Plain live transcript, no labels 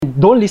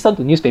don't listen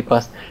to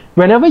newspapers.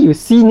 Whenever you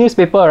see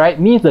newspaper, right,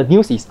 means the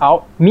news is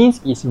out, means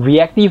it's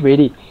reactive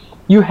already.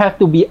 You have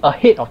to be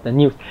ahead of the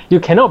news. You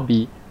cannot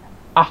be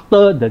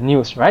after the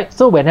news, right?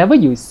 So whenever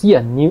you see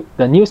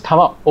the news come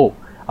up,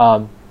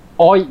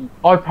 oil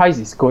price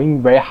is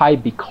going very high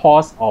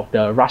because of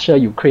the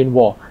Russia-Ukraine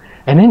war,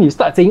 and then you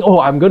start saying,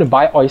 oh, I'm going to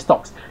buy oil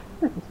stocks.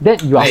 Then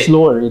you are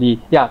slow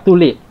already. Yeah, too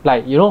late.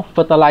 Like,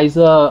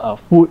 fertilizer,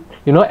 food,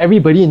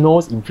 everybody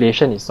knows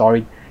inflation is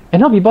soaring.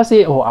 And now people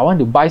say, oh, I want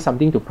to buy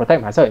something to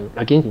protect myself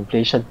against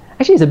inflation.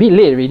 Actually, it's a bit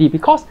late already,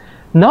 because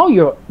now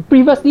you're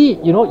previously,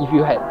 if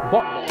you had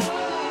bought.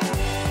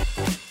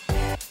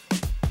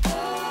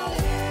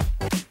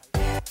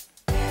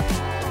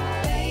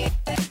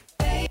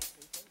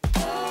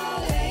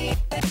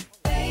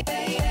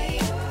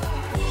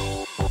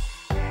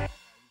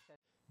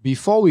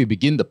 Before we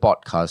begin the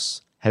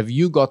podcast, have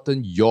you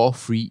gotten your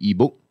free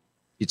ebook?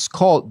 It's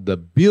called the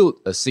Build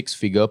a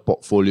Six-Figure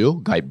Portfolio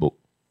Guidebook.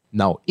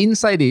 Now,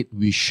 inside it,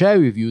 we share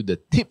with you the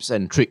tips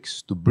and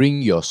tricks to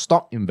bring your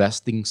stock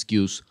investing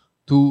skills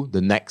to the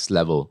next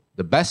level.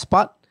 The best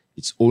part,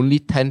 it's only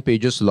 10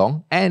 pages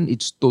long and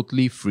it's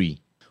totally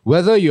free.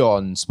 Whether you're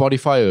on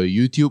Spotify or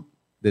YouTube,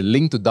 the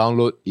link to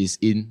download is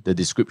in the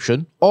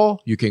description, or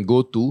you can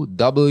go to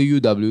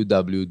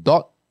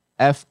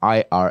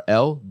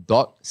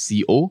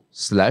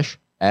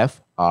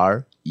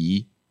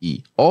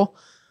www.firl.co/FREE or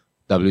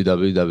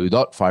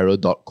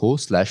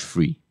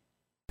www.firl.co/free.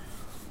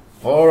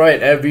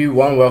 Alright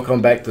everyone,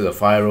 welcome back to the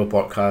FIRO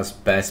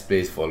podcast, best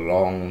place for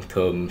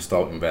long-term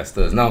stock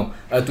investors. Now,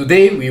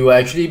 today we will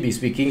actually be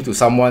speaking to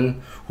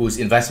someone whose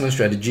investment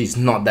strategy is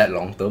not that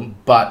long-term,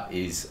 but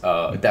is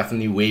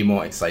definitely way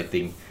more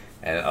exciting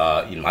and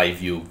in my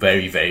view,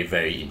 very, very,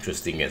 very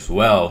interesting as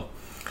well.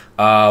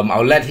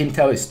 I'll let him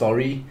tell his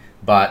story,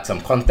 but some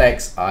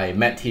context, I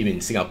met him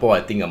in Singapore, I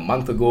think a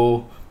month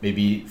ago,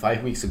 maybe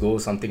 5 weeks ago,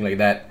 something like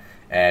that.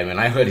 And when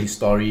I heard his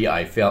story,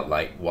 I felt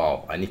like,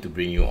 wow, I need to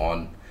bring him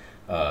on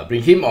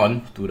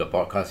to the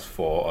podcast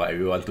for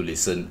everyone to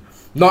listen.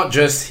 Not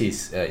just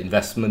his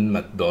investment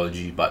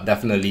methodology, but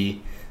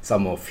definitely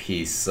some of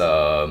his,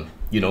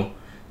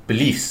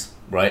 beliefs,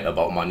 right,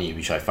 about money,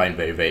 which I find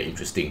very, very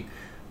interesting.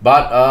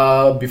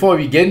 But before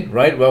we begin,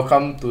 right,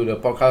 welcome to the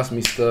podcast,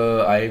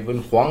 Mr.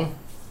 Ivan Huang.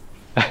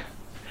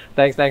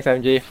 Thanks,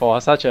 MJ,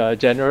 for such a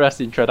generous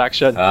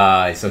introduction.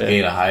 It's okay.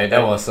 Yeah.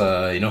 That was,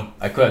 I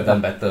could have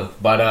done better.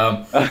 But,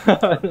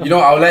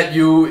 I'll let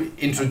you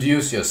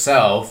introduce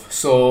yourself.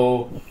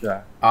 So,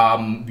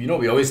 we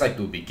always like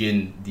to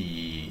begin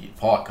the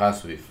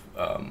podcast with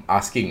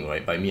asking,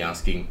 right, by me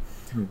asking,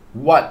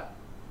 what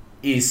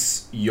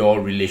is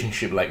your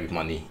relationship like with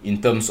money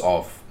in terms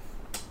of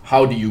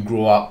how did you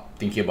grow up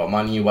thinking about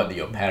money? What did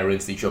your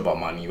parents teach you about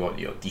money? What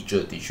did your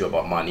teacher teach you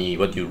about money?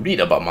 What do you read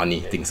about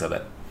money? Things like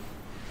that.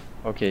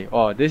 Okay.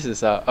 Oh, this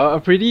is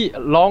a pretty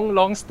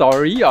long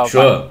story.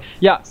 Sure.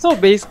 Yeah. So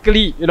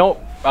basically,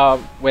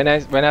 when I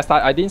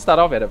started, I didn't start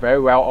off at a very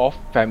well-off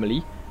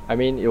family. I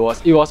mean, it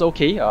was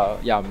okay.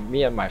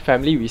 Me and my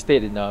family, we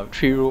stayed in a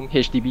 3-room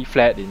HDB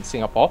flat in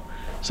Singapore.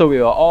 So we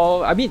were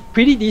all,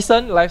 pretty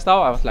decent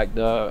lifestyle. I was like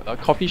the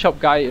coffee shop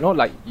guy.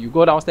 Like you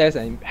go downstairs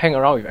and hang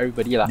around with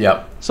everybody lah.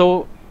 Yeah.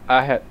 So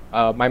I had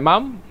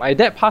my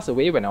dad passed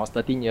away when I was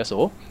 13 years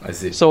old. I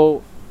see.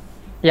 So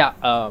yeah,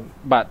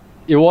 but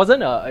it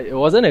wasn't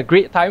a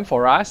great time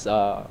for us.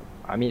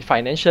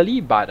 Financially,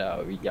 but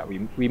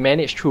we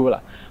managed through lah.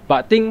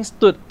 But things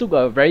took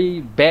a very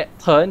bad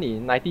turn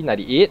in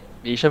 1998,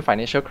 Asian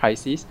financial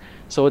crisis.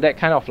 So that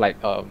kind of like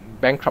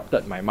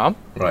bankrupted my mom.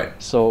 Right.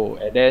 So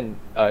and then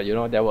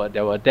there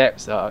were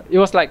debts. It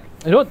was like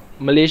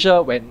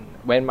Malaysia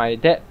when my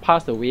dad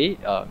passed away.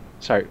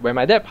 When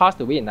my dad passed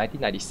away in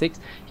 1996,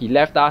 he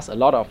left us a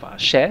lot of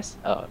shares,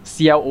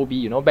 CLOB,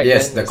 back then.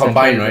 Yes, the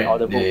combined, right?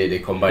 They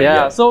combined.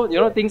 Yeah, so,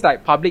 things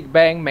like Public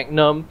Bank,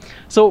 Magnum.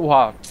 So,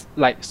 wow,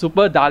 like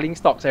super darling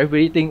stocks,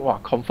 everybody think, wow,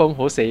 confirm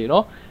Jose,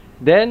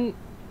 Then,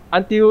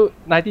 until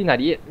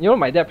 1998,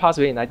 my dad passed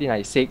away in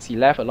 1996, he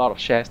left a lot of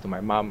shares to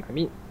my mom.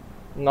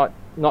 Not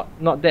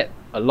that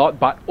a lot,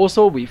 but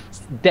also with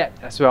debt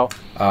as well.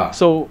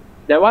 So,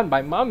 that one,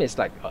 my mom is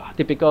like a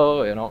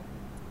typical,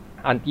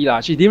 auntie lah.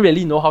 She didn't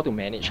really know how to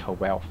manage her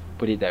wealth,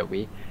 put it that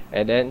way.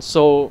 And then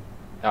so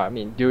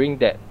during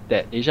that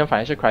Asian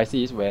financial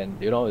crisis, when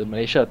the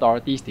Malaysia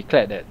authorities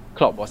declared that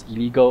club was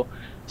illegal,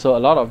 so a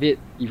lot of it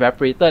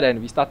evaporated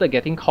and we started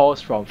getting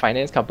calls from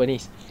finance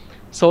companies.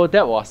 So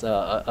that was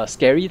a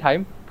scary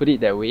time, put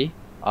it that way.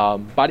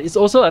 But it's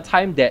also a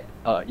time that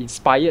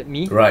inspired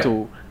me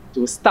to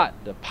start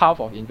the path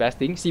of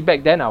investing. See,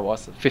 back then I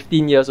was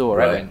 15 years old,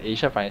 right, when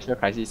Asian financial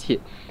crisis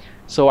hit.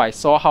 So I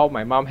saw how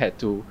my mom had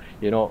to,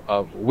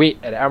 wait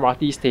at the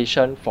MRT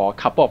station for a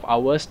couple of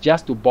hours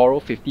just to borrow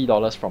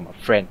 $50 from a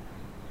friend.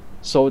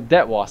 So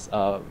that was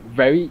a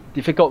very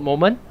difficult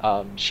moment.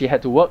 She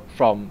had to work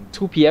from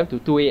 2 p.m. to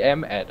 2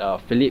 a.m. at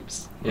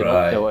Philips.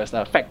 There was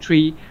a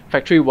factory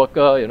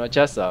worker,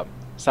 just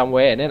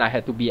somewhere, and then I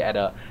had to be at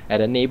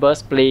a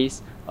neighbor's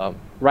place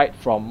right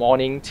from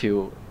morning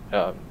till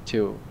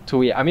till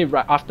 2 a.m. I mean,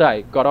 right after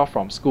I got off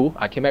from school,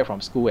 I came back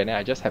from school, and then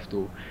I just have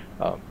to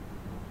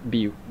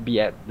be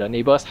at the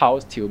neighbor's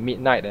house till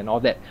midnight and all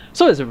that.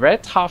 So it's a very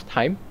tough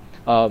time.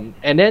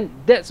 And then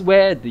that's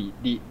where the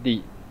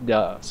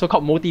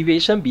so-called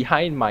motivation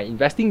behind my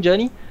investing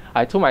journey.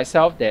 I told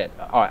myself that,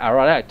 or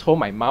rather I told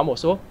my mom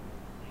also,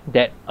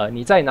 that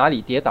你在哪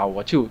里跌倒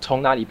我就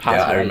从哪里爬起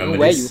来.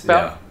 Where you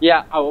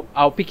fell,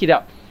 I'll pick it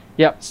up.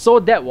 Yeah, so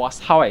that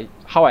was how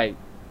I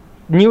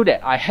knew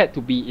that I had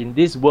to be in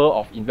this world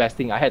of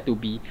investing. I had to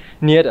be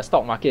near the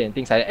stock market and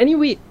things like that.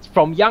 Anyway,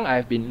 from young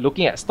I've been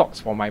looking at stocks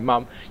for my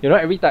mom. You know,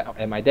 every time,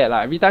 and my dad,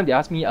 every time they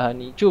ask me,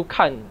 你就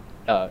看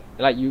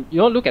like you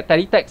look at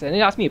teletext and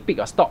then ask me to pick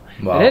a stock.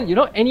 Wow. And then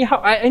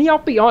I anyhow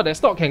pick the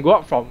stock can go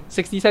up from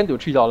 60 cents to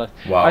 $3.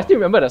 Wow. I still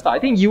remember the stock. I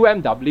think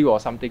UMW or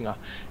something.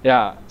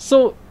 Yeah.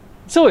 So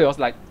it was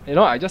like,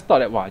 I just thought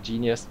that, wow,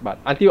 genius. But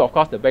until, of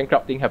course, the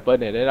bankrupt thing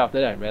happened, and then after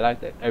that I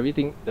realized that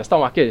the stock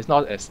market is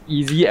not as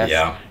easy as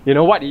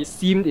what it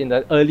seemed in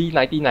the early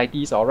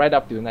 1990s or right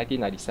up to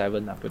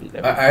 1997. I put it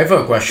that way. I have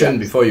a question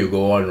before you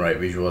go on, right?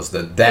 Which was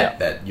the debt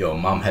that your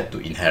mom had to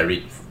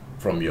inherit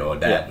from your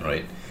dad,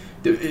 right?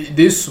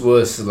 This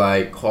was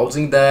like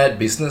housing debt,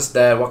 business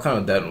debt. What kind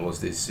of debt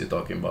was this you're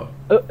talking about?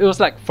 It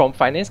was like from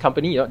finance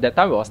company. That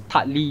time it was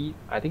Tatley,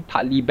 I think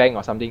Tatley Bank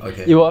or something.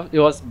 Okay. It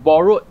was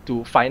borrowed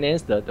to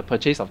finance the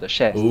purchase of the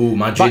shares. Oh,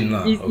 margin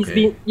lah.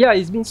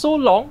 It's been so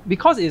long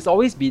because it's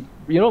always been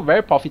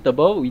very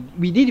profitable.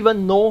 We didn't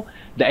even know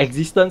the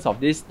existence of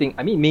this thing.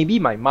 I mean, maybe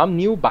my mom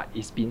knew, but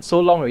it's been so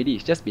long already.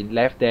 It's just been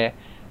left there,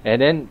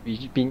 and then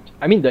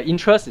the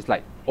interest is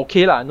like,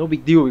 okay lah, no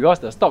big deal, because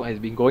the stock has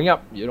been going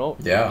up,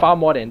 far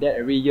more than that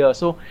every year.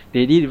 So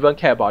they didn't even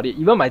care about it.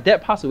 Even my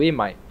dad passed away,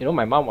 my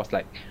mom was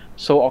like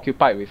so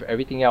occupied with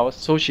everything else,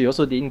 so she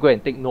also didn't go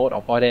and take note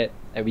of all that,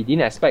 and we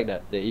didn't expect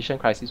that the Asian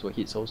crisis would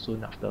hit so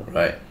soon after.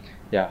 Right.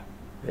 Yeah.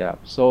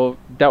 So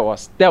that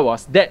was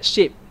that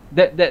shape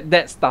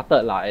that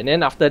started lah, and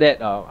then after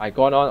that I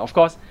gone on. Of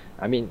course,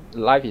 I mean,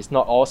 life is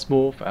not all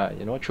smooth.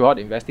 Throughout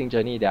the investing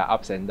journey, there are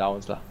ups and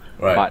downs lah.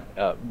 Right. But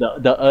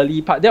the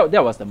early part,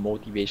 that was the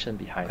motivation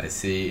behind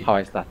how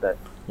I started.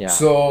 Yeah.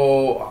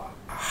 So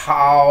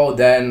how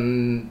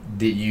then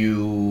did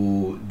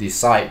you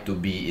decide to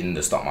be in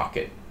the stock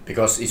market?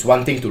 Because it's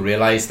one thing to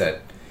realize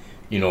that,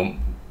 now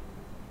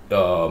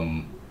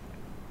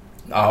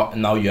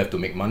you have to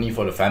make money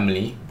for the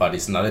family, but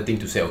it's another thing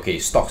to say, okay,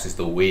 stocks is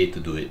the way to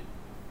do it.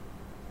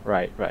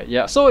 Right.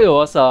 Yeah. So it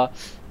was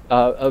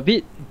a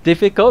bit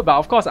difficult, but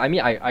of course, I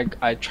mean,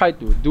 I tried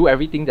to do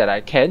everything that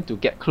I can to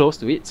get close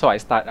to it. So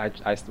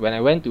when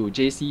I went to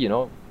JC,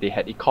 they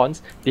had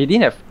econs. They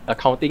didn't have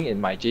accounting in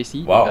my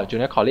JC,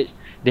 junior college.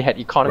 They had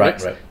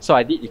economics. Right. So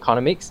I did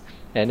economics.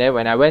 And then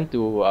when I went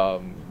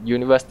to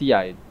university,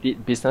 I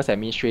did business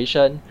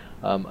administration.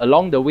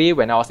 Along the way,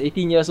 when I was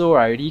 18 years old,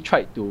 I already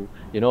tried to,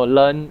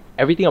 learn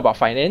everything about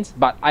finance.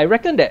 But I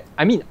reckon that,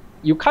 I mean,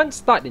 you can't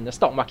start in the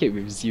stock market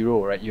with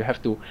zero, right? You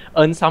have to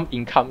earn some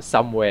income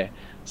somewhere.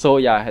 So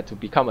yeah, I had to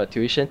become a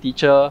tuition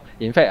teacher.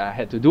 In fact, I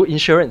had to do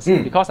insurance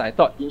because I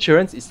thought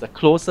insurance is the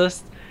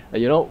closest,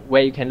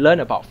 where you can learn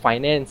about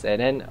finance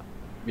and then,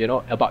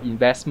 about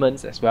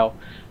investments as well.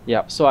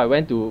 Yeah, so I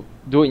went to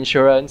do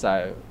insurance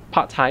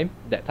part-time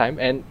that time.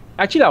 And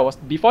actually,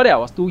 before that I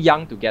was too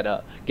young to get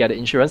an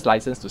insurance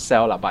license to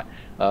sell lah. But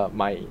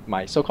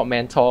my so-called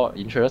mentor,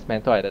 insurance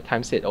mentor at the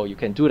time said, oh, you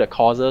can do the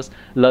courses,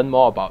 learn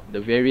more about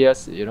the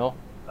various,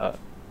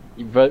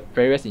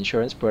 various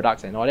insurance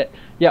products and all that.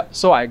 Yeah,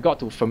 so I got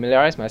to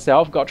familiarize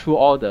myself, got through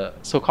all the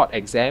so-called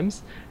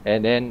exams,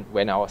 and then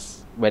when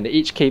the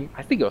age came,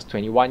 I think it was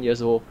 21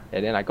 years old,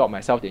 and then I got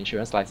myself the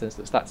insurance license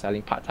to start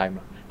selling part-time.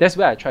 That's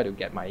where I try to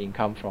get my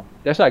income from.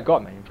 That's where I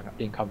got my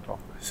income from.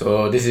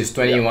 So this is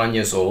 21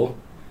 years old.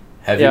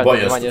 Have you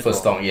bought your first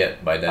stock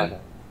yet by then?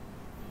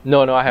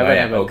 No, I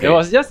haven't. Okay.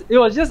 It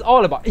was just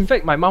all about. In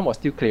fact, my mom was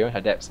still clearing her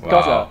debts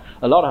because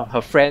a lot of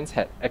her friends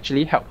had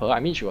actually helped her.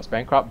 I mean, she was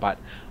bankrupt, but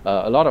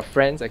a lot of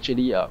friends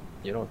actually,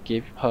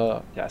 gave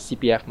her their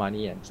CPF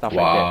money and stuff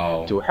like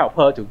that to help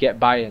her to get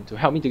by and to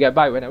help me to get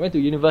by. When I went to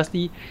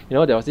university,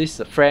 there was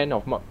this friend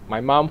of my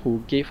mom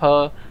who gave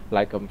her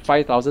like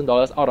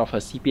 $5,000 out of her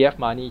CPF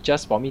money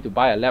just for me to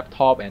buy a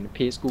laptop and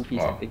pay school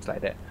fees and things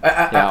like that.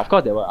 Of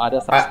course, there were other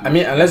subsidies. I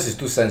mean, unless it's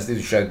too sensitive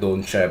to share,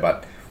 don't share.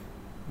 But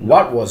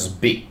what was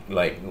big?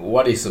 Like,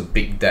 what is a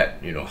big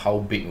debt? How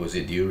big was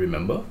it? Do you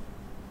remember?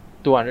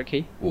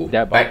 200K. Ooh,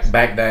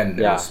 back then,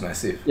 it was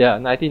massive. Yeah,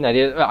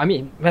 1998. I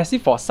mean,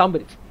 massive for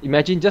somebody.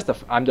 Imagine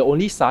I'm the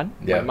only son.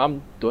 Yeah. My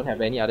mom don't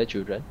have any other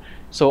children.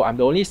 So I'm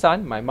the only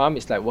son. My mom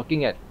is like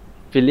working at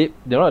Philip,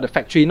 the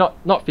factory, not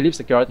Philip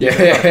Security.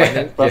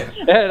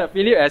 The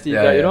Philip as in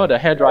the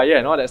hairdryer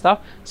and all that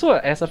stuff. So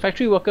as a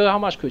factory worker, how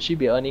much could she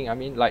be earning? I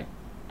mean, like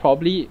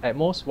probably at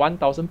most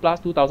 1,000 plus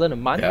 2,000 a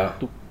month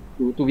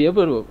to be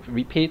able to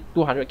repay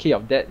 200K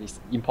of debt is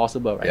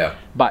impossible, right? Yeah.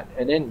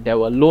 And then there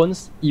were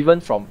loans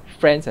even from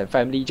friends and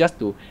family just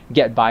to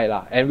get by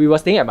lah. And we were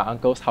staying at my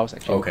uncle's house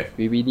actually. Okay.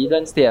 We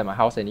didn't stay at my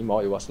house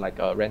anymore. It was like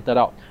rented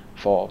out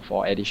for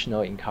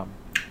additional income.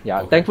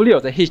 Yeah, Okay. thankfully it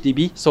was a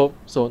HDB, so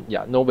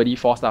yeah, nobody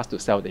forced us to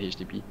sell the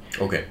HDB.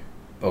 Okay.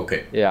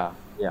 Okay. Yeah,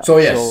 yeah. So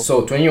yes,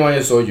 so 21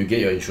 years old, you get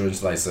your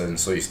insurance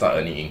license, so you start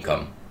earning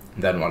income.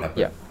 Then what happened?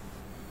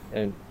 Yeah.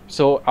 And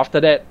so after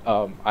that,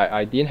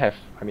 I didn't have,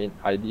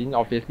 I didn't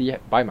obviously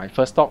buy my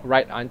first stock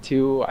right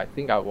until I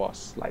think I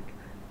was like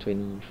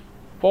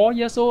 24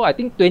 years old. I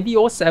think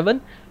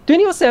 2007.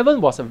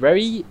 2007 was a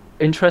very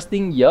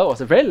interesting year. It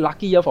was a very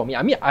lucky year for me.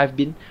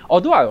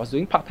 Although I was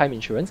doing part-time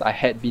insurance, I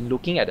had been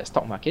looking at the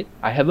stock market.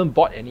 I haven't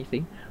bought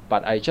anything,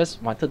 but I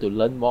just wanted to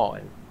learn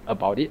more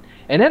about it.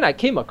 And then I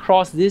came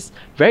across this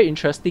very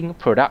interesting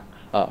product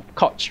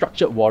called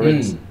structured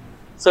warrants.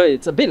 So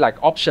it's a bit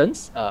like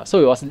options.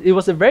 So it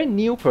was a very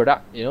new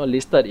product,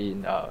 listed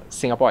in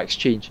Singapore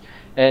Exchange.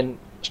 And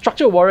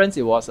structured warrants,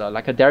 it was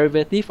like a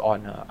derivative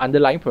on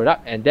underlying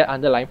product, and that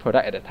underlying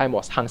product at the time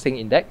was Hang Seng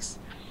Index.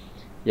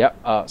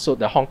 Yeah, so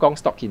the Hong Kong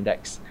Stock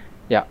Index.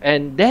 Yeah,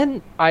 and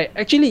then I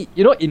actually,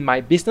 in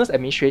my business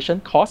administration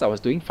course, I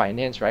was doing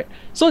finance, right?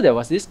 So there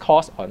was this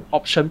course on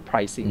option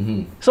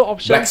pricing. So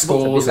options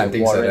looks a bit like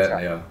things warrants,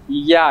 like that, right?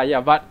 Yeah,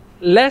 yeah. but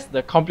less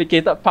the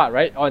complicated part,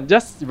 right? On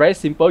just very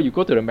simple, you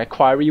go to the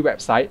Macquarie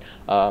website,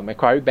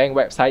 Macquarie Bank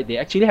website, they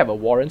actually have a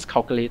warrants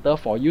calculator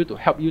for you to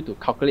help you to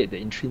calculate the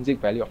intrinsic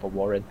value of a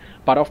warrant.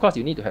 But of course,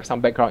 you need to have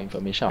some background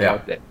information on how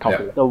that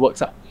calculator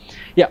works.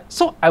 Yeah,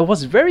 so I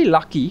was very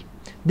lucky.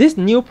 This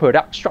new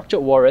product, structured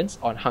warrants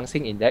on Hang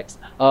Seng Index,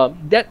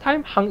 that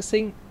time Hang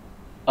Seng,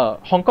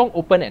 Hong Kong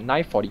opened at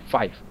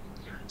 9:45.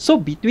 So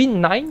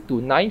between 9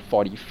 to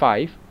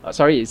 9:45,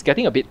 sorry, it's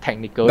getting a bit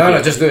technical. No,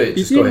 just do it.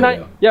 Just go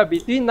ahead.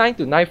 Between 9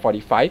 to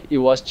 9:45, it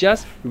was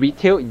just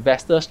retail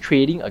investors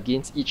trading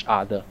against each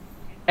other.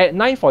 At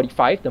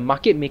 9:45, the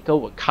market maker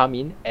would come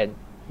in and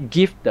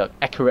give the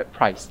accurate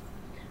price.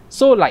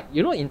 So like,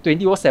 in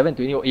 2007,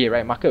 2008,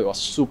 right, market was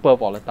super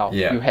volatile.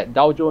 Yeah. You had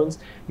Dow Jones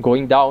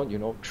going down,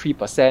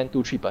 3%,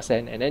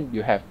 2-3%, and then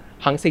you have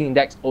Hang Seng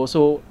Index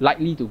also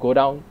likely to go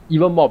down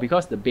even more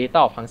because the beta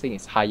of Hang Seng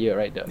is higher,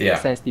 right? The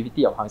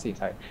sensitivity of Hang Seng is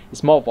higher.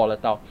 It's more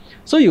volatile.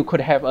 So you could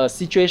have a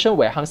situation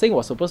where Hang Seng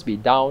was supposed to be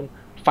down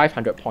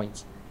 500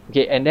 points.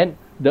 Okay, and then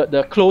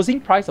the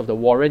closing price of the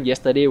warrant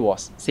yesterday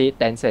was, say,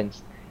 10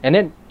 cents. And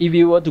then if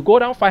you were to go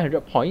down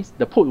 500 points,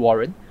 the put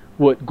warrant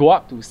would go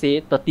up to,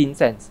 say, 13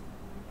 cents.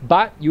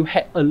 But you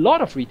had a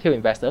lot of retail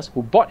investors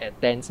who bought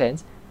at 10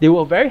 cents. They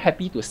were very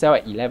happy to sell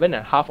at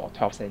 11.5 or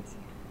 12 cents.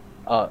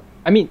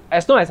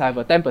 As long as I have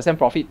a 10%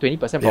 profit,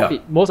 20%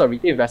 profit, most of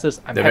retail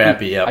investors, I'm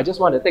happy. Yeah. I just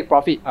want to take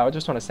profit. I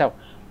just want to sell.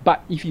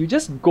 But if you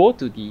just go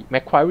to the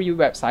Macquarie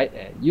website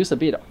and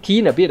key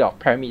in a bit of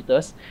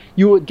parameters,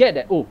 you would get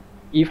that,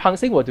 if Hang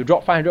Seng were to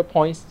drop 500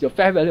 points, the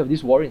fair value of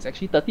this warrant is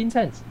actually 13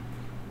 cents.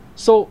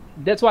 So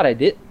that's what I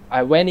did.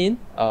 I went in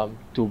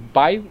to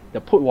buy the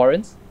put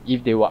warrants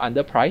if they were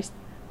underpriced.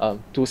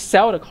 To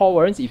sell the call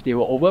warrants if they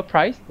were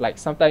overpriced. Like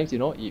sometimes,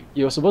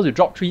 you're supposed to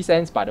drop 3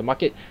 cents, but the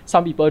market,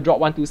 some people drop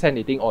 1-2 cents,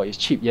 they think, it's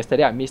cheap.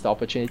 Yesterday I missed the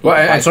opportunity. Well,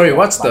 I'm sorry,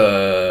 what's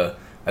the,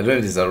 I don't know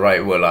if this is the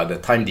right word, the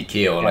time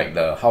decay or like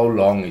how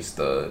long is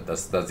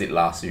does it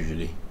last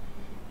usually?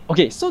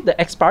 Okay, so the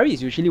expiry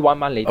is usually 1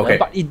 month later,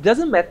 but it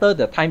doesn't matter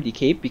the time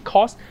decay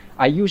because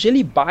I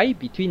usually buy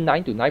between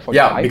 9 to 9:45.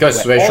 Yeah, because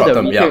it's very short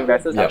term. All the retail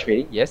investors are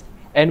trading, yes.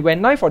 And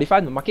when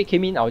 9:45 the market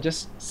came in, I'll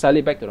just sell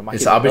it back to the market.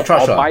 It's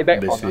arbitrage, or buy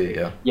back basically,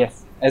 from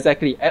Yes,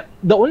 exactly.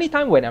 The only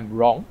time when I'm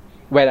wrong,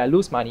 when I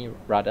lose money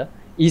rather,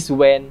 is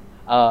when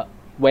I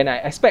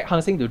expect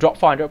Hang Seng to drop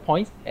 400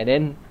 points and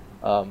then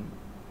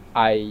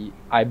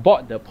I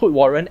bought the put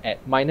warrant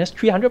at minus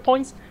 300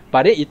 points,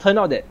 but then it turned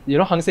out that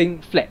Hang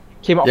Seng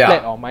came out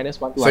flat or minus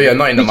 1-200. So you're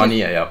not in the money,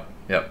 yeah.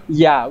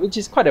 Yeah, which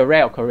is quite a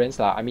rare occurrence,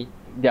 lah. I mean,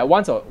 there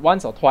once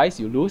or twice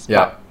you lose,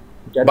 but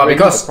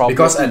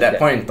because at that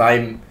point in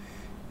time,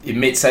 it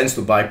made sense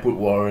to buy put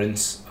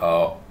warrants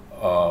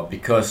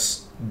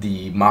because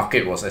the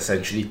market was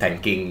essentially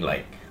tanking.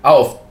 Like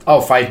out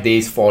of 5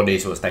 days, 4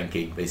 days was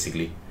tanking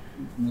basically.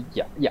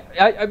 Yeah.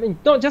 I mean,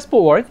 not just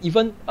put warrants,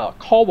 even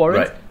call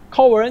warrants. Right.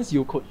 Call warrants,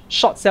 you could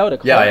short sell the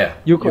call. Yeah.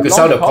 You could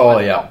sell the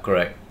call.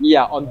 Correct.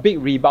 Yeah, on big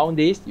rebound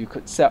days, you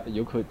could sell.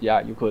 You could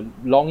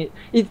long it.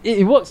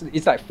 It works.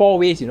 It's like 4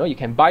 ways. You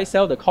can buy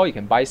sell the call. You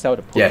can buy sell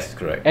the put. Yes,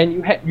 correct.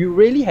 And you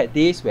really had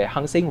days where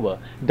Hang Seng were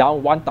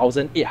down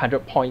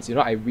 1,800 points.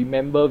 I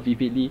remember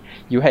vividly.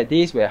 You had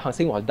days where Hang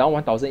Seng was down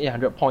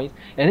 1,800 points,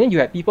 and then you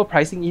had people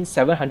pricing in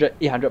 700,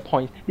 800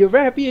 points. You're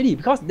very happy already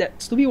because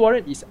that stupid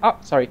warrant is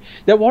up. Sorry,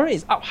 that warrant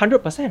is up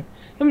 100%.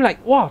 I'm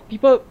like, wow,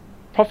 people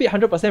profit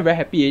 100%, very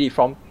happy already.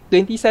 From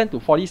 20 cents to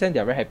 40 cents,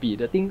 they're very happy.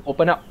 The thing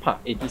open up,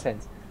 80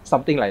 cents,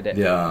 something like that.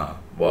 Yeah,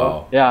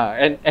 wow.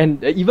 Yeah,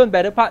 and the even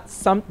better part,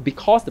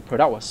 because the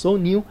product was so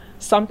new,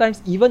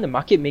 sometimes even the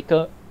market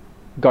maker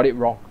got it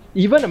wrong.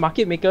 Even the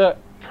market maker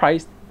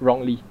priced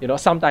wrongly.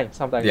 Sometimes.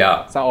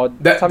 Yeah.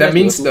 That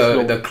means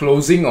the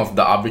closing of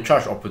the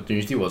arbitrage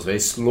opportunity was very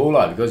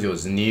slow because it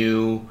was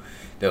new.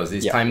 There was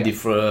this time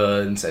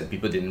difference, and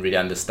people didn't really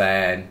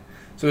understand.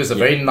 So it's a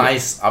very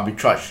nice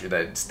arbitrage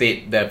that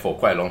stayed there for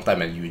quite a long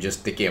time, and you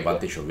just taking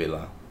advantage of it,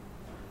 lah.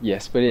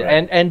 Yes, but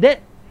and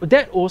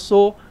that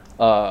also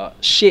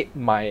shaped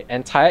my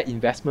entire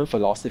investment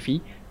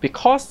philosophy,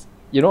 because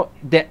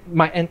that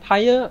my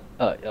entire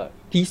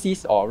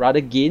thesis, or rather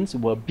gains,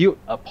 were built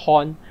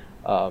upon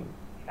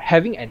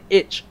having an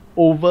edge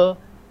over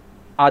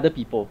other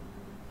people.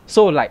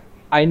 So like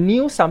I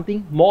knew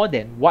something more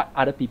than what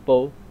other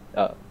people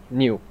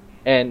knew,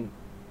 and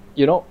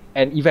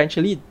and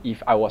eventually,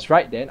 if I was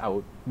right, then I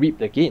would reap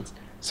the gains.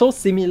 So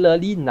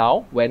similarly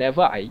now,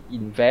 whenever I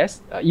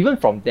invest, even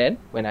from then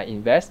when I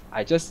invest,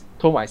 I just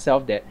told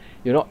myself that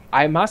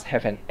I must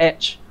have an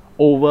edge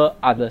over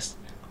others.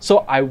 So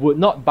I would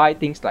not buy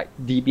things like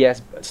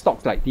DBS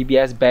stocks, like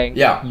DBS Bank,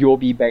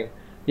 UOB Bank,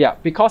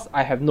 because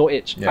I have no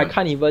edge. I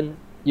can't even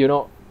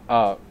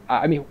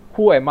I mean,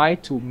 who am I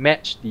to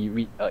match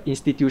the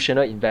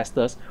institutional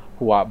investors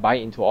who are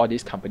buying into all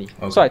these companies?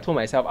 Okay. So I told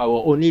myself I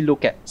will only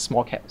look at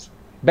small caps.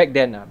 Back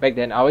then,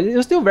 it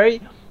was still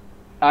very,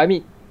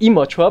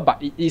 immature,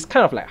 but it's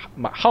kind of like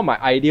how my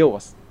idea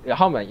was,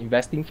 how my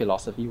investing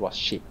philosophy was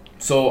shaped.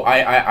 So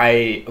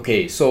I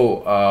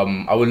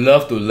would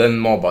love to learn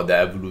more about the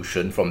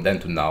evolution from then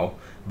to now.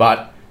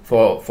 But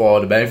for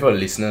the benefit of the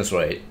listeners,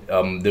 right,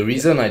 the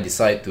reason I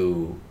decide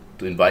to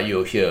invite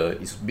you here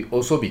is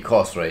also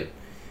because, right,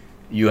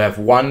 you have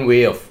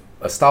a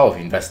style of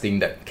investing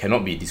that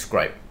cannot be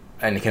described,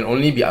 and it can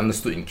only be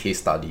understood in case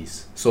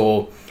studies.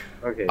 So,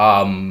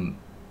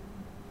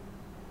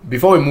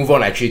 before we move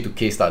on actually to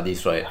case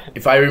studies, right,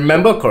 if I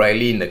remember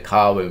correctly, in the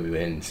car when we were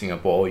in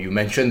Singapore, you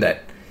mentioned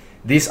that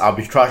this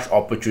arbitrage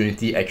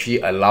opportunity actually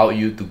allowed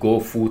you to go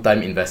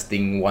full-time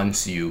investing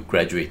once you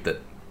graduated.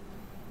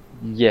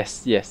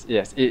 Yes.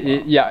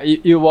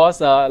 It was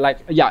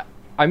the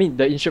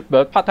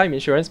part-time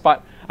insurance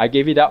part, I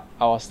gave it up.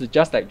 I was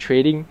just like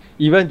trading,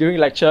 even during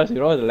lectures. The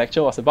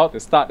lecture was about to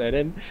start, and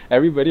then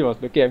everybody was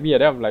looking at me,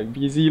 and then I'm like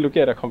busy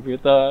looking at the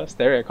computer,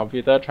 staring at the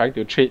computer, trying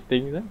to trade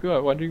things. Then people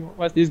are wondering,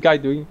 what's this guy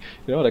doing?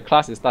 The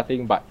class is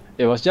starting, but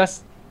it was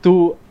just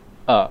too,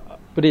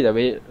 put it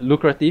away,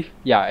 lucrative.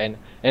 And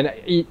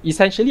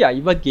essentially I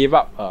even gave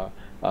up.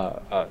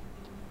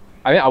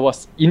 I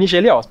was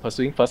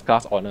pursuing first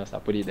class honors. I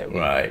put it that way.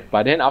 Right.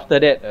 But then after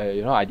that,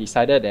 I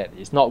decided that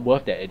it's not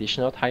worth that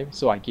additional time,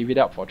 so I gave it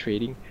up for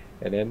trading.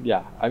 And then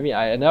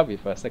I ended up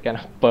with a second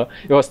upper.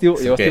 It was still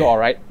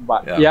alright,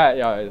 but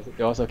it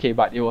was okay.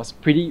 But it was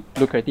pretty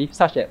lucrative,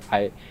 such that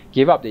I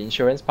gave up the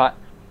insurance part,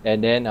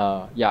 and then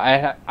I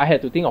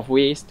had to think of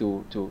ways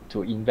to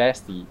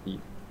invest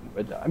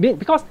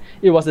because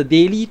it was a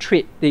daily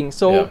trade thing.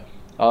 So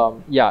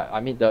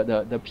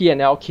the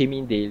P&L came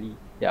in daily.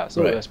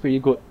 So it was pretty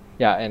good.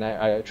 And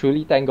I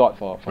truly thank God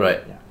for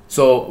right. that.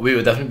 So we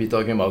will definitely be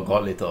talking about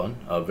God later on,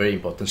 a very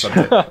important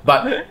subject.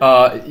 But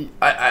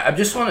I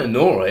just want to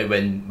know, right,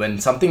 when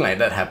something like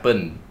that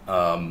happened,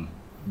 when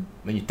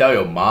you tell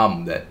your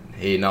mom that,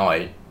 hey, now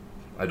I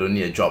don't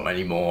need a job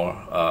anymore,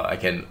 I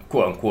can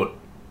quote unquote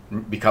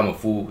become a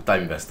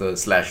full-time investor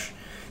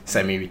 /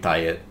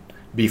 semi-retired,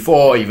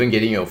 before even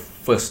getting your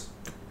first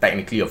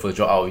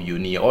job out of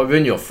uni, or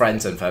even your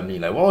friends and family,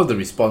 like what was the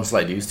response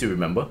like? Do you still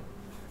remember?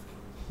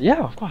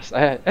 Yeah, of course.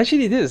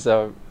 Actually, this is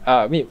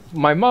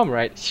my mom,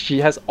 right? She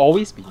has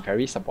always been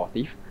very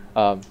supportive.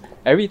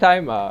 Every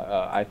time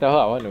I tell her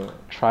I want to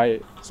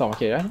try some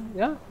market,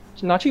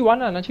 拿去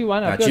玩啊，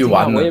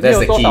我也没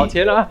有多少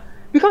钱啊。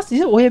Because 其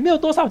实我也没有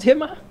多少钱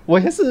嘛，我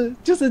也是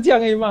就是这样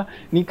而已嘛。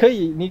你可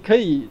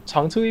以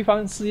闯出一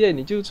番事业，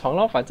你就闯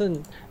咯。反正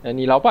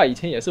你老爸以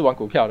前也是玩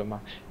股票的嘛。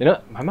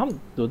My mom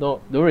don't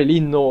really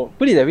know.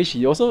 Put it that way,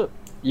 she also,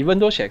 even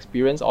though she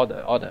experienced all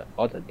the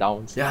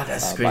downs. Yeah,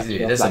 that's crazy.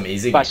 That's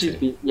amazing. But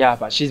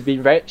she's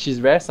very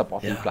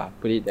supportive lah.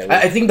 Put it that way.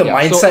 I think the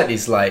mindset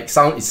is like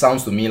it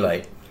sounds to me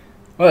like,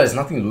 well, there's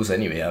nothing to lose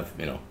anyway.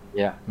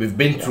 Yeah. We've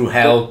been through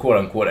hell, quote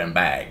unquote, and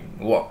back.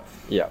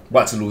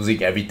 What's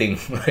losing? Everything,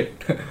 right?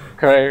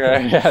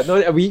 Correct. Yeah.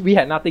 No, we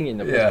had nothing in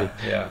the first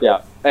place.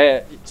 Yeah.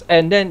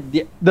 And then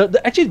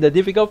the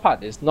difficult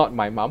part is not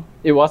my mom.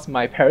 It was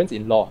my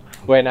parents-in-law.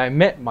 When I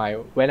met my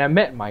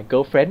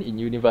girlfriend in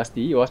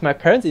university, it was my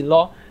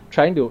parents-in-law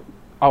trying to.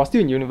 I was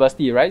still in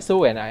university, right? So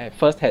when I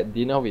first had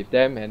dinner with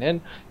them, and then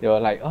they were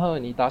like,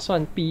 你打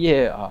算毕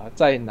业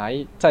在哪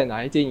一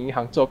间银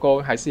行做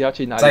工，还是要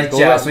去哪里？在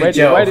家睡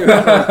觉。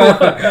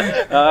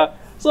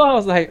So I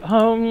was like,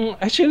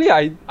 actually,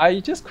 I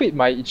just quit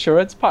my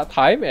insurance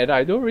part-time, and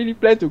I don't really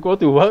plan to go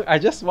to work. I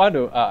just plan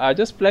to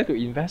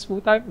invest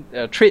full-time,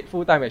 trade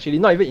full-time actually,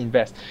 not even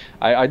invest.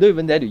 I don't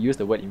even dare to use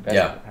the word invest.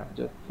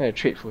 Just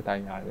trade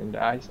full-time. And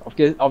the eyes,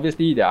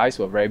 obviously the eyes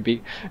were very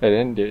big,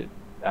 and then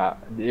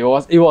it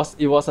was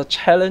a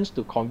challenge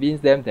to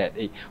convince them that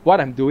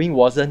what I'm doing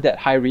wasn't that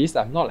high risk.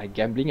 I'm not like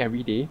gambling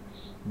every day,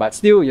 but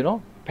still,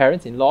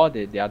 parents-in-law,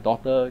 their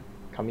daughter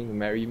coming to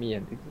marry me,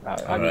 and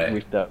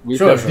with the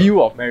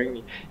view of marrying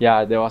me,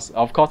 there was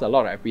of course a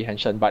lot of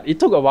apprehension, but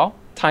it took a while.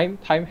 Time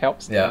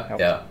helps.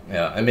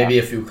 And maybe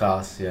a few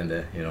cars here and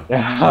there,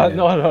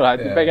 No, I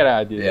think back then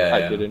I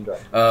didn't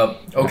drive.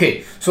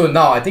 Okay, so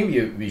now I think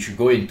we should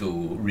go into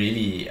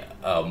really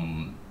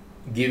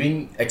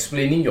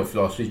explaining your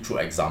philosophy through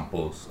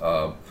examples.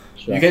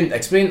 You can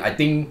explain, I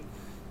think,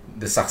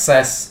 the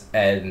success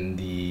and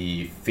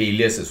the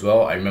failures as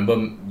well. I remember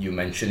you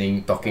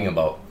talking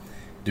about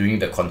during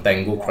the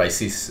contango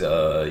crisis.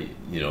 I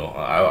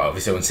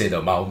obviously won't say the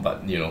amount,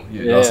 but you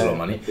lost a lot of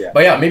money. Yeah.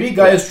 But yeah, maybe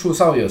guide us through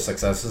some of your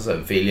successes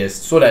and failures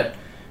so that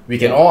we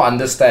can all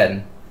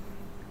understand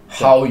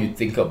how you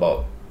think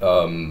about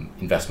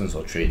investments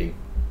or trading.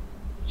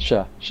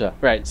 Sure.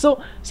 Right.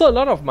 So a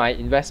lot of my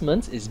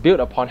investments is built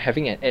upon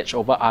having an edge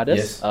over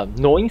others, Yes.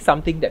 knowing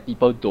something that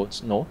people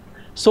don't know.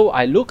 So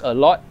I look a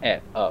lot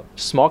at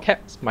small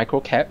caps, micro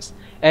caps,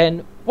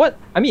 and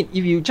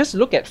if you just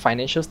look at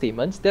financial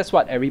statements, that's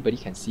what everybody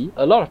can see.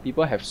 A lot of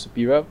people have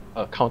superior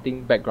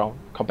accounting background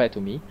compared to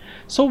me.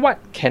 So what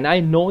can I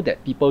know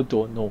that people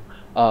don't know?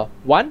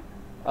 One,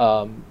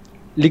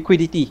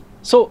 liquidity.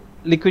 So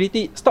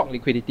stock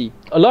liquidity.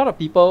 A lot of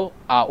people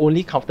are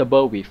only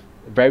comfortable with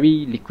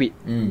very liquid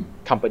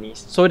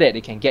companies so that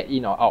they can get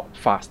in or out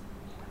fast.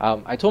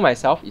 I told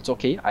myself it's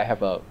okay. I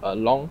have a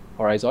long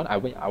horizon. I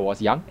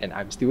was young and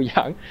I'm still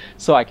young,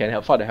 so I can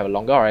afford to have a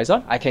longer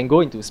horizon. I can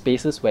go into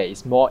spaces where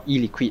it's more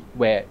illiquid,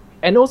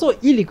 and also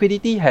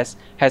illiquidity has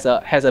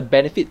a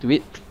benefit to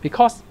it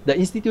because the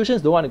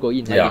institutions don't want to go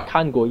in. They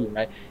can't go in,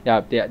 right?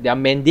 Their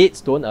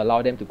mandates don't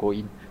allow them to go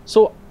in.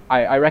 So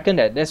I reckon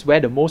that's where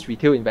the most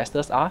retail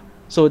investors are.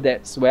 So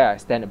that's where I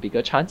stand a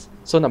bigger chance.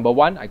 So number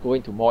one, I go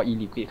into more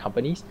illiquid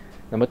companies.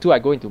 Number two, I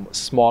go into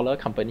smaller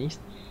companies.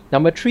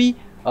 Number three,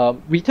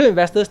 retail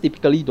investors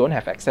typically don't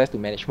have access to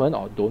management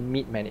or don't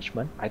meet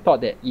management. I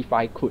thought that if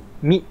I could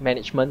meet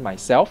management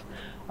myself,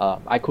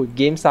 I could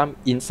gain some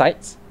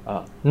insights.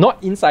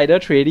 Not insider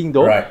trading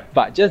though, right,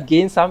 but just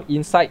gain some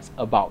insights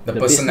about the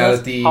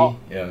personality.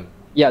 Business,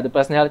 the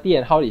personality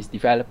and how it's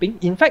developing.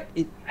 In fact,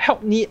 it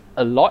helped me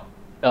a lot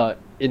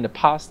in the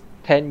past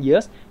 10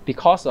 years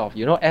because of,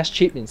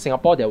 S-chip in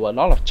Singapore. There were a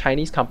lot of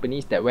Chinese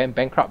companies that went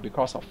bankrupt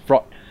because of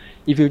fraud.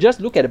 If you just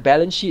look at the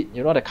balance sheet,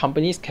 the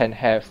companies can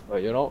have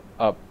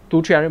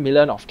 200-300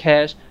 million of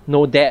cash,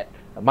 no debt.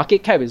 The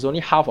market cap is only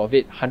half of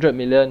it, 100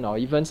 million or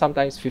even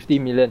sometimes 50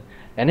 million.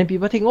 And then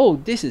people think, oh,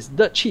 this is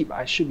dirt cheap,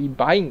 I should be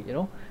buying,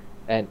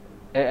 And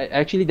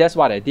actually, that's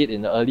what I did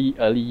in the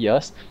early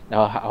years.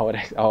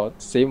 I'll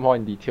say more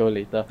in detail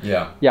later.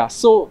 Yeah.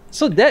 So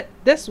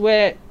that's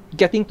where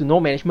getting to know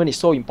management is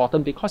so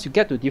important because you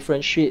get to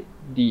differentiate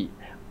the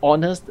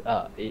honest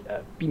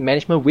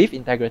management with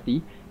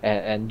integrity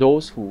and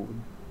those who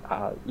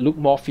look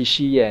more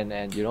fishy and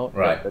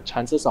right, the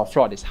chances of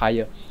fraud is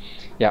higher.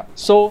 Yeah.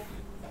 So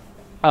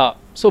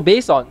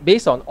based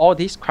on all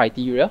these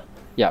criteria,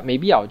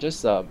 maybe I'll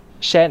just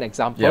share an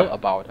example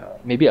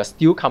about maybe a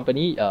steel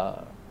company,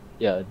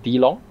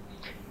 DeLong.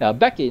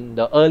 Back in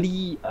the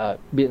early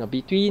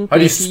between how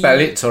do you spell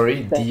it?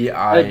 Sorry,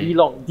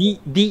 DeLong,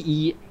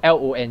 DELONG.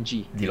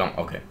 DeLong.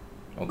 Okay.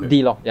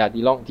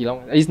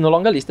 DeLong. It's no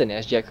longer listed in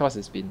SGX because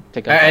it's been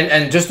taken.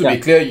 And just to be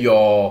clear,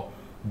 your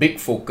big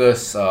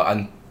focus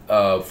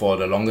for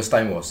the longest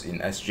time was in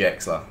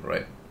SGX,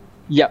 right?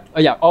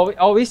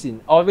 Always in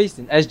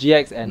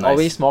SGX and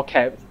always small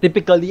cap.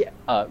 Typically,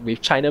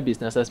 with China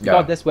businesses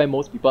because that's where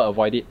most people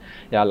avoid it.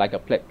 Like a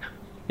plague.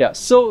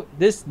 So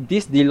this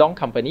DeLong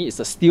company is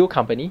a steel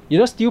company.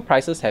 Steel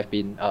prices have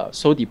been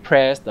so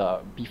depressed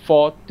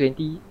before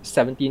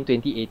 2017,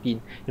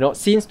 2018.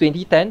 Since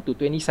 2010 to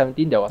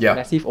 2017, there was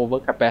massive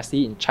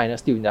overcapacity in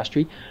China's steel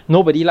industry.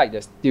 Nobody liked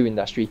the steel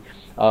industry.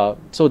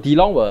 So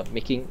DeLong were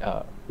making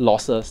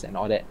losses and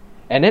all that.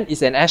 And then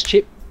it's an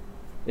S-chip.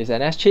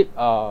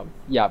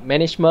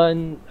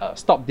 Management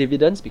stopped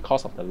dividends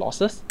because of the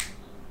losses.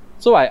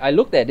 So I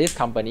looked at this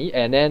company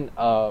and then,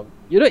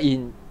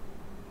 in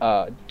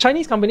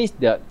Chinese companies,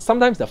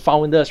 sometimes the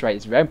founders, right,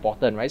 is very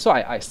important, right? So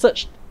I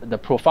searched the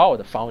profile of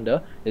the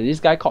founder. There's this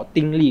guy called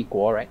Ding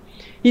Liguo, right?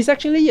 He's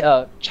actually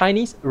a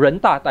Chinese 人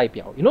大代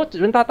表.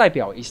 人大代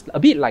表 is a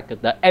bit like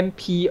the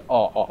MP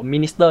or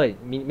minister,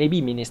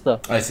 maybe minister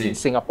in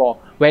Singapore,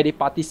 where they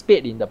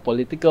participate in the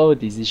political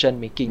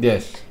decision making.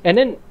 Yes. And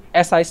then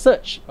as I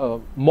search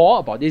more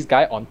about this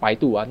guy on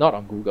Baidu, not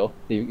on Google,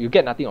 you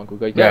get nothing on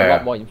Google. You get a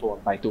lot more info on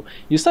Baidu.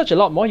 You search a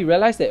lot more, you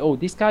realize that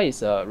this guy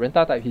is a 人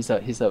大代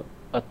表. He's a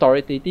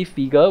authoritative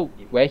figure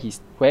where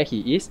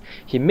he is.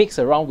 He mix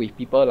around with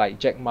people like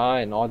Jack Ma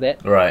and all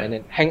that, and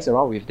then hangs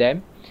around with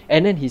them.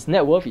 And then his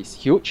net worth is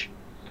huge.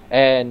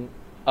 And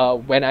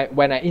when I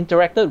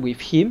interacted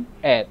with him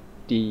at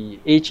the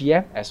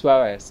AGM as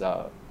well as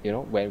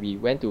when we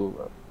went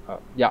to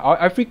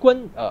I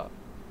frequent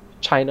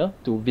China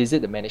to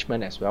visit the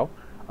management as well.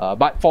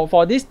 But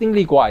for this Ding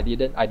Liguo, I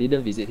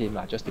didn't visit him,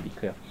 just to be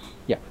clear.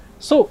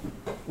 So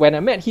when I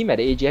met him at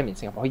the AGM in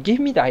Singapore, he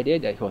gave me the idea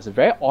that he was a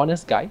very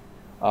honest guy,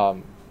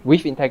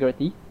 with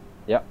integrity,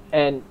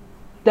 and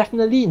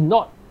definitely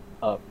not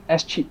a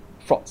S-chip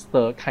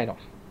fraudster kind of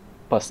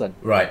person.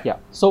 Right.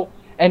 So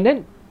and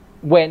then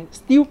when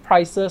steel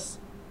prices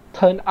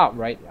turned up,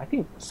 right, I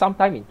think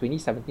sometime in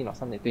 2017 or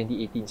something,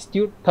 2018,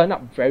 steel turned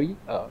up very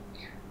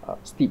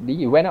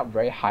steeply. It went up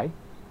very high.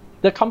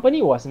 The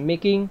company was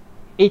making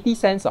 80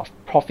 cents of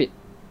profit,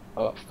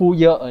 full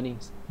year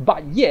earnings,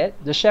 but yet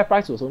the share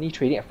price was only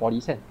trading at 40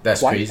 cents.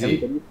 That's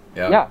crazy.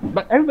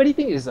 But everybody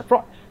thinks it's a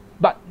fraud.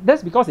 But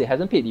that's because it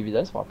hasn't paid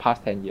dividends for the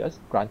past 10 years,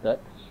 granted.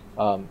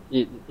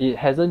 It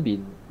hasn't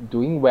been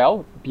doing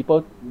well.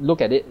 People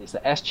look at it, it's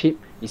an S chip,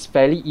 it's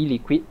fairly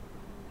illiquid.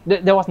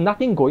 There was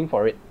nothing going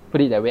for it,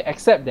 put it that way,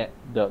 except that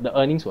the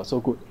earnings were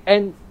so good.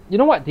 And you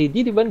know what? They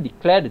didn't even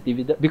declare the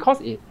dividend because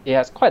it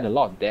has quite a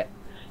lot of debt.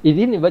 It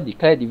didn't even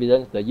declare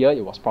dividends the year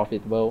it was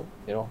profitable,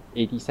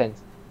 80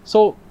 cents.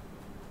 So,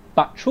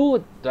 but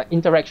through the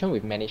interaction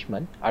with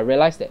management, I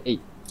realized that,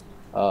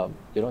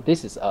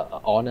 this is an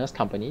honest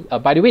company.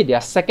 By the way, their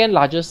second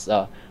largest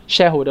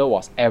shareholder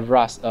was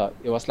Evraz.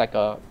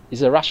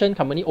 It's a Russian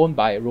company owned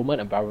by Roman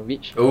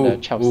Abramovich, the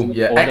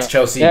Chelsea owner.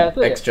 ex-Chelsea,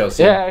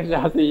 ex-Chelsea.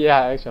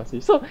 Ex-Chelsea.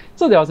 So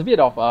there was a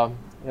bit of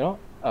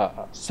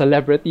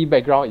celebrity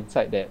background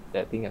inside that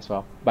thing as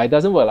well. But it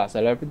doesn't work.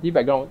 Celebrity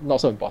background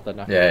not so important.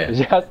 It's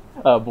just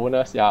a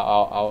bonus.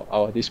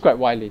 I'll describe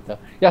why later.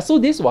 So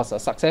this was a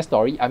success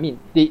story. I mean,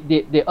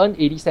 they earned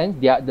 80 cents.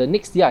 The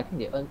next year, I think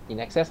they earned in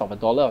excess of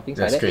 $1 or things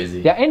That's like that.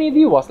 crazy. Their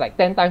NAV was like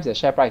 10 times the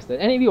share price. The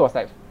NAV was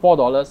like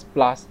 $4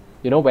 plus.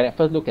 When I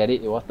first looked at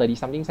it, it was 30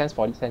 something cents,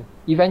 40 cents.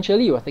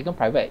 Eventually, it was taken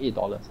private at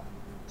 $8,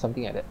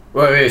 something like that.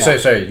 Wait,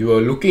 sorry. You were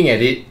looking at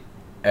it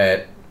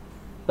at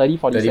 30,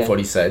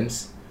 40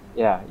 cents.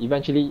 Yeah,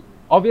 eventually,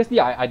 obviously,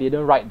 I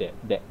didn't write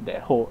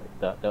that whole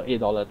the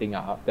 $8 thing.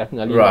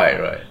 Definitely.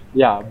 Right.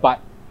 Yeah, but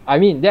I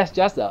mean, that's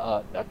just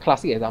a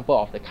classic example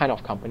of the kind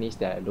of companies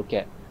that I look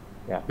at.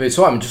 Yeah. Wait,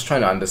 so I'm just trying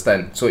to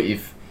understand. So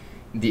if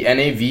the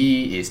NAV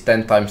is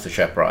 10 times the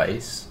share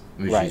price,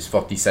 which is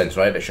 40 cents,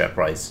 right? The share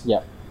price.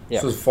 Yeah.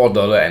 So it's $4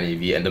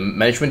 NAV, and the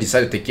management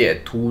decided to take it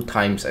at 2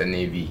 times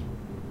NAV,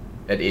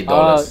 at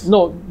 $8.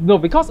 No,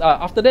 because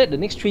after that, the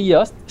next 3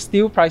 years,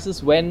 steel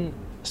prices went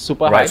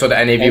super high. Right, so the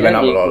NAV went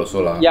up a lot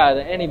also lah. Yeah,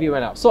 the NAV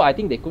went up. So I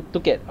think they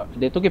took it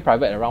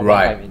private around one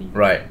time NAV.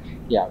 Right.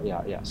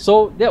 Yeah.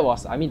 So that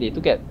was, they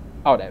took it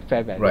out at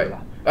fair value. Right.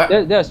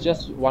 That's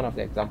just one of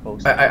the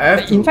examples. I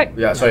have to, in fact,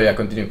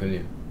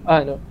 continue.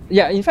 No.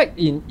 Yeah, in fact,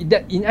 in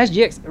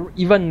SGX,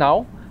 even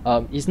now,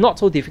 it's not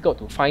so difficult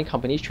to find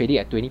companies trading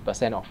at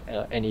 20% of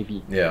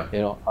NAV. Yeah.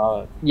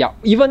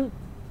 Even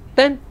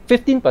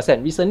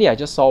 10-15%. Recently, I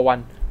just saw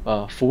one,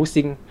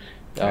 Fuxing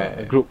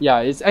group. Yeah,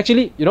 it's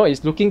actually,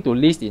 it's looking to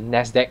list in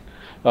Nasdaq.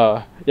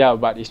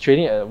 But it's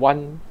trading at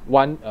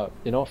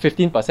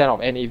 15% of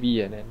NAV,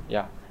 and then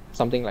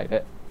something like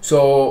that.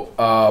 So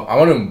I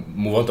want to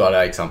move on to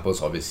other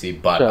examples, obviously,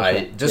 but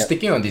Sure.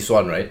 sticking on this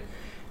one, right?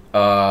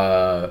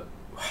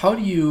 How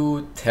do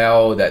you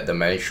tell that the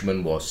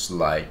management was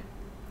like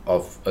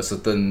of a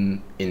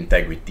certain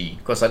integrity?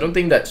 Because I don't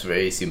think that's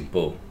very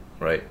simple,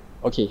 right?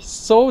 Okay,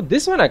 so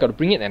this one I got to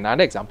bring in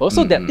another example.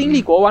 So that Ding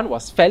Li Guo one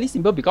was fairly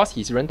simple because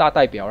he's 人大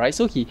代表, right?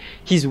 So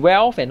his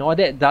wealth and all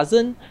that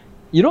doesn't,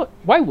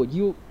 why would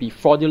you be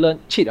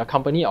fraudulent, cheat a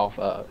company of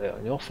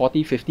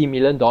 $40-50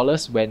 million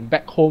when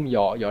back home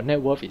your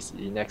net worth is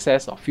in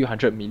excess of few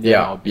hundred million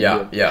or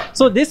billion? Yeah.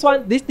 So this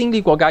Ding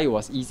Li Guo guy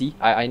was easy.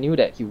 I knew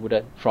that he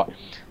wouldn't fraud.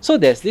 So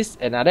there's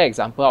another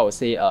example. I would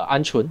say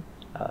An Chun,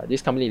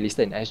 this company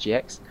listed in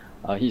SGX.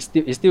 He's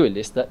still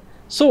listed.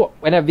 So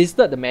when I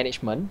visited the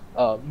management,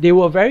 they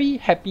were very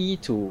happy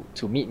to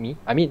meet me.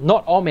 I mean,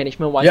 not all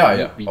management want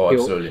to meet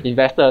retail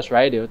investors,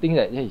 right? They will think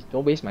that, hey,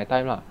 don't waste my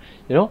time lah.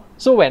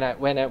 So when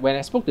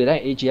I spoke to them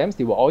at AGMs,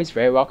 they were always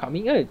very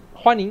welcoming.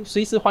 欢迎，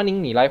随时欢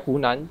迎你来湖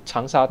南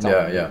长沙找我。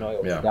Their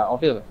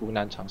office of 湖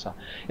南长沙。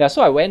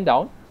So I went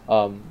down.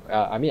 I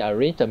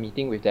arranged a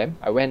meeting with them.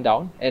 I went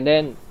down, and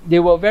then they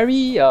were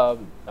very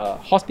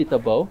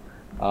hospitable.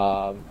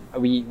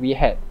 We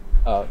had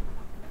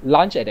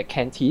lunch at the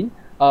canteen.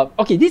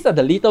 Okay, these are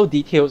the little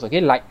details. Okay,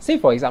 like say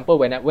for example,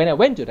 when I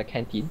went to the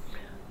canteen,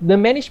 the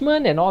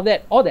management and all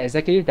that, all the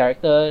executive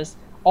directors,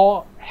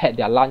 all had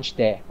their lunch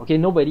there. Okay,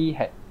 nobody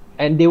had,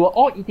 and they were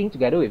all eating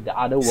together with the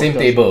other workers. Same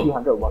table.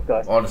 200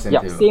 workers. All the same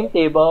table. Same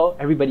table.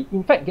 Everybody.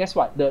 In fact, guess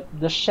what?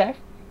 The chef,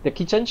 the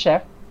kitchen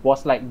chef,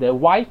 was like the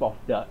wife of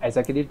the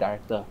executive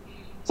director.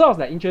 So I was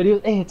like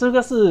introduced, 这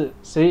个是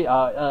谁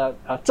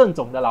郑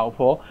总的老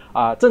婆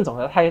郑总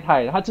的太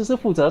太，她就是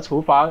负责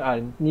厨房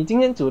你今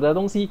天煮的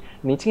东西，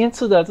你今天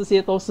吃的这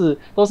些都是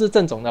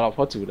郑总的老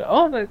婆煮的。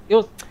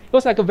It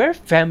was like a very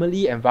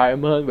family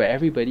environment where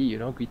everybody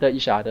greeted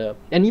each other,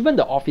 and even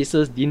the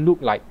officers didn't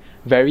look like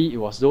it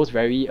was those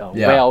very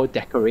well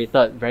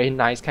decorated, very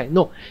nice kind.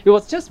 No, it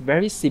was just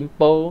very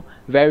simple,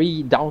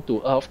 very down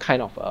to earth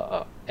kind of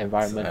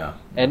environment.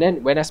 And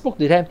then when I spoke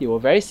to them, they were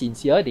very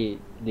sincere. They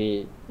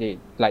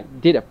like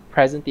did a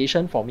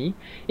presentation for me.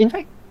 In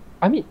fact,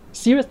 I mean,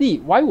 seriously,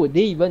 why would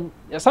they even?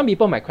 Some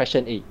people might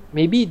question,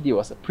 maybe it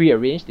was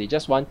pre-arranged. They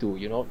just want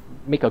to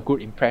make a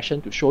good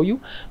impression to show you.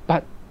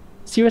 But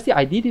seriously,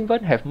 I didn't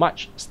even have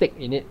much stake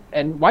in it.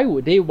 And why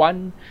would they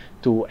want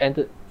to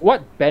enter?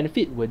 What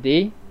benefit would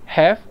they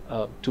have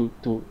to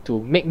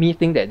make me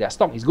think that their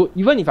stock is good?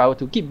 Even if I were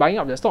to keep buying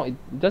up the stock, it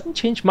doesn't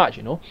change much.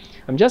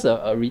 I'm just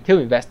a retail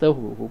investor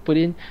who put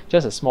in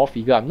just a small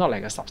figure. I'm not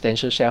like a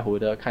substantial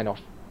shareholder kind of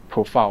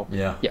profile.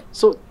 Yeah.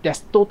 So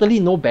there's totally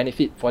no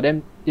benefit for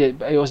them.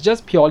 It was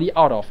just purely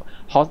out of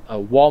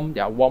warm,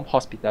 their warm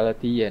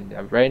hospitality and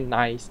their very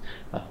nice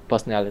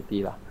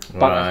personality lah.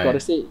 But I've got to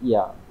say,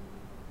 yeah,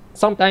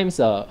 sometimes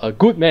a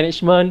good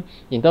management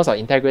in terms of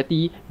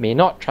integrity may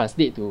not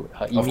translate to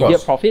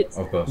immediate profits.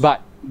 Of course.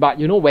 But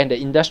you know, when the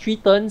industry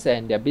turns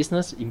and their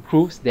business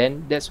improves,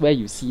 then that's where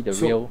you see the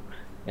real.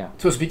 Yeah.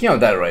 So speaking of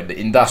that, right, the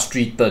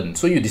industry turn.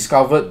 So you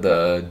discovered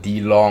the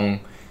DeLong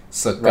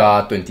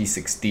circa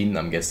 2016,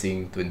 I'm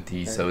guessing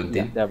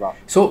 2017.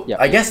 So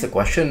I guess the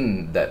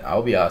question that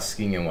I'll be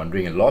asking and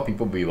wondering, a lot of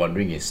people will be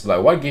wondering, is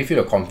like, what gave you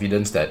the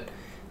confidence that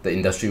the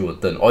industry will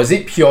turn? Or is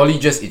it purely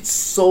just it's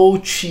so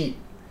cheap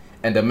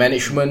and the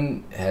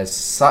management has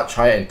such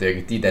high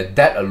integrity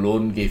that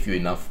alone gave you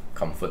enough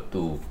comfort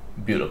to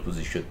build a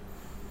position?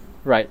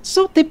 Right.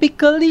 So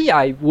typically,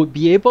 I would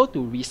be able to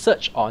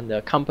research on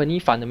the company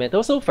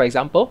fundamentals. So for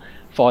example,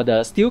 for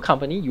the steel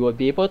company, you will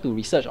be able to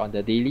research on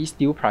the daily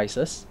steel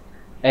prices.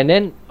 And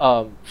then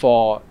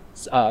for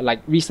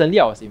like recently,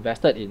 I was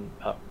invested in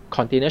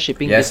container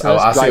shipping business. I'll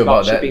ask you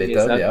about that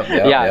later.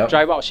 Yep.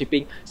 Dry bulk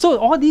shipping. So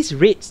all these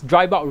rates,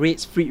 dry bulk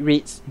rates, freight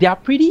rates, they are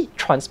pretty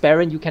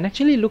transparent. You can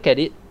actually look at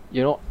it,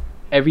 you know,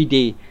 every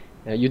day.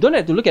 You don't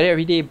have to look at it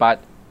every day,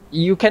 but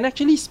you can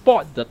actually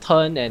spot the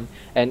turn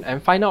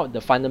and find out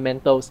the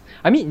fundamentals.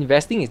 I mean,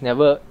 investing is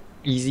never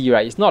easy,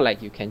 right? It's not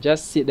like you can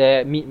just sit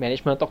there, meet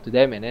management, talk to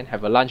them, and then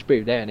have a lunch break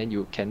with them, and then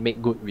you can make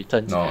good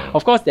returns. No.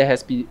 Of course, there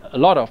has been a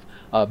lot of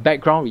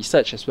background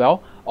research as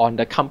well on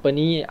the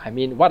company. I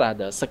mean, what are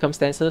the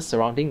circumstances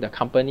surrounding the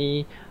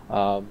company?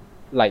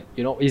 Like,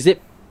 you know, is it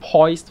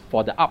poised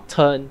for the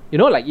upturn? You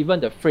know, like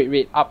even the freight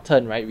rate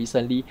upturn, right?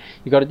 Recently,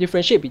 you got to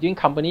differentiate between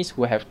companies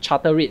who have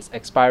charter rates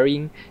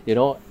expiring, you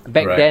know,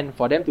 back then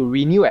for them to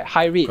renew at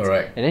high rates.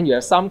 Correct. And then you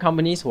have some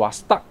companies who are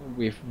stuck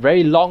with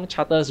very long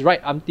charters right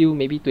until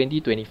maybe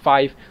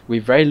 2025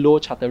 with very low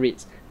charter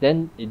rates.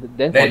 Then it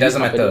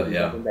doesn't matter,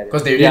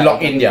 because they really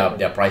lock in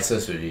their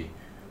prices really.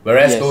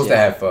 Whereas those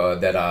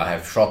that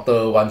have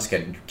shorter ones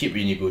can keep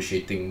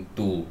renegotiating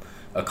to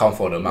account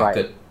for the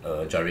market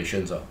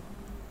gyrations.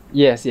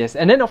 Yes.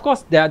 And then of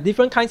course there are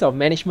different kinds of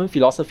management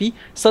philosophy.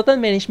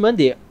 Certain management,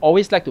 they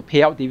always like to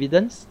pay out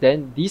dividends.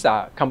 Then these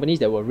are companies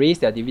that will raise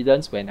their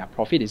dividends when their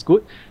profit is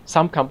good.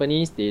 Some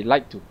companies, they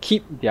like to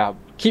keep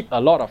a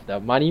lot of the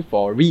money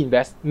for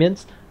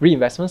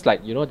reinvestments,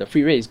 like, you know, the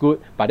freight rate is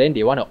good, but then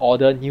they want to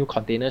order new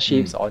container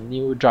ships or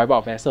new dry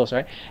bulk vessels,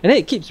 right? And then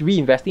it keeps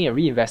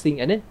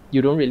reinvesting, and then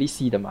you don't really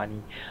see the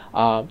money.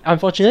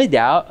 Unfortunately,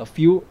 there are a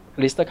few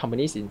listed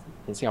companies in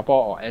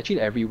Singapore, or actually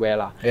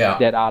everywhere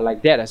that are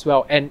like that as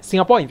well. And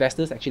Singapore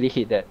investors actually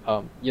hate that.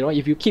 You know,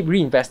 if you keep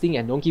reinvesting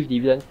and don't give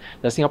dividends,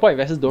 the Singapore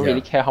investors don't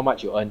really care how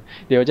much you earn.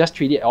 They will just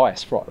treat it all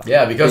as fraud.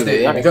 Yeah,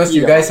 because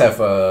you guys have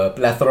a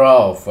plethora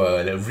of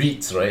the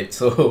REITs, right?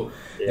 So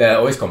they're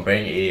always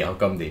comparing, how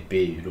come they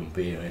pay, you don't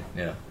pay, right?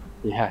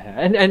 Yeah.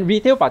 And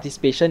retail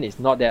participation is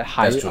not that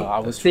high. That's true. I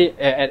would say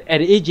at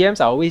AGMs,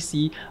 I always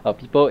see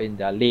people in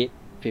their late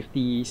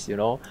 50s, you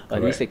know,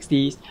 early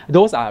 60s.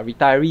 Those are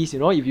retirees, you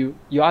know. If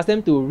you ask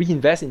them to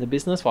reinvest in the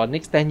business for the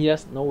next 10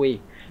 years, no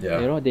way. You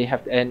know, they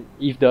have, and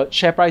if the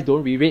share price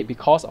don't re-rate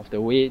because of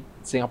the way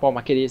Singapore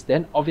market is,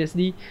 then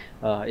obviously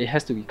it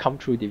has to come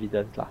through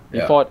dividends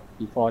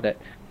before that.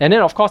 And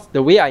then of course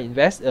the way I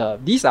invest,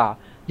 these are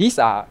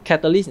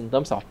catalysts in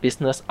terms of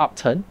business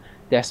upturn.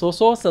 There's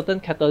also certain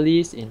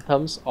catalysts in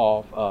terms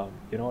of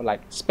you know,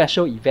 like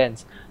special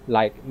events,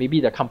 like maybe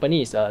the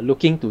company is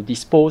looking to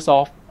dispose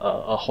of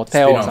a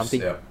hotel or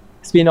something.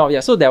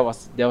 Spin-off. So there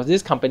was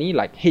this company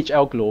like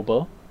HL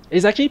Global.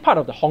 It's actually part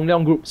of the Hong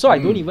Leong Group, so I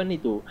don't even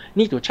need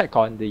to check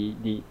on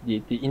the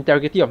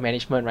integrity of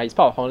management, right? It's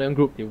part of Hong Leong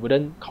Group. They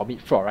wouldn't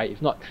commit fraud, right?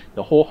 If not,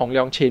 the whole Hong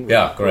Leong chain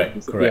would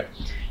correct.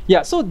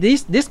 Yeah, so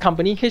this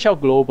company HL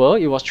Global,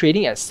 it was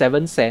trading at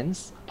 7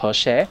 cents per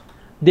share.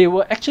 They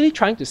were actually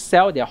trying to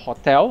sell their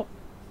hotel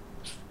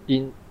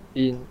in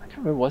I can't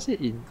remember, was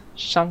it in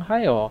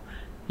Shanghai or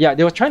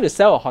they were trying to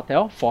sell a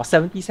hotel for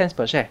 70 cents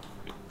per share,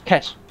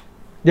 cash.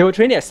 They were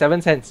trading at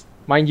 7 cents,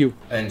 mind you.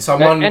 And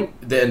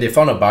they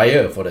found a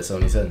buyer for the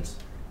 70 cents.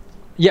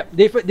 Yep,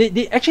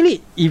 they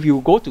actually, if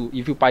you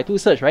Baidu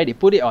search, right, they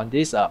put it on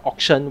this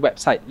auction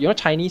website. You know,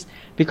 Chinese,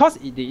 because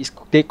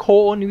they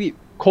co-own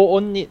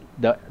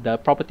the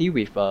property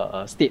with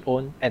a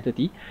state-owned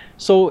entity.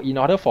 So in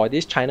order for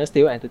this China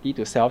state-owned entity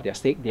to sell their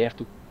stake, they have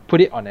to put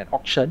it on an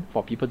auction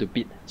for people to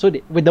bid. So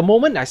with the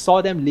moment I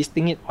saw them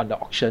listing it on the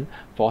auction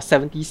for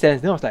 70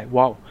 cents, then I was like,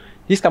 wow,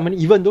 this company,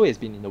 even though it's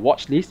been in the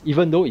watch list,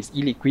 even though it's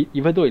illiquid,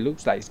 even though it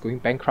looks like it's going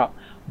bankrupt,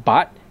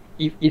 but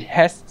if it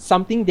has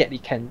something that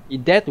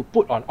it dare to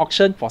put on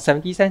auction for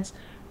 70 cents,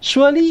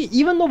 surely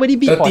even nobody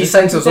bid for 30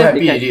 cents also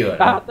happy already.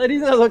 30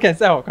 cents also can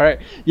sell,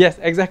 correct? Yes,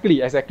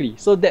 exactly.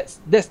 So that's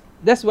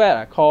where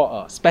I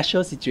call a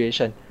special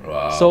situation.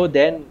 Wow. So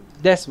then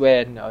that's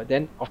when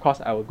then of course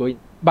I will go in.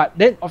 But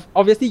then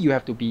obviously you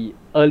have to be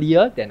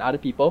earlier than other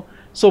people.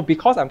 So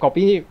because I'm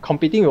competing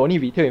with only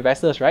retail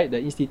investors, right? The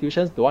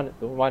institutions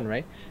don't want,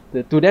 right?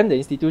 To them, the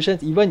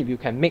institutions, even if you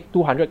can make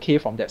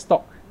 200k from that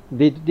stock,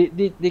 they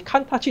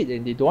can't touch it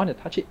and they don't want to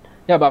touch it.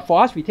 Yeah, but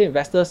for us retail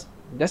investors,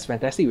 that's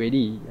fantastic already.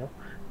 You know?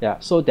 Yeah,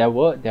 so there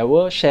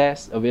were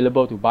shares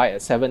available to buy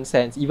at 7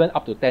 cents, even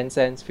up to 10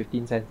 cents,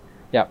 15 cents.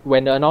 Yeah,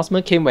 when the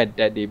announcement came that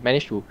they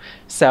managed to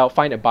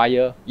find a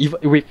buyer,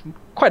 even with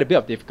quite a bit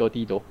of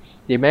difficulty though,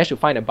 they managed to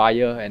find a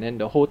buyer, and then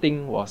the whole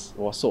thing was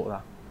sold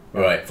lah.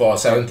 Right, for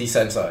 70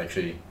 cents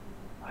actually.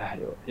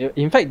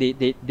 In fact,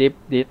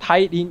 they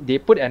tied in, they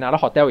put another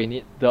hotel in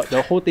it.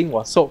 The whole thing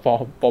was sold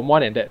for more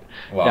than that.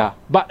 Wow. Yeah,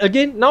 but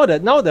again, now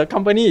the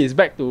company is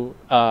back to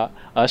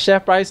a share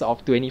price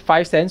of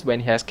 25 cents when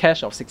it has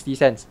cash of 60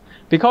 cents.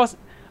 Because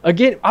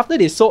again, after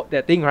they sold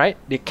that thing, right,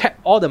 they kept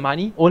all the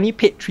money, only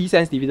paid 3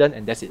 cents dividend,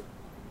 and that's it.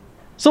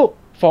 So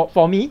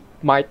for me,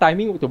 my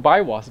timing to buy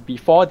was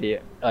before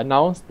they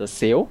announced the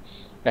sale,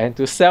 and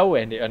to sell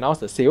when they announced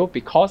the sale,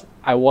 because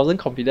I wasn't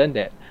confident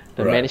that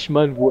the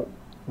management would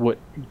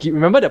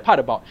remember the part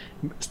about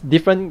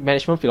different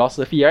management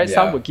philosophy, right? Yeah.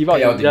 Some would give out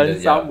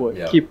dividends, some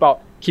would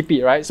keep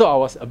it, right? So I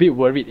was a bit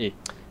worried,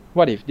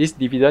 what if this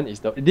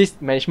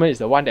this management is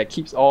the one that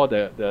keeps all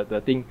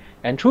the thing?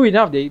 And true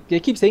enough, they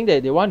keep saying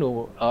that they want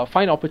to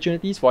find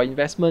opportunities for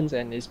investments,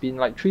 and it's been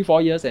like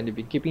 3-4 years and they've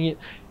been keeping it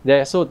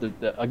there. So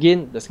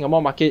again, the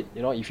Singapore market,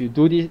 if you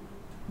do this,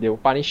 they will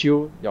punish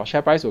you. Your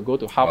share price will go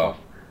to half of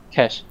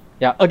cash.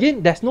 Yeah,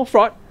 again, there's no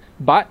fraud,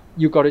 but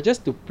you got to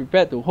just to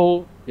prepare to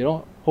hold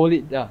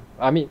it. Yeah,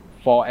 I mean,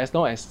 for as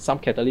long as some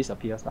catalyst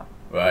appears lah.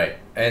 Right,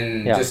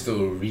 and just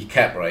to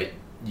recap, right,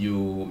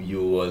 you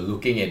were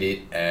looking at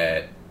it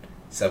at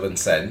 7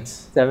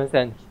 cents. 7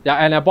 cents. Yeah,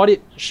 and I bought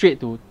it straight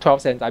to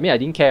 12 cents. I mean, I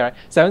didn't care, right?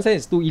 7 cents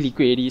is too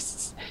illiquid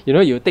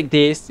already. You take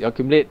days, you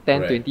accumulate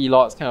 10, 20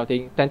 lots kind of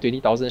thing, 10,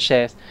 20,000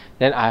 shares.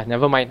 Then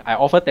never mind. I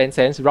offer 10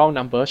 cents, round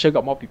number, sure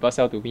got more people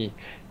sell to me.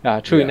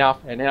 True enough.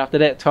 And then after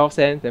that, 12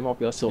 cents, then more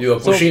people sold. You were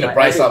pushing the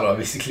price up,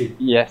 basically.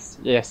 Yes.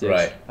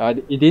 Right.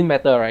 It didn't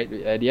matter, right?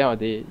 At the end of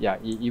the day,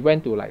 it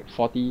went to like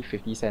 40,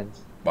 50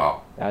 cents.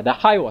 Wow. The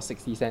high was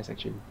 60 cents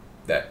actually.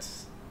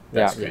 That's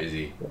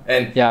crazy.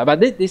 Yeah. And but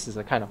this is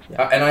a kind of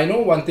and I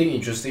know one thing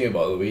interesting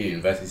about the way you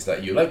invest is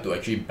that you like to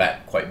actually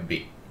bet quite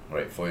big,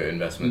 right, for your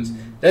investments.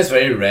 That's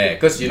very rare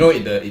because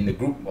in the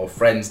group of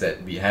friends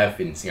that we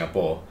have in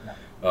Singapore,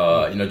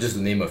 just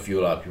to name a few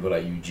people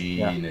like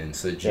Eugene and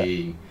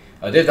Serging,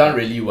 they've done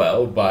really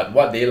well. But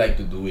what they like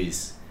to do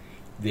is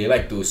they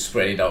like to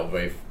spread it out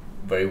very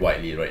very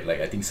widely, right? Like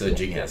I think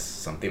Serging has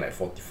something like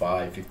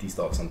 45, 50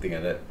 stocks, something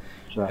like that,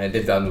 and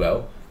they've done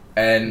well.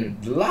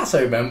 And last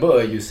I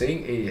remember you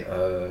saying,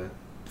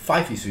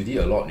 5 is really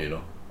a lot,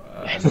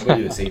 I remember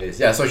you were saying this.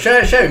 Yeah, so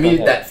share with me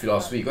that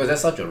philosophy, because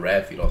that's such a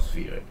rare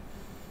philosophy, right?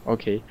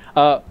 Okay.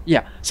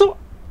 So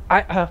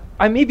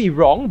I may be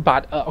wrong,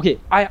 but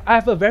I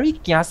have a very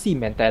kiasi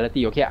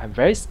mentality. Okay, I'm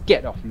very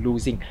scared of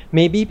losing.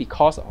 Maybe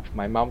because of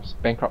my mom's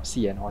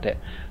bankruptcy and all that.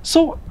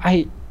 So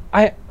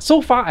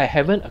so far I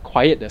haven't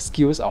acquired the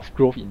skills of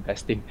growth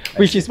investing,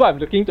 which is what I'm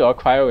looking to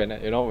acquire when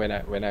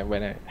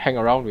I hang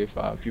around with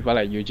people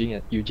like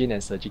Eugene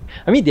and Serging.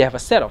 I mean, they have a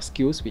set of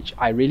skills which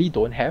I really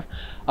don't have.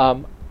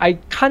 I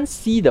can't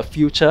see the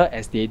future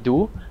as they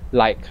do,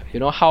 like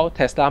how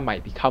Tesla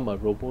might become a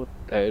robo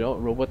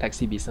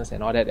taxi business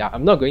and all that.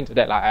 I'm not going to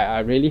that. Like,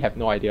 I really have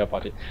no idea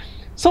about it.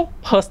 So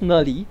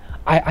personally,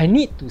 I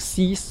need to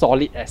see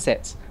solid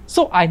assets.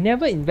 So I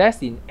never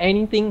invest in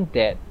anything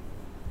that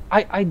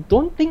I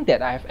don't think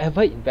that I've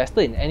ever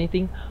invested in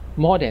anything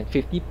more than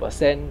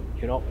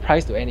 50%,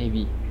 price to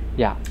NAV.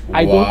 Yeah,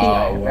 I don't think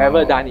I've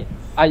ever done it.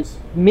 I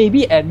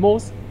maybe at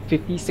most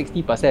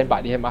 50-60%,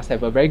 but they must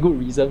have a very good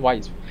reason why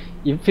it's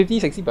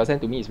 50-60%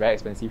 to me is very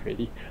expensive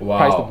already.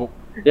 Price to book.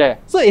 Yeah,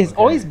 so it's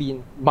always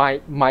been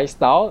my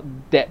style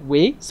that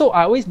way. So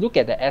I always look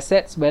at the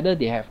assets, whether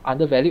they have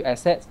undervalued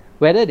assets,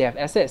 whether they have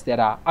assets that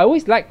are. I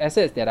always like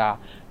assets that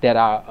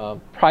are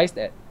priced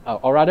at.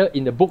 Or rather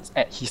in the books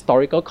at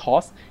historical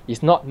cost,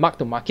 is not mark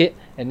to market,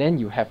 and then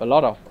you have a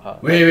lot of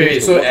wait,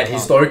 so at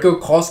historical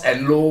cost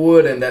and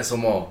lower than that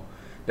some more.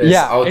 That's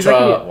ultra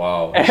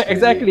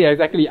exactly. Wow.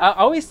 Exactly. I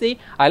always say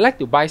I like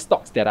to buy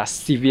stocks that are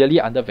severely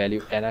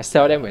undervalued, and I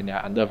sell them when they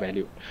are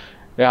undervalued.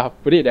 Yeah,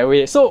 put it that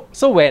way. So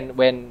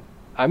when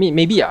I mean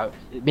maybe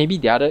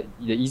the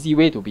easy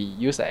way to be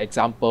used as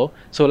example.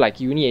 So like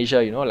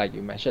UniAsia, like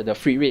you mentioned, the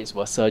freight rates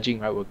were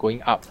surging, right? Were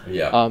going up.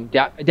 Yeah.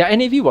 Their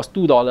NAV was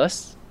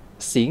 $2.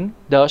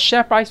 The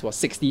share price was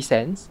 60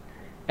 cents,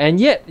 and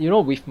yet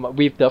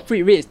with the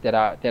freight rates that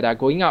are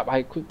going up,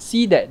 I could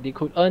see that they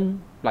could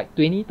earn like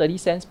 20-30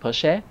 cents per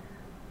share.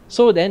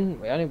 So then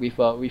with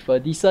a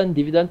decent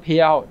dividend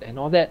payout and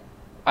all that,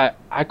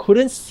 I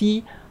couldn't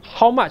see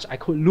how much I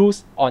could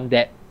lose on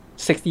that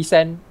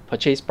 60-cent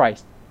purchase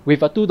price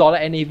with a $2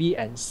 NAV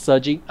and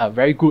surging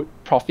very good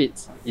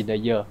profits in the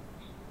year.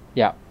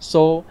 Yeah,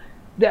 so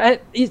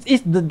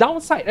it's the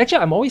downside.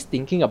 Actually, I'm always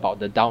thinking about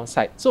the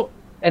downside. So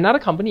another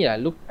company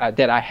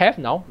that I have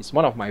now is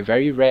one of my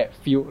very rare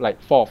few, like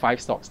 4 or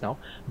 5 stocks now,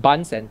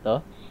 Bund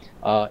Center.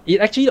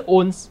 It actually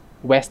owns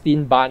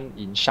Westin Bund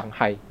in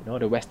Shanghai.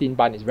 The Westin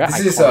Bund is very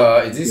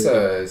iconic. Is this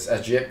a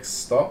SGX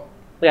stock?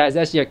 Yeah, it's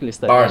SGX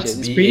listed.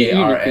 Barnes,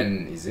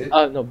 B-A-R-N, is it?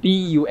 No,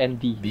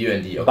 B-U-N-D.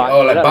 B-U-N-D, okay.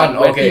 Oh, like Bund,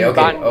 okay.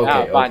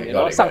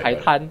 Bund, Shanghai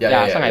Tan,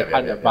 Shanghai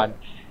Tan, the Bund.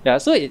 Yeah,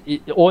 so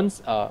it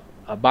owns a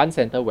Bun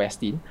Center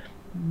Westin.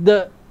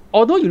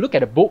 Although you look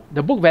at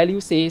the book value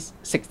says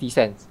 60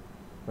 cents.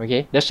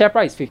 Okay, the share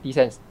price is 50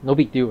 cents. No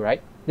big deal,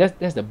 right?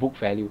 That's the book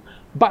value.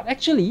 But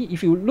actually,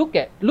 if you look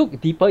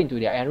deeper into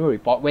their annual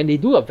report, when they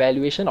do a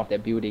valuation of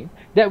that building,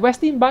 that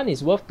Westin Bun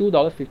is worth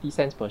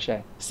 $2.50 per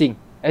share. Sing.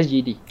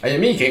 SGD. I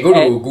mean, you can go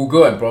to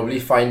Google and probably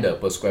find the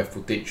per square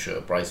footage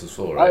price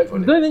also, right?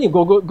 Don't even need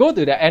go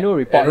to the annual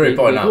report. Annual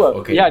report enough,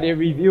 okay. Yeah, they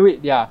review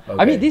it. Yeah,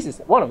 Okay. I mean, this is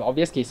one of the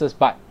obvious cases,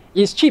 but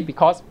it's cheap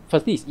because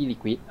firstly it's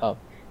illiquid,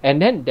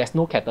 and then there's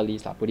no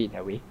catalyst, put it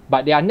that way.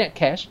 But they are net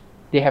cash.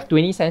 They have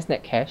 20 cents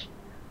net cash.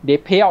 They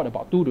pay out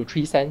about 2 to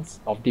 3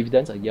 cents of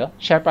dividends a year.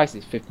 Share price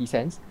is 50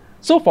 cents.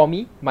 So for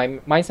me, my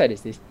mindset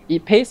is this: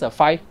 it pays a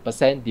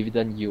 5%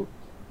 dividend yield,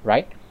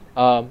 right?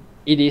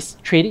 It is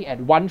trading at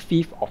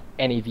 1/5 of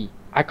NAV.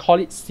 I call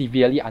it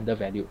severely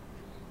undervalued.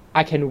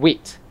 I can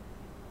wait.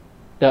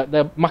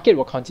 The market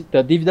will continue.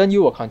 The dividend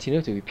yield will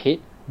continue to be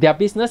paid. Their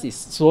business is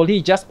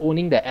solely just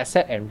owning the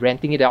asset and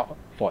renting it out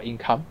for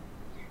income.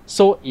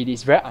 So it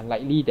is very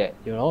unlikely that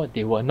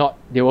they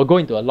will go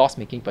into a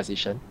loss-making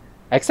position.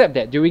 Except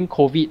that during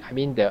COVID, I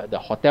mean the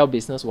hotel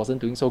business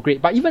wasn't doing so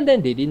great. But even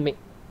then, they didn't make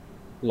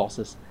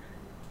losses.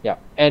 Yeah,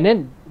 and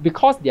then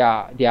because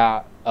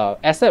their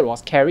asset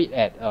was carried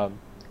at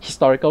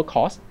historical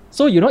cost.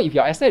 So if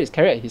your asset is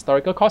carried at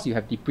historical cost, you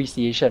have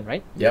depreciation,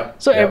 right? Yeah.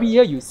 So every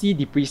year you see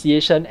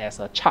depreciation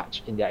as a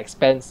charge in their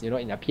expense,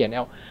 in their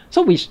P&L.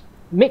 So which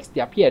makes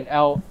their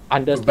P&L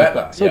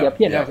understated. So their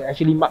P&L is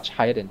actually much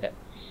higher than that.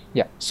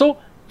 Yeah. So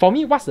for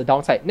me, what's the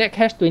downside? Net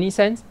cash 20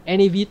 cents,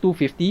 NAV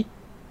 250,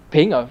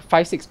 paying a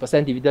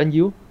 5-6% dividend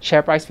yield,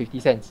 share price 50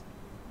 cents.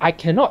 I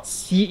cannot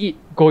see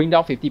it going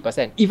down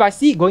 50%. If I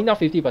see it going down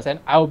 50%,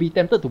 I will be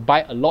tempted to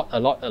buy a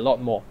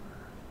lot more.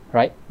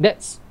 Right?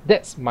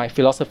 That's my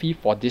philosophy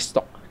for this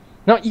stock.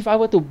 Now, if I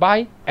were to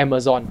buy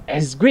Amazon,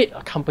 as great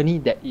a company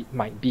that it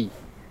might be,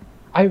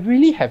 I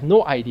really have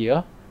no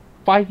idea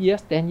 5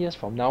 years, 10 years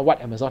from now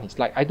what Amazon is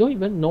like. I don't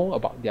even know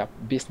about their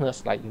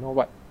business, like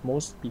what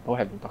most people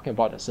have been talking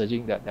about, the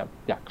surging their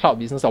cloud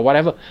business or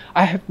whatever.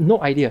 I have no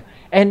idea.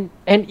 And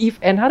if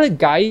another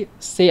guy,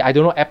 say, I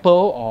don't know,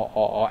 Apple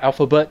or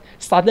Alphabet,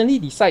 suddenly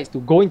decides to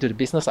go into the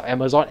business of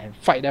Amazon and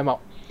fight them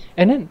out,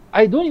 and then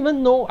I don't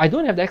even know, I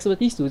don't have the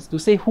expertise to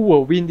say who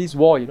will win this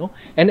war,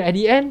 And at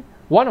the end,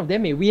 one of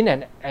them may win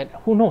and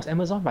who knows,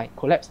 Amazon might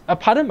collapse.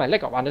 Pardon my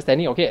lack of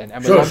understanding, okay, and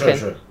Amazon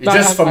Sure. It's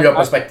just from your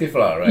perspective,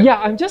 right? Yeah,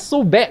 I'm just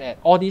so bad at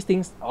all these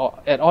things,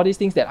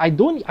 that I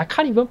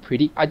can't even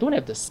predict. I don't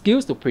have the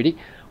skills to predict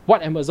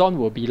what Amazon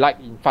will be like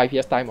in 5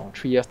 years' time or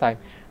 3 years' time.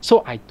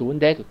 So I don't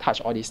dare to touch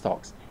all these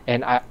stocks.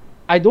 And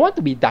I don't want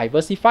to be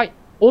diversified,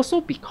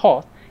 also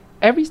because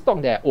every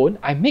stock that I own,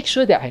 I make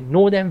sure that I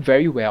know them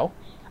very well.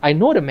 I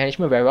know the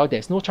management very well.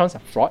 There's no chance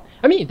of fraud.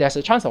 I mean, if there's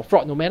a chance of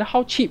fraud, no matter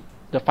how cheap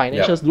the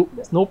financials look,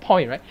 there's no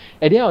point, right?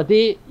 At the end of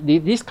the day,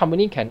 this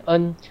company can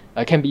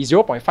be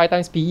 0.5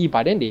 times PE,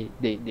 but then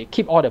they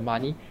keep all the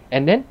money.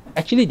 And then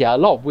actually there are a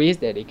lot of ways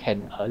that they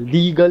can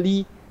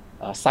legally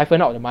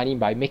siphon out the money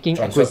by making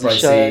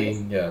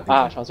acquisitions,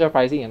 transfer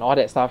pricing and all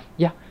that stuff.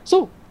 Yeah.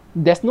 So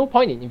there's no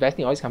point in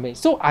investing in all these companies.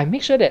 So I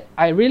make sure that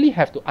I really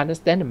have to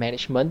understand the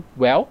management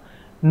well,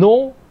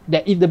 know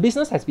that if the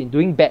business has been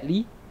doing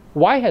badly,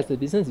 why has the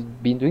business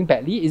been doing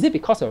badly? Is it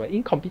because of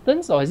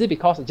incompetence, or is it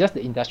because just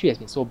the industry has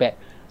been so bad?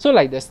 So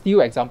like the steel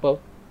example,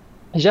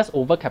 it's just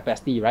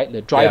overcapacity, right?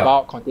 The dry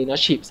bulk container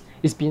ships.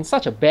 It's been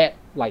such a bad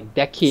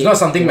decade. It's not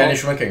something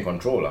management can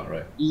control,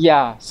 right?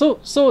 Yeah. So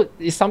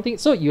it's something.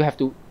 So you have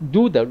to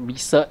do the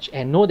research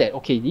and know that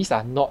these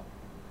are not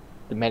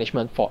the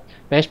management fault.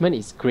 Management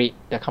is great.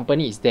 The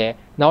company is there.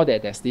 Now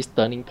that there's this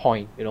turning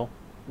point,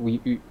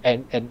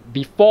 and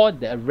before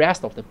the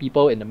rest of the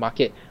people in the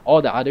market,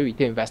 all the other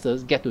retail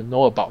investors get to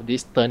know about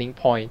this turning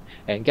point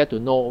and get to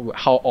know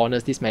how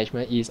honest this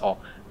management is, or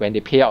when they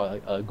pay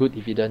out a good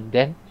dividend,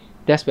 then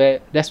that's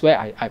where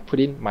I put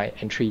in my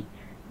entry.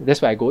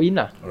 That's where I go in,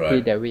 put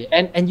it that way.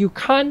 And you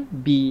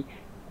can't be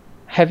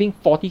having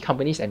 40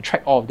 companies and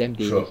track all of them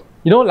daily.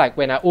 Sure. Like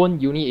when I own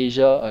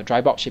UniAsia, a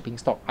dry bulk shipping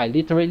stock, I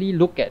literally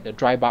look at the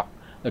dry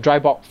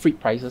bulk freight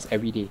prices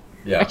every day.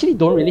 Yeah. Actually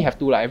don't really have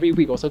to, every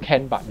week also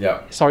can, but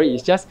sorry,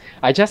 it's just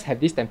I just have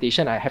this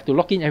temptation. I have to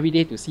log in every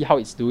day to see how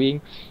it's doing,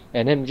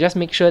 and then just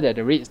make sure that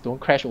the rates don't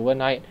crash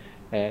overnight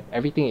and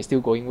everything is still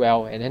going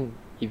well. And then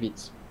if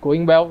it's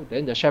going well,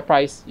 then the share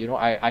price,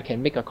 I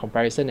can make a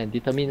comparison and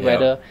determine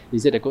whether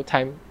is it a good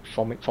time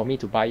for me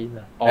to buy in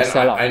or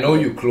sell out. I know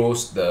you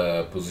closed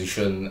the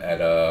position at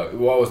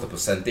what was the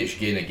percentage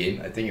gain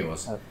again? I think it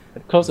was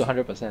close to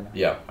 100%.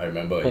 Yeah, I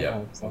remember.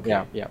 Okay.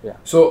 Yeah.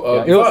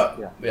 So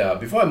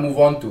before I move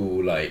on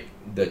to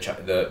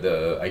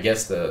the I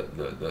guess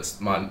the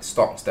smart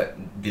stocks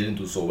that didn't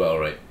do so well,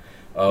 right?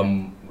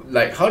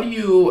 How do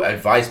you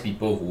advise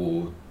people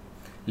who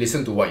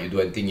listen to what you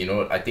do and think,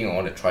 I think I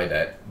want to try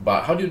that,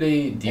 but how do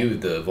they deal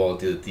with the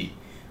volatility?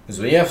 Because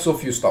when you have so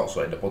few stocks,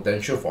 right, the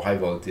potential for high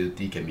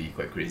volatility can be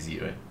quite crazy,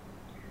 right?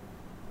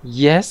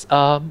 Yes,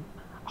 I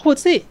would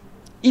say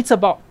it's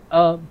about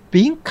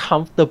being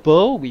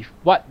comfortable with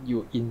what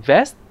you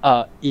invest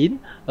in.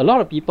 A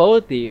lot of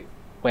people,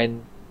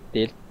 when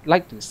they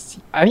like to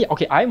see, I mean,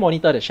 okay, I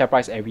monitor the share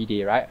price every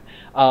day, right?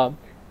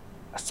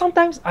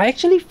 Sometimes I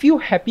actually feel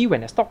happy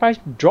when the stock price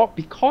drop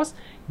because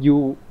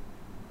you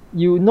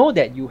know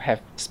that you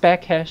have spare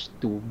cash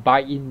to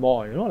buy in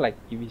more. Like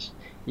if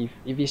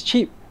it's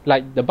cheap,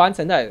 like the bun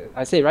center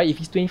I say, right, if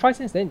it's 25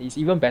 cents, then it's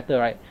even better,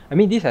 right? I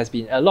mean, this has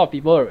been, a lot of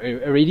people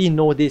already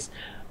know this,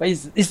 but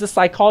it's the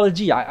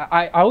psychology.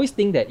 I always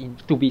think that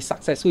to be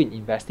successful in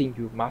investing,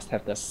 you must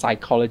have the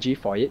psychology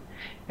for it,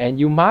 and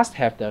you must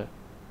have the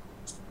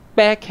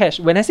spare cash.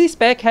 When I say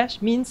spare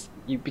cash, means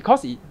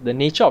because the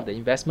nature of the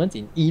investments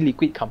in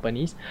illiquid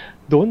companies,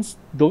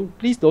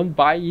 please don't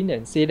buy in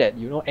and say that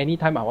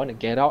anytime I want to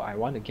get out, I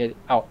want to get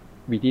out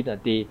within a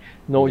day.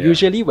 No,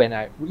 usually when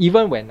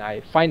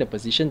I find a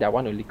position that I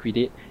want to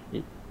liquidate,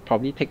 it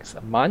probably takes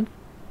a month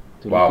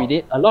to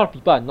liquidate. A lot of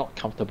people are not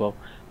comfortable,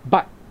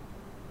 but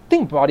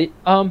think about it.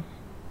 How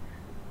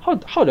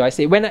do I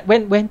say,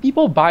 when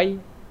people buy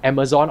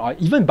Amazon or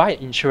even buy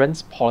an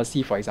insurance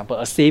policy, for example,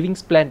 a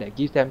savings plan that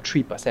gives them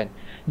 3%,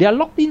 they are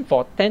locked in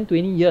for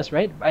 10-20 years,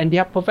 right? And they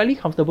are perfectly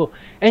comfortable.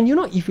 And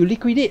if you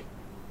liquidate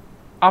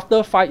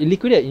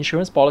liquidate an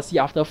insurance policy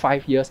after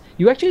 5 years,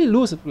 you actually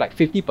lose like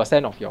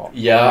 50% of your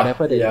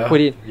whatever that you put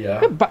in.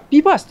 Yeah. But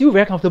people are still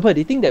very comfortable.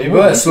 They think that they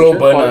prefer a slow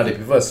burn. They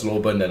prefer a slow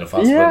burn than a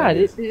fast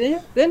burn.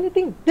 Then they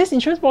think this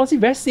insurance policy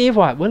very safe.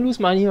 Won't lose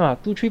money.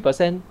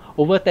 2-3%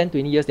 over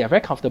 10-20 years. They are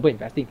very comfortable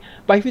investing.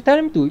 But if you tell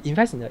them to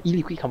invest in an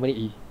illiquid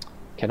company,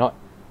 cannot.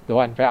 Don't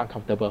want. Very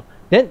uncomfortable.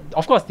 Then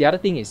of course the other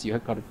thing is you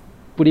have got to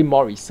put in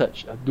more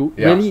research.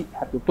 Really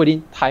have to put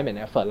in time and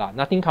effort.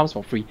 Nothing comes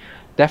for free.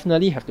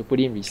 Definitely have to put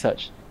in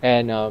research,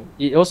 and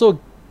it also,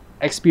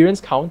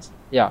 experience counts.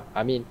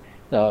 I mean,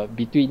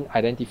 between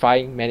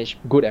identifying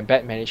good and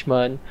bad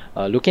management,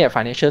 looking at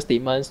financial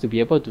statements to be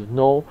able to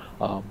know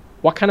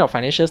what kind of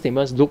financial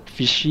statements look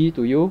fishy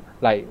to you,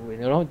 like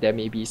there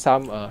may be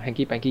some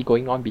hanky-panky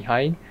going on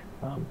behind,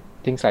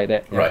 things like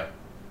that.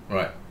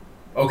 Right.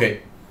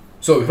 Okay.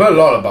 So we've heard a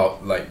lot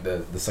about like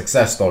the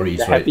success stories,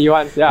 the right? Happy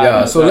ones,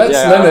 So let's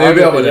learn a little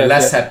bit about the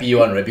less happy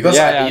one, right? Because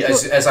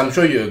as I'm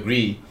sure you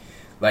agree,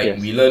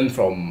 we learn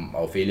from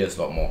our failures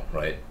a lot more,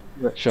 right?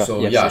 Sure.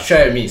 So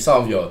share with me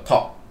some of your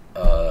top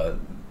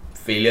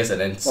failures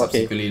and then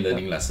subsequently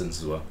learning lessons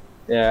as well.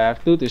 I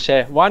have two to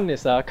share. One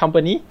is a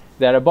company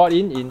that I bought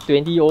in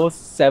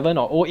 2007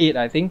 or 08,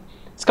 I think.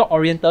 It's called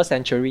Oriental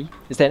Century.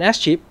 It's an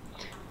S-chip.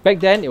 Back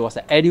then, it was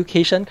an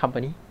education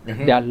company.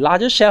 Their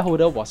largest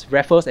shareholder was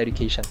Raffles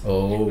Education.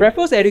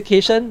 Raffles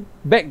Education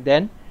back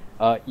then,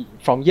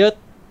 from year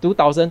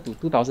 2000 to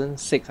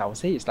 2006, I would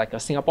say it's like a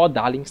Singapore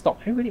darling stock.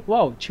 Everybody,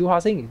 wow, Chew Ha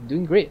Seng is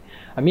doing great.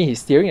 I mean, he's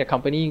steering a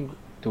company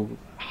to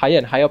higher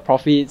and higher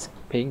profits,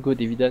 paying good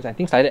dividends and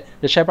things like that.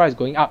 The share price is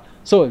going up.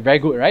 So very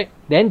good, right?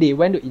 Then they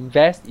went to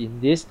invest in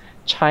this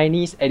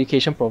Chinese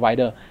education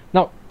provider.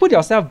 Now, put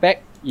yourself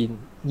back in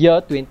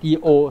year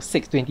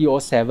 2006,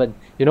 2007,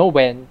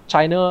 when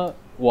China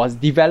was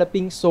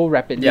developing so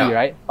rapidly,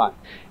 right?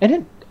 And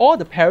then all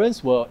the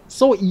parents were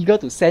so eager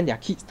to send their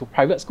kids to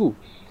private school.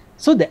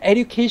 So the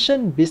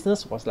education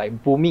business was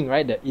like booming,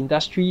 right? The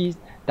industry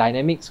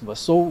dynamics were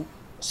so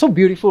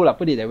beautiful,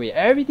 put it that way.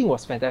 Everything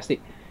was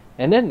fantastic.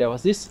 And then there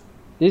was this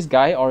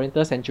guy,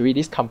 Oriental Century,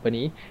 this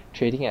company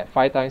trading at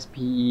 5 times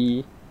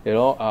PE,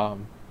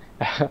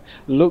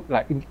 looked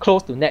like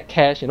close to net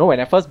cash. When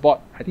I first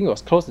bought, I think it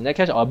was close to net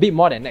cash or a bit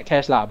more than net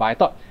cash, but I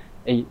thought,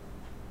 hey,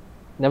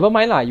 never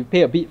mind, you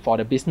pay a bit for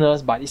the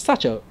business, but it's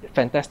such a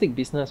fantastic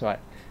business, right?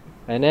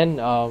 And then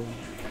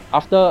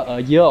after a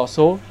year or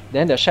so,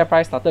 then the share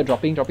price started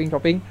dropping,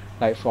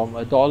 like from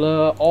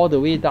 $1 all the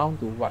way down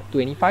to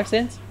 25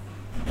 cents.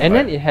 And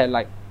then it had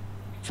like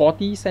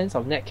 40 cents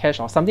of net cash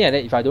or something like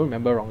that, if I don't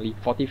remember wrongly,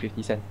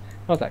 40-50 cents.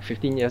 That was like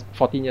 14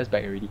 years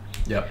back already.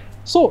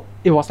 So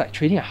it was like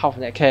trading at half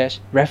net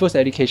cash. Raffles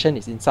Education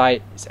is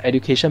inside, it's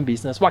education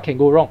business. What can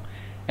go wrong?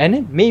 And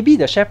then maybe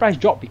the share price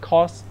dropped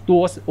because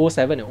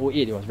 2007 and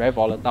 08 it was very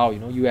volatile.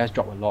 US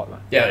dropped a lot.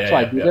 So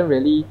I didn't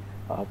really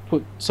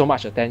put so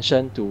much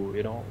attention to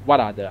what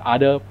are the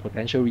other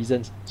potential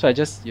reasons. So I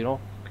just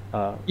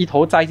一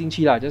头栽进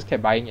去 just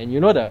kept buying.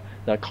 And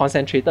the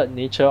concentrated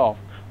nature of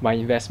my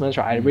investments,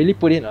 right? I really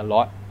put in a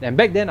lot. And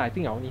back then I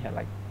think I only had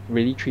like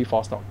really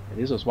 3-4 stocks. And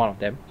this was one of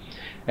them.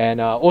 And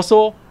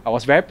also, I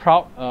was very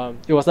proud.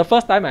 It was the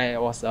first time I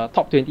was a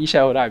top 20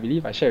 shareholder, I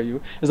believe I shared with you.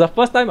 It was the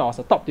first time I was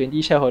a top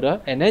 20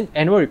 shareholder. And then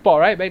annual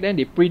report, right? Back then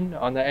they print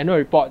on the annual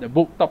report, the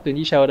book top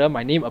 20 shareholder,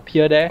 my name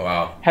appeared there.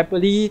 Wow.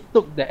 Happily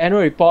took the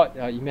annual report.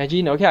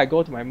 Imagine, okay, I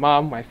go to my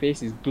mom, my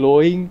face is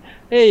glowing.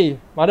 Hey,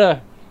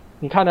 mother,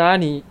 你看啊，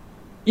你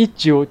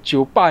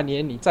1998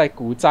年你在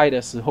股灾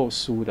的时候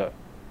输的。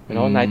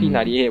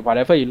1998,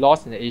 whatever you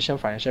lost in the Asian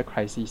financial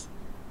crisis,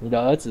 你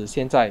的儿子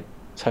现在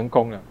成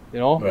功了.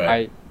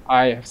 Right.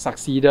 I have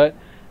succeeded.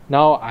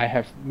 Now I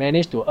have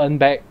managed to earn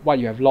back what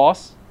you have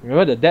lost.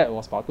 Remember the debt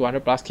was about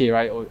 200 plus K,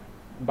 right?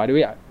 By the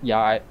way,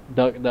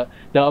 the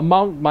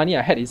amount money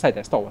I had inside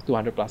that stock was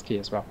 200 plus K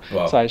as well.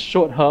 Wow. So I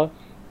showed her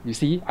you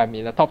see, I'm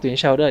in the top 20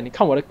 shareholder. 你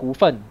看我的股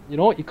份 you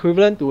know,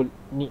 equivalent to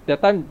你 that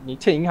time 你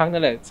欠银行的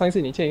嘞，上一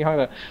次你欠银行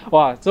的，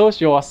哇 so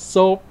she was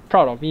so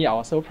proud of me. I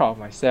was so proud of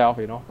myself,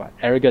 you know. But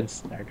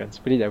arrogance,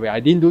 put it that way. I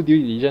didn't do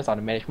due diligence on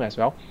the management as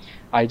well.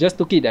 I just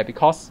took it that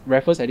because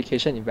Raffles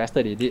Education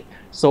invested in it,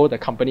 so the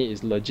company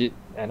is legit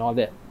and all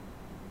that.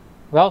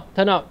 Well,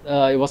 turned out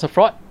it was a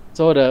fraud.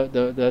 So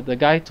the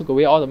guy took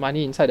away all the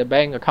money inside the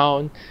bank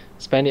account,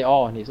 spent it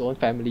all on his own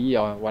family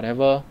or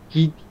whatever.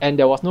 And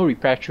there was no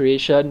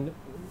repatriation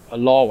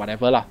law,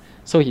 whatever lah.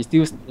 So he's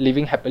still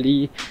living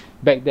happily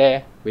back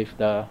there with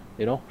the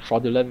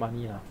fraudulent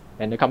money lah.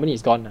 And the company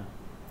is gone.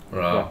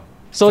 Wow. Yeah.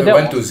 So it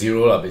went to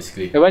zero lah,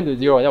 basically. It went to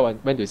zero.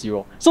 That went to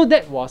zero. So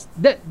that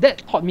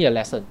taught me a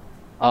lesson.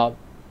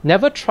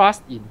 Never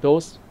trust in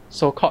those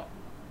so-called.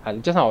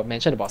 Just now I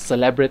mentioned about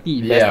celebrity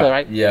investor,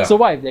 right? Yeah. So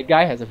what if the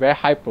guy has a very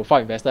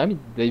high-profile investor? I mean,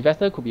 the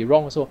investor could be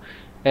wrong also,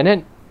 and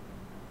then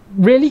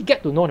really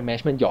get to know the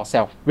management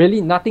yourself. Really,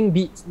 nothing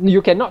beats.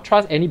 You cannot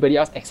trust anybody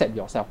else except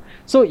yourself.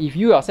 So if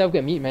you yourself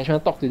get meet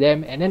management, talk to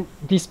them, and then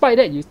despite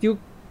that you still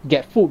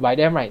get fooled by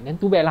them, right? Then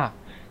too bad lah.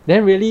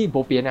 Then really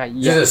bo pian lah.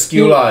 Just a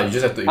skill lah. You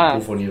just have to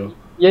improve on it.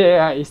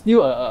 Yeah. It's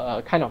still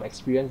a kind of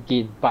experience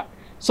gain, but.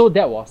 So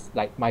that was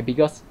like my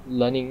biggest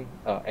learning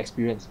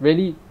experience.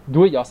 Really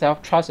do it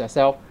yourself, trust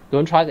yourself,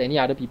 don't trust any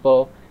other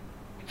people.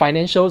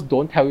 Financials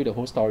don't tell you the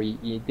whole story.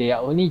 They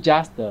are only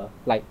just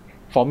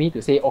for me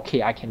to say,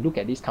 okay, I can look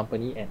at this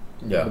company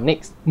and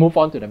next move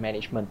on to the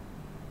management.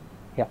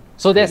 Yeah.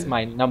 So that's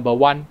my number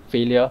one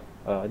failure.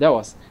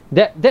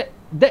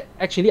 That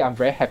actually I'm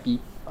very happy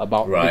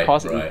about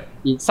because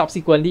it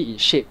subsequently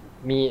shaped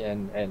me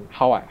and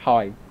how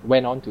I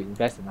went on to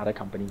invest in other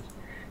companies.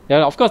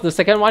 Yeah, of course, the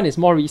second one is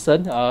more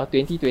recent,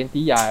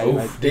 2020.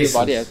 I think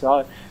about it as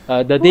well.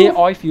 The day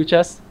oil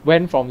futures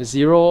went from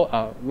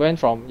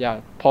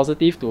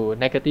positive to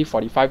negative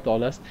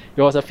 $45.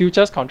 It was a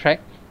futures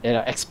contract. It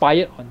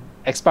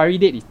expiry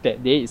date is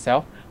that day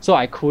itself. So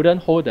I couldn't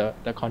hold the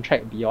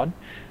contract beyond.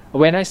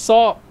 When I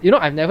saw,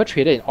 I've never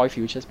traded in oil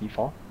futures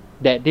before.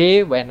 That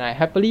day when I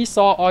happily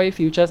saw oil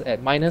futures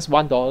at minus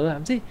 $1,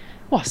 I'm saying,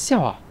 wow,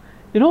 siao ah.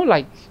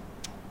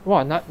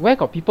 Where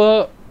got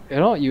people...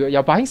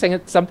 you're buying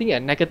something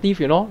at negative,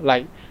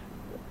 like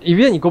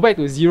even you go back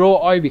to zero,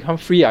 oil become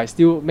free, I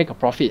still make a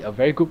profit, a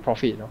very good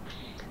profit,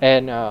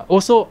 And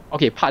also,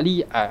 okay,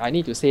 partly I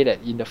need to say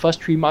that in the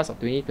first 3 months of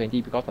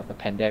 2020, because of the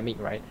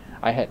pandemic, right,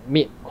 I had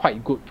made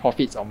quite good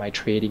profits on my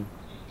trading.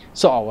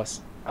 So I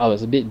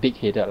was a bit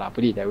big-headed,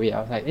 put it that way.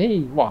 I was like, hey,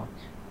 wow,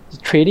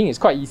 trading is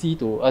quite easy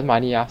to earn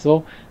money.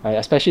 So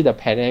especially the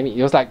pandemic,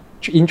 it was like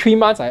in 3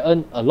 months, I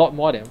earned a lot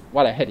more than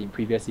what I had in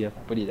previous years,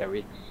 put it that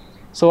way.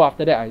 So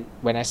after that,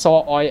 when I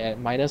saw oil at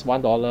minus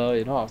 $1,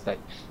 I was like,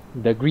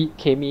 the greed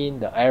came in,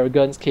 the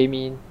arrogance came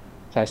in.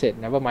 So I said,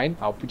 never mind,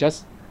 I'll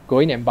just go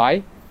in and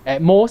buy.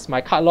 At most,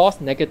 my cut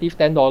loss, negative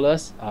 $10.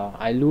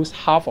 I lose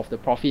half of the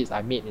profits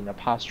I made in the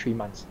past 3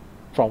 months,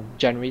 from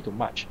January to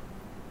March.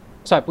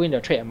 So I put in the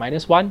trade at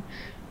minus 1.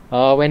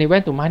 When it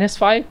went to minus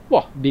 5,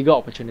 bigger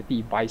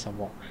opportunity, buy some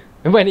more.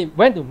 And when it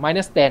went to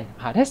minus 10,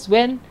 that's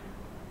when,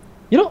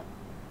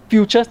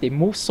 futures, they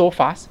move so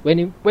fast. When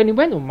it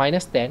went to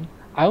minus 10,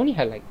 I only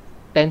had like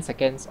 10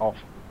 seconds of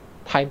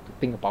time to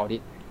think about it.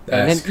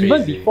 And then crazy.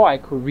 Even before I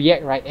could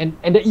react, right? And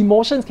the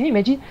emotions, can you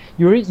imagine?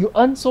 You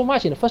earn so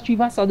much in the first 3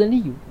 months, suddenly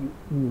you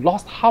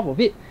lost half of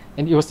it.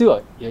 And it was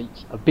still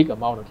a big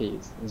amount, okay?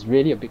 It's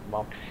really a big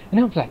amount. And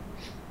then I was like,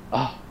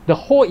 the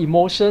whole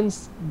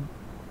emotions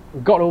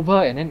got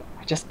over, and then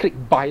I just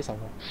clicked buy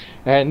somewhere.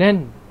 And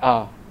then,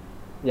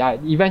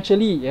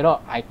 eventually,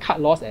 I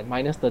cut loss at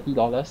minus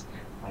 $30.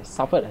 I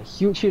suffered a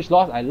huge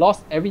loss. I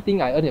lost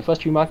everything I earned in the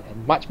first 3 months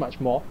and much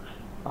more.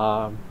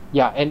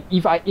 And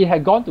if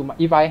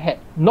I had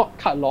not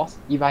cut loss,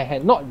 if I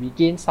had not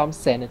regained some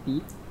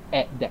sanity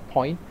at that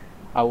point,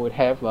 I would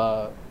have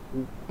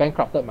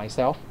bankrupted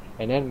myself,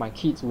 and then my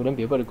kids wouldn't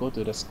be able to go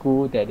to the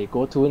school that they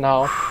go to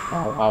now.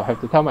 I'll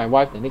have to tell my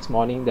wife the next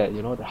morning that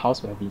the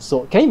house will have been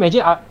sold. Can you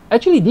imagine?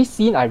 Actually, this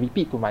scene I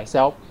repeat to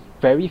myself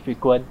very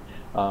frequent,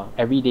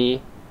 every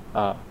day.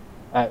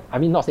 I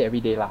mean, not say every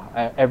day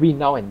every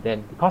now and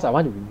then, because I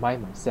want to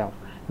remind myself,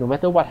 no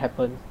matter what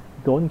happens,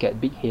 don't get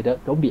big-headed,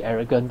 don't be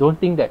arrogant, don't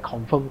think that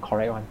confirm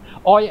correct one.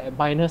 Oil at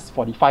minus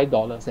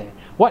 $45.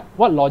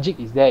 What logic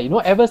is there?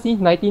 Ever since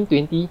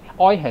 1920,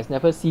 oil has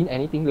never seen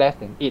anything less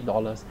than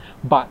 $8.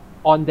 But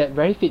on that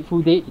very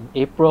fateful day in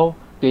April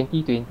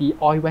 2020,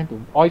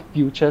 oil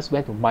futures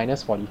went to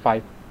minus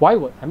 45.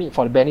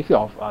 For the benefit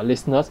of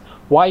listeners,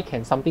 why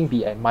can something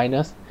be at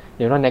minus,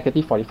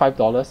 negative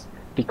 $45?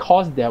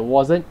 Because there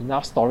wasn't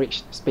enough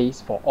storage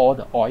space for all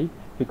the oil.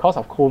 Because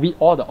of COVID,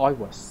 all the oil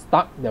was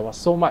stuck. There was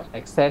so much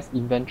excess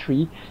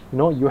inventory.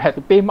 You had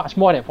to pay much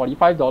more than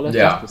 $45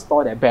 just to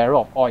store that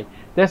barrel of oil.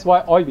 That's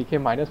why oil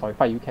became minus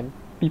 45.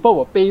 People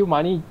will pay you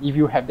money if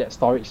you have that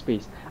storage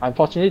space.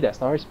 Unfortunately, that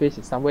storage space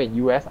is somewhere in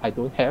US. I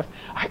don't have.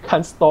 I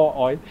can't store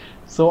oil,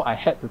 so I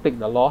had to take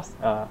the loss.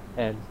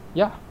 And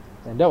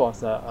that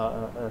was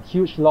a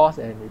huge loss,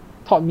 and it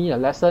taught me a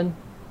lesson.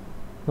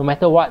 No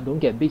matter what, don't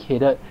get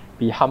big-headed.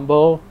 Be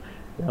humble,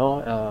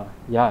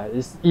 Yeah,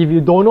 it's, if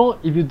you don't know,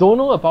 if you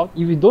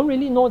don't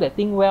really know that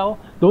thing well,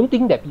 don't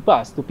think that people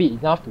are stupid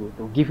enough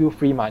to give you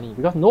free money,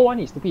 because no one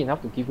is stupid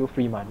enough to give you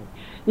free money.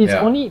 It's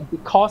only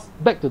because,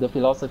 back to the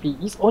philosophy,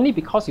 it's only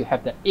because you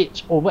have the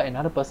edge over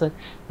another person,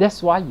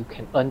 that's why you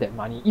can earn that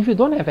money. If you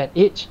don't have an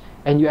edge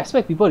and you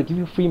expect people to give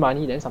you free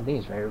money, then something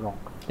is very wrong.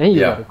 Then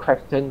you have to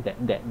question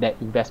that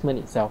investment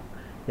itself.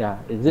 Yeah,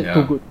 is it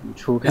too good to be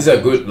true? These are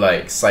good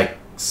like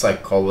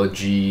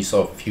psychology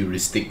sort of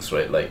heuristics,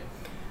 right? Like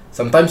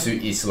sometimes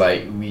it's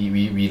like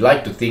we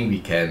like to think we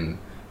can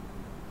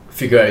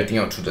figure everything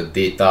out through the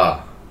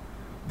data,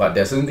 but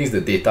there are certain things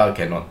the data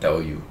cannot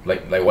tell you,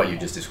 like what you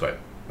just described,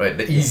 right?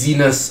 The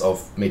easiness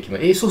of making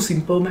money. It's so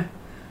simple, man.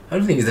 I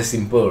don't think it's that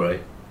simple,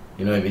 right?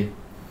 You know what I mean?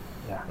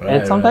 Yeah. Right,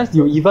 and sometimes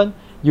you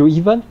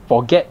even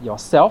forget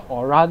yourself,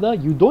 or rather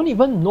you don't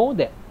even know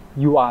that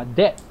you are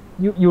that.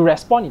 You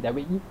respond in that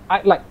way.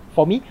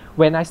 For me,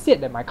 when I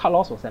said that my cut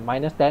loss was at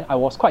 -10, I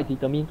was quite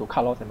determined to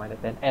cut loss at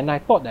 -10, and I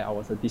thought that I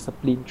was a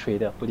disciplined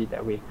trader, put it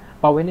that way.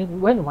 But when it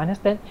went to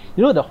 -10,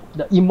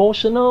 the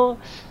emotional,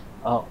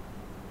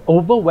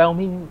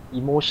 overwhelming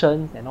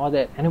emotions and all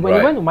that. And when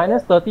it went to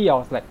 -30, I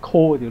was like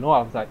cold. I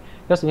was like,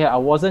 I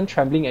wasn't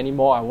trembling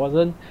anymore. I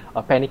wasn't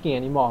panicking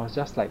anymore. I was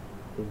just like,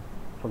 okay,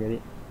 forget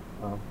it,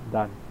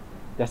 done.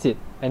 That's it.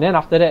 And then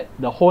after that,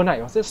 the whole night,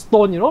 it was just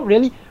stone,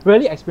 really,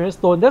 really experienced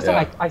stone. That's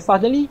why I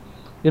suddenly,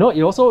 it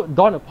also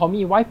dawned upon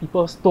me why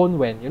people stone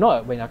when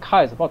a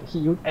car is about to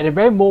hit you. At the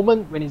very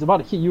moment when it's about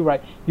to hit you,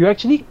 right, you're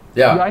actually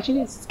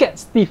scared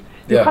stiff.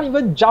 You can't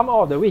even jump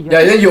out of the way.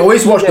 Then you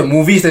always watch the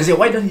movies and say,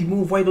 why don't he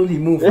move? Why don't he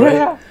move? Right?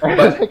 Yeah,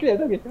 but,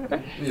 exactly.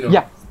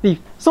 Yeah, stiff.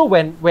 So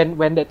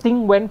when that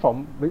thing went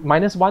from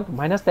 -1 to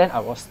 -10, I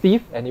was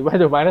stiff, and it went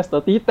to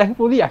 -30.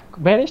 Thankfully, I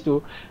managed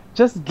to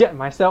just get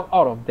myself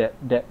out of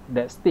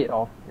that state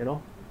of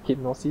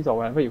hypnosis or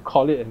whatever you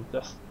call it, and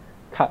just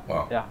cut.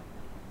 Wow. Yeah.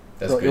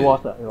 That's so great.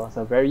 it was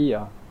a very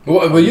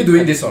Were you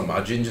doing this on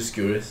margin? Just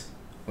curious.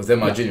 Was there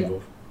margin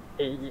involved?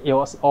 It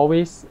was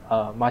always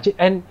margin,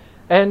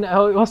 and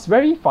it was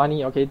very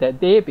funny. Okay,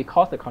 that day,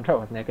 because the contract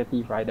was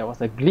negative, right? There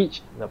was a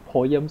glitch in the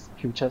Poem's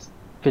futures.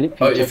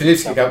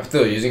 Phillips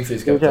Capital, using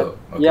Phillips Capital.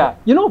 Okay. Yeah,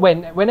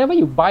 whenever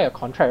you buy a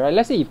contract, right?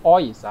 Let's say if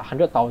oil is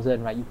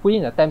 100,000, right? You put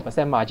in a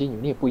 10% margin, you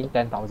need to put in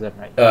 10,000,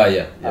 right?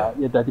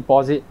 The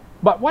deposit.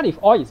 But what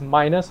if oil is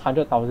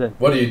 -100,000?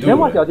 What do you do? Then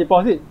what's your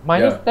deposit?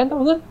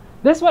 -10,000?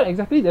 That's what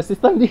exactly the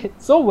system did.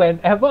 So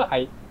whenever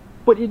I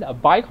put in a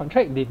buy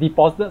contract, they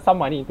deposited some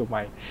money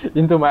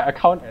into my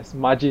account as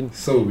margin.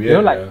 So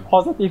weird.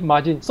 Positive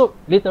margin. So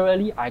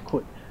literally, I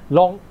could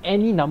long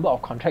any number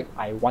of contracts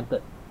I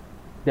wanted.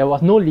 There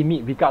was no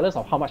limit, regardless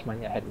of how much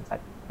money I had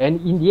inside.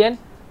 And in the end,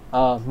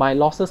 my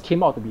losses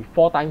came out to be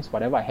 4 times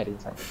whatever I had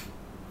inside.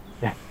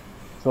 Yeah.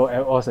 So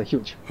it was a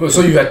huge.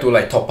 So you had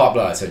to top up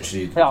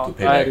essentially to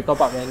pay back. I had to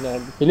top up,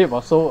 and Philip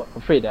was so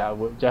afraid that I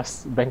would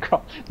just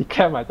bankrupt,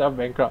 declare myself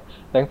bankrupt.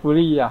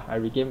 Thankfully, I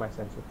regained my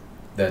senses.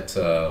 That's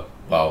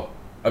wow.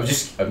 I'm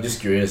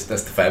just curious.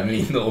 Does the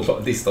family know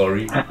about this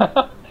story?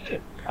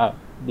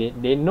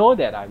 They know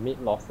that I made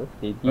losses.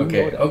 They do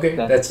know that. Okay.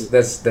 That's it.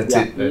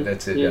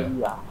 That's it.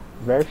 Yeah.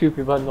 Very few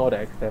people know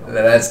the extent.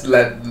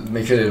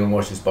 Make sure they don't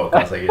watch this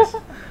podcast, I guess.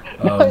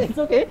 It's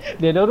okay.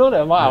 They don't know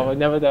the amount. I will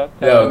never tell.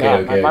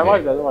 My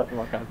wife doesn't watch the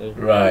podcast.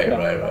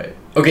 Right.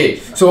 Okay,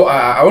 so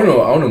I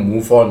want to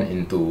move on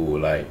into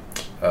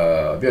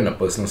a bit on the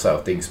personal side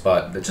of things,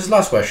 but just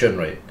last question,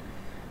 right?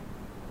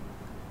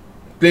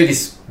 Play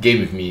this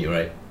game with me,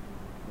 right?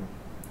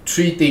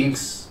 3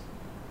 things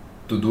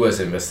to do as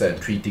an investor and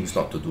 3 things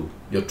not to do.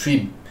 Your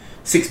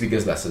 6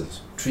 biggest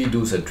lessons. 3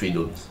 do's and 3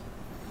 don'ts.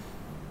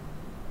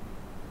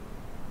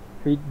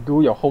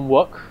 Do your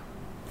homework.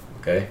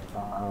 Okay.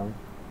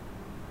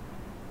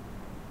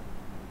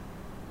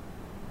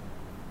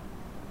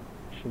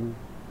 Actually,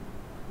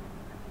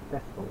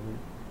 that's the only.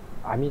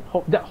 I mean,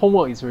 that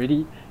homework is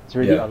really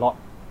a lot.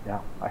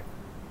 Yeah, I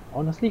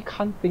honestly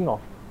can't think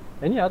of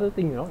any other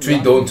thing. 3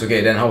 don'ts.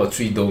 Okay, then how about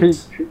 3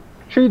 don'ts?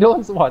 3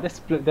 don'ts. Wow,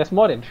 that's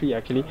more than 3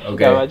 actually.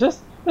 Okay. Yeah,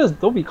 just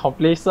don't be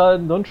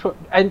complacent. Don't throw,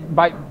 and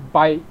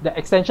by the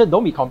extension,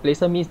 don't be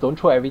complacent means don't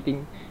throw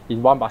everything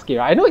in one basket,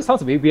 right? I know it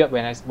sounds a bit weird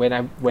when I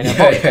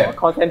bought a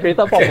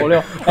concentrated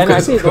portfolio and I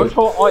say don't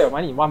throw all your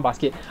money in one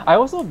basket. I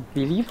also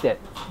believe that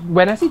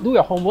when I say do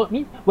your homework,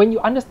 means when you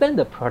understand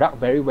the product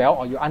very well,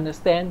 or you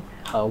understand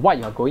what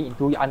you are going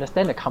into, you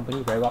understand the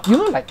company very well.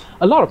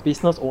 A lot of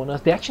business owners,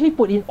 they actually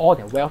put in all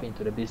their wealth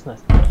into the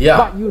business. Yeah.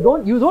 But you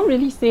don't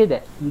really say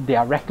that they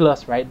are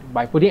reckless, right?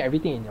 By putting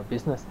everything in your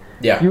business.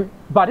 Yeah.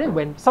 But then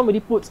when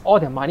somebody puts all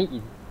their money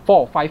in 4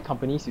 or 5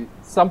 companies,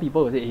 some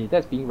people will say, hey,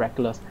 that's being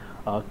reckless.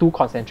 Too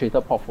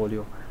concentrated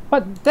portfolio,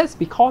 but that's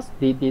because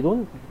they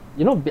don't,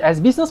 as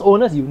business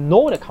owners,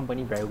 the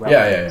company very well.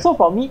 Yeah. So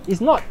for me,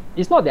 it's not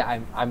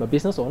that I'm a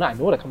business owner. I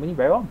know the company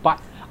very well, but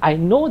I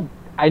know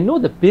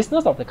the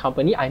business of the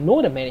company. I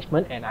know the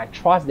management, and I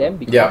trust them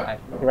because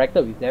I've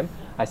interacted with them.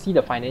 I see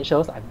the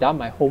financials. I've done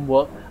my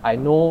homework. I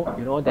know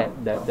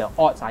that the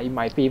odds are in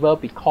my favor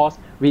because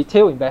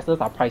retail investors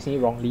are pricing it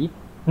wrongly.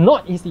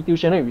 not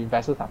institutional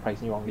investors are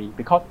pricing wrongly.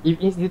 Because if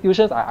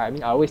institutions, I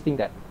always think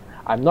that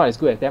I'm not as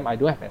good as them. I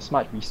don't have as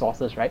much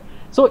resources, right?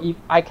 So if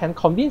I can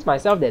convince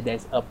myself that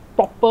there's a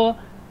proper,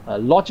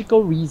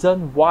 logical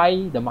reason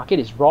why the market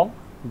is wrong,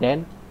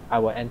 then I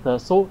will enter.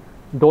 So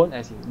don't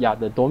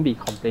be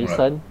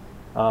complacent.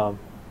 Right.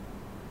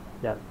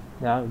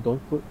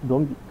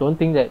 Don't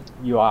think that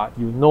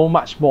you know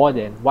much more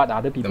than what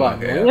other people are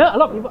knowing. Yeah, a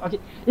lot of people. Okay,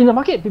 in the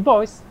market,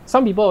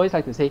 some people always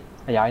like to say,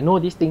 "Yeah, I know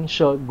this thing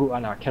sure good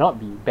one, cannot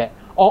be bad."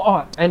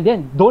 And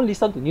then don't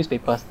listen to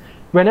newspapers.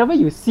 Whenever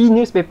you see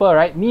newspaper,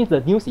 right, means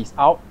the news is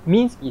out,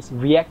 means it's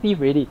reactive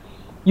already.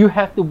 You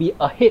have to be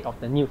ahead of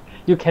the news.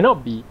 You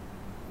cannot be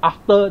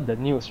after the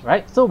news,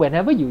 right? So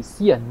whenever you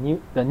see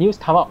the news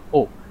come out,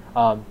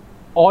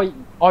 oil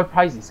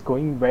price is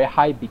going very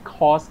high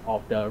because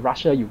of the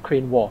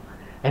Russia-Ukraine war,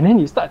 and then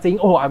you start saying,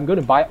 I'm going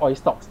to buy oil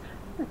stocks.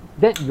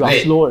 Then you are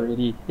slow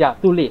already. Yeah,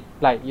 too late.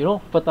 Like,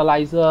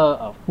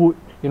 fertilizer, food,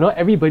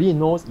 everybody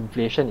knows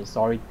inflation is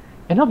soaring.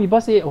 And now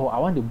people say, I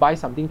want to buy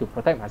something to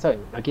protect myself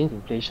against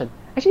inflation.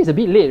 Actually, it's a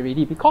bit late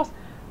already, because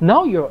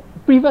now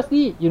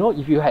previously,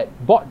 if you had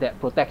bought that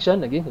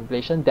protection against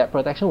inflation, that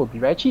protection would be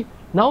very cheap.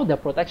 Now the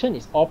protection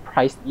is all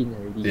priced in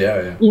already.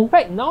 Yeah. In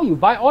fact, now you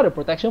buy all the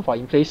protection for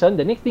inflation.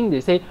 The next thing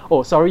they say,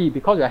 sorry,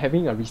 because we are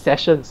having a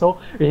recession, so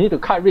we need to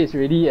cut rates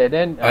already. And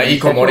then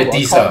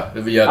commodities.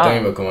 We are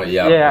talking about commodities.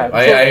 Yeah.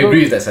 I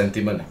agree with that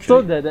sentiment. Actually.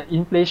 So the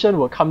inflation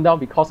will come down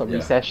because of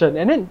recession,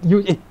 and then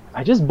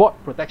I just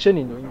bought protection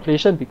into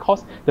inflation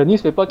because the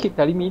newspaper keep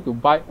telling me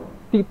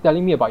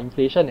about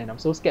inflation, and I'm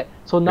so scared.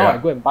 So now I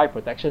go and buy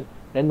protection.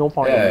 Then no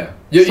point. Yeah.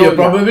 You're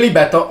probably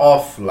better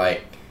off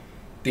like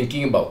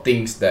thinking about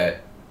things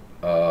that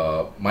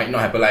might not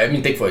happen.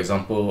 Like, take for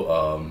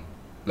example,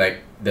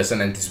 like there's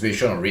an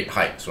anticipation of rate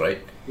hikes, right?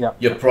 Yeah.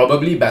 You're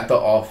probably better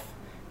off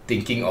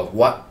thinking of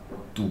what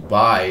to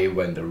buy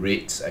when the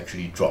rates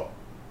actually drop.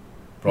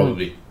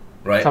 Probably.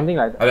 Right? Something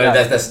like that. I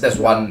mean, that's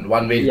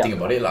one way to think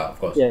about it, of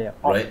course. Yeah.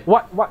 Right?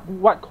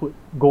 What could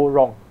go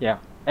wrong? Yeah.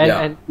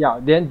 And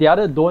then the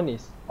other don't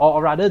is,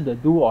 or rather the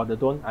do or the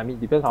don't,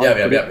 depends on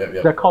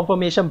the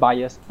confirmation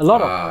bias. A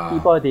lot of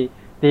people,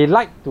 they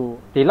like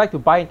to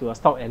buy into a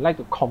stock and like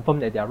to confirm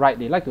that they're right.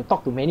 They like to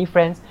talk to many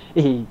friends.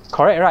 Hey,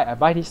 correct, right? I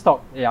buy this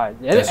stock. Yeah.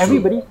 And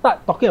everybody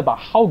start talking about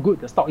how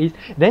good the stock is.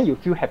 Then you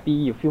feel happy,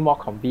 you feel more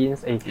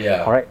convinced. Hey,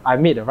 correct, I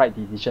made the right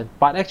decision.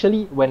 But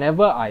actually,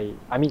 whenever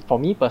for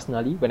me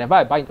personally, whenever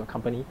I buy into a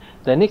company,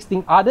 the next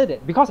thing,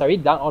 because I already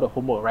done all the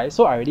homework, right?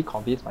 So I already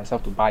convinced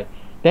myself to buy.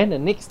 Then the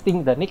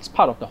next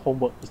part of the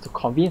homework is to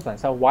convince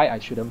myself why I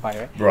shouldn't buy,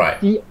 right?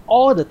 Right. See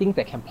all the things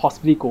that can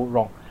possibly go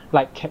wrong.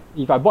 Like,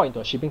 if I bought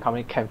into a shipping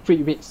company, can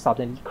freight rates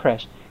suddenly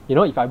crash?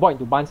 If I bought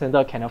into Bund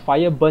Center, can a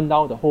fire burn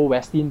down the whole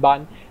Westin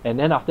Bund, and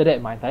then after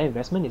that, my entire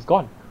investment is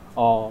gone?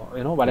 Or,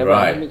 whatever,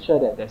 right. Make sure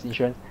that there's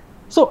insurance.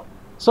 So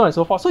on and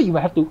so forth. So you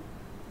will have to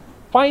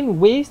find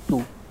ways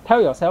to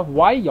tell yourself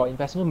why your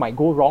investment might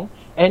go wrong,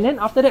 and then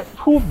after that,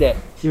 prove that,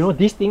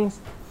 these things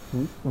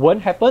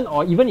won't happen,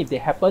 or even if they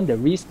happen, the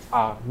risks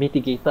are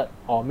mitigated,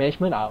 or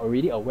management are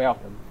already aware of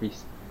the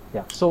risks.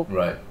 Yeah. So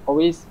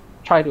always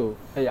try to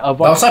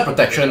avoid downside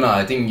protection.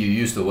 I think you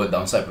use the word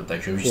downside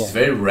protection, which is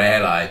very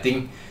rare. I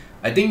think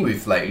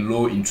with like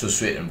low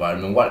interest rate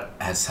environment, what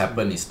has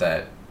happened is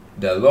that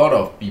there are a lot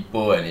of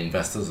people and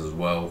investors as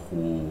well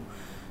who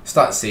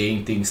start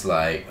saying things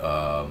like,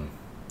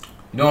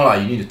 you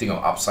need to think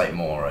of upside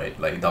more, right?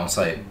 Like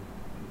downside,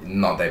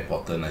 not that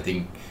important. I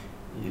think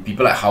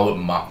people like Howard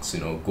Marks,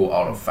 go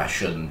out of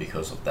fashion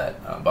because of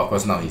that. But of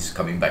course now he's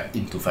coming back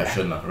into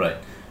fashion, right?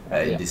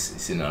 In this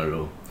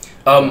scenario.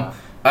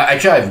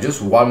 Actually, I have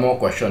just one more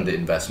question on the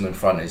investment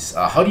front is,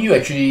 how do you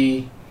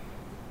actually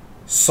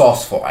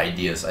source for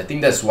ideas? I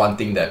think that's one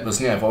thing that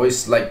personally I've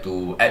always liked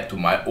to add to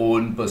my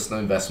own personal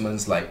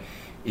investments. Like,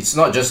 it's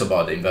not just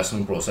about the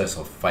investment process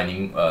of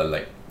finding,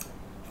 trying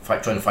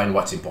to find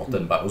what's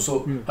important, but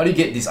also how do you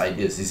get these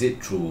ideas? Is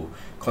it through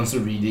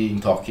constant reading,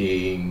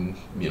 talking,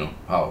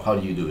 how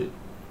do you do it?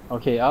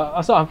 Okay,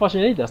 so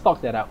unfortunately, the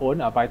stocks that I own,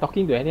 by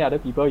talking to any other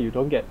people, you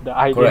don't get the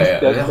ideas.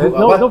 Correct.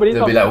 Nobody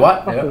They'll be like,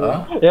 what?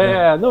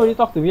 Nobody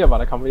talks to me about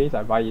the companies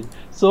I buy in.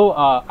 So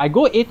I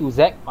go A to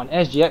Z on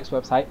SGX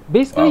website.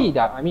 Basically,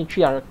 there are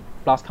 300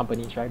 plus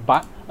companies, right?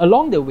 But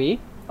along the way,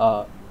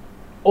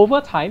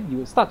 over time,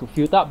 you start to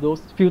filter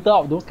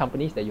out those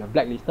companies that you have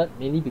blacklisted,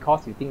 mainly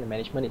because you think the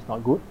management is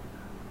not good,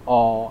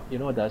 or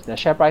the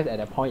share price at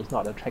that point is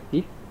not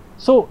attractive.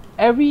 So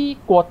every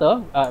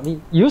quarter, it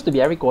used to be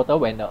every quarter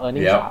when the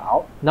earnings are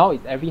out. Now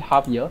it's every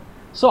half year.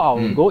 So I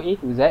will go A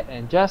to Z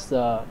and just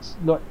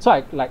look. So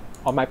I, like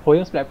on my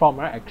Poems platform,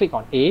 right? I click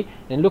on A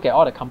and look at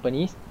all the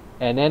companies,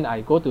 and then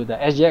I go to the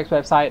SGX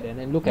website and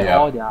then look at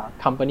all their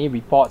company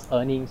reports,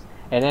 earnings,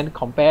 and then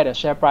compare the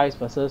share price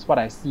versus what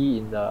I see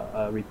in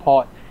the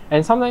report.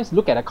 And sometimes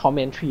look at a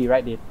commentary,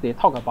 right? They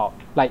talk about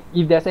like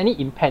if there's any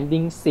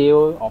impending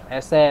sale of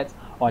assets,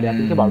 or they're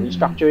thinking about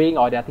restructuring,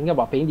 or they're thinking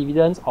about paying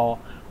dividends, or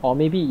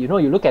maybe you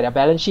look at their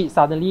balance sheet,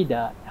 suddenly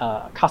the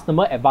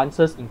customer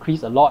advances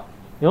increase a lot,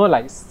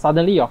 like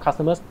suddenly your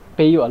customers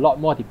pay you a lot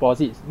more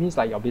deposits. It means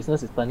like your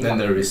business is turning Then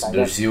up. the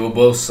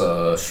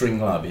receivables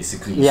shrink lah,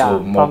 basically. Yeah, so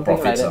more something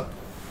like profits. that.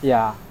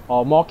 Yeah,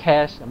 or more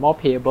cash, more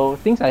payable,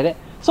 things like that.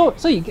 So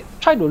you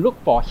try to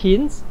look for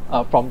hints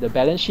from the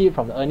balance sheet,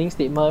 from the earnings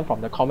statement,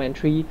 from the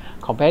commentary,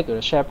 compared to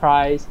the share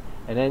price,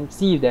 and then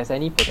see if there's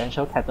any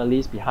potential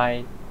catalyst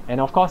behind. And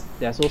of course,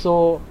 there's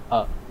also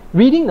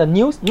reading the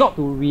news, not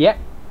to react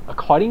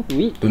according to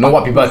it. To know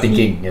what people are see,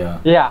 thinking.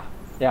 Yeah.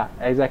 Yeah,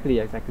 exactly.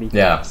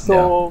 Yeah.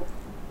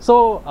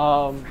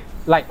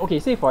 Like, okay,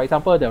 say for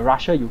example the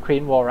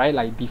Russia-Ukraine war, right?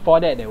 Like before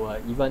that there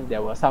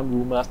were some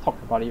rumors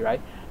talked about it,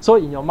 right? So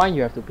in your mind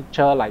you have to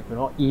picture, like,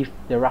 if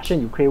the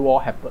Russian-Ukraine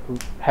war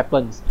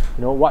happens,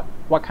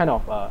 what kind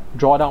of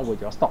drawdown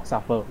would your stock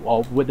suffer,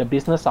 or would the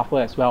business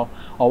suffer as well,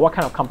 or what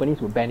kind of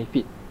companies would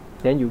benefit.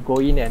 Then you go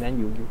in and then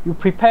you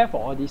prepare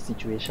for all these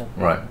situations.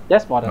 Right.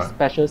 That's for the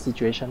special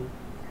situation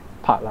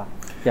part lah.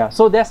 Yeah,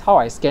 so that's how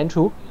I scan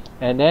through.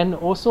 And then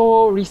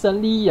also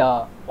recently,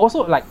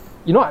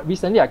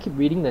 recently I keep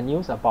reading the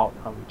news about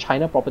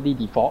China property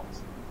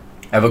defaults.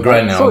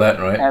 Evergrande and all that,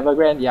 right?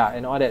 Evergrande, yeah,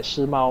 and all that,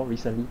 Shimao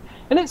recently.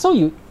 And then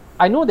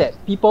I know that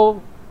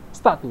people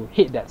start to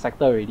hate that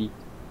sector already.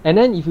 And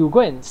then if you go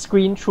and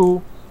screen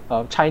through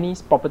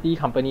Chinese property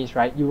companies,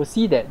 right, you will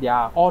see that they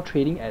are all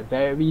trading at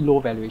very low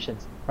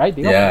valuations, right?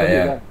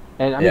 Because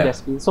and there's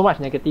been so much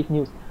negative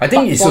news. I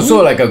think it's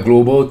also like a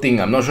global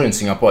thing. I'm not sure in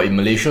Singapore. In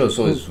Malaysia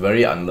also, it's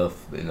very unloved,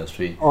 the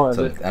industry.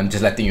 So I'm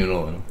just letting you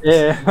know.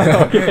 Yeah.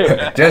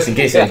 Okay. Just in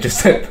case you're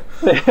interested.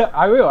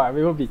 I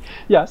will be.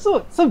 Yeah.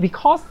 So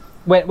because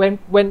when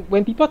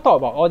people talk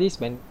about all this,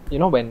 when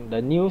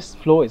the news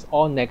flow is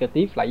all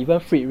negative, like even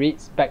freight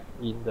rates back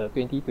in the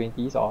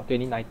 2020s or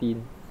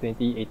 2019,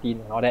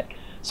 2018 and all that.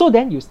 So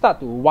then you start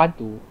to want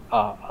to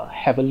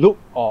have a look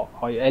or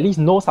at least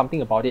know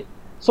something about it.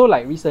 So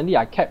like recently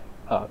I kept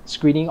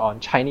screening on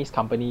Chinese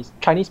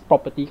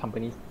property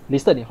companies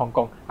listed in Hong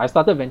Kong. I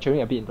started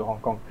venturing a bit into Hong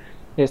Kong.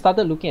 They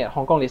started looking at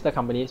Hong Kong listed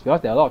companies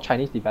because there are a lot of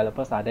Chinese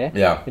developers are there.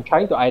 Yeah. And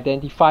trying to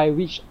identify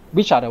which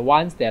are the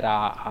ones that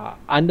are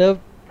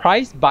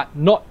underpriced but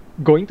not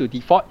going to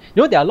default.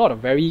 There are a lot of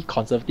very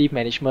conservative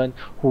management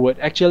who would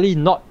actually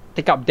not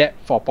take up debt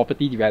for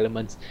property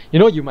developments.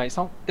 You might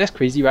sound, that's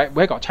crazy, right?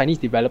 Where got Chinese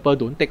developer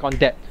don't take on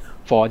debt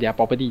for their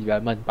property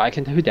development? But I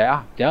can tell you there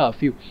are a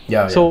few.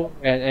 Yeah. So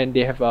and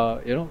they have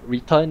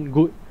returned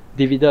good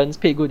dividends,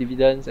 paid good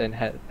dividends, and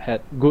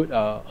had good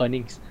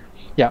earnings.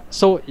 Yeah.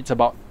 So it's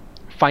about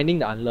finding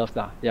the unloved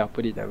lah. Yeah,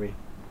 put it that way.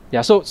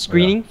 Yeah. So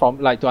screening from,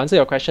 like, to answer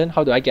your question,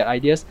 how do I get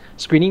ideas?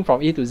 Screening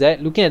from A to Z,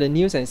 looking at the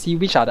news and see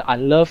which are the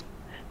unloved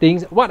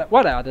things. What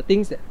are the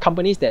things that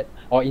companies that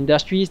or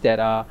industries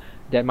that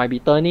might be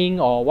turning,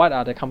 or what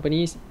are the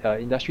companies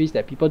industries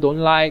that people don't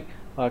like.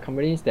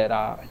 Companies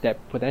that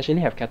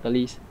potentially have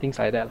catalysts, things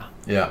like that.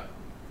 Yeah.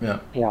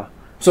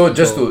 So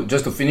just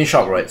to finish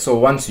up, right? So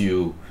once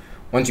you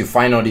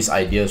find all these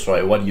ideas,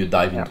 right, what do you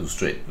dive into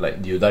straight?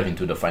 Like, do you dive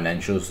into the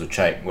financials to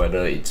check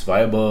whether it's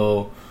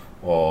viable,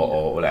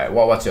 or like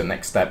what's your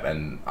next step,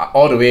 and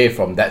all the way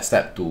from that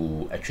step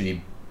to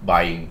actually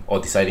buying or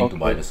deciding to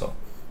buy the stock?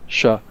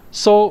 Sure.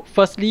 So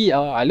firstly,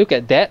 I look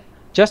at that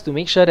just to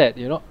make sure that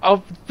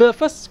the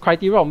first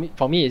criteria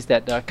for me is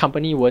that the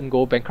company won't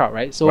go bankrupt,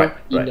 right? So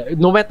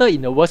no matter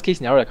in the worst case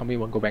scenario, the company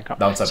won't go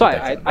bankrupt. So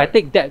I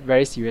take that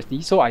very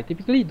seriously. So I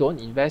typically don't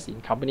invest in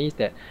companies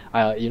that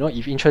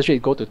if interest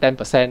rates go to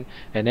 10%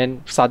 and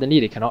then suddenly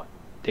they cannot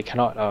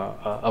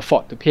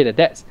afford to pay the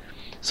debts.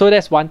 So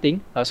that's one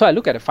thing. So I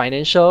look at the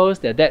financials,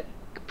 their debt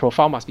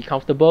profile must be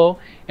comfortable,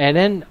 and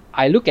then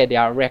I look at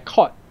their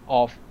record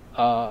of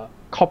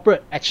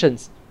corporate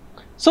actions.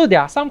 So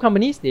there are some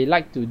companies, they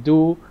like to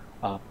do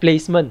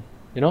placement,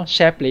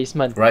 share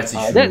placement. Rights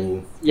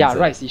issue.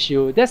 Rights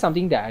issue. That's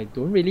something that I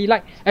don't really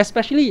like.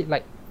 Especially,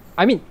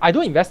 I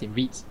don't invest in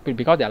REITs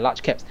because they're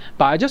large caps.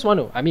 But I just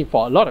want to,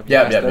 for a lot of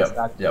investors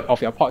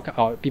of your podcast,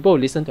 or people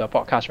who listen to a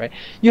podcast, right?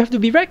 You have to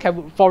be very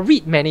careful. For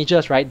REIT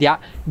managers, right?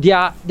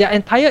 Their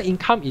entire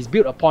income is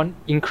built upon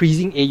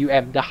increasing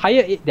AUM. The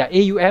higher their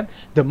AUM,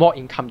 the more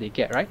income they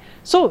get, right?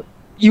 So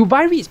you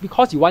buy REITs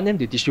because you want them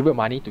to distribute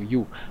money to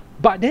you.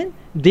 But then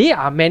they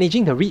are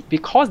managing the REIT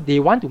because they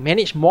want to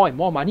manage more and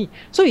more money.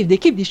 So if they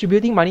keep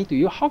distributing money to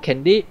you, how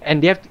can they?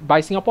 And they have,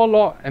 by Singapore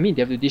law, they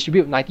have to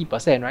distribute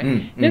 90%,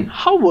 right? Then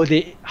how will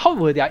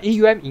their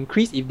AUM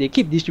increase if they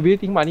keep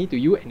distributing money to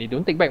you and they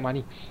don't take back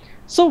money?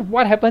 So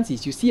what happens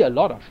is you see a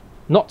lot of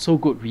not so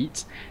good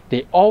REITs.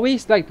 They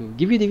always like to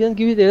give you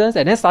dividends,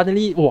 and then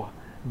suddenly,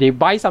 they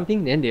buy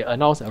something, then they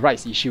announce a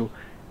rights issue.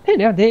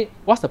 Then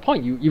what's the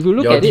point? If you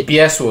look at it,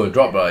 your DPS will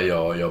drop,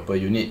 your per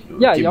unit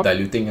will keep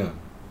diluting.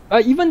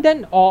 Even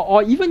then,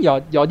 or even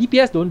your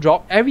DPS don't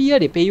drop. Every year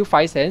they pay you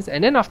 5 cents,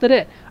 and then after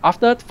that,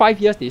 after 5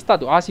 years, they start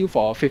to ask you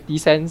for 50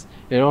 cents,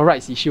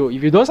 rights issue.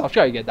 If you don't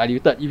subscribe, you get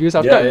diluted. If you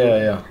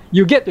subscribe,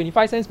 you get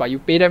 25 cents, but you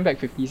pay them back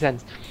 50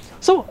 cents.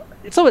 So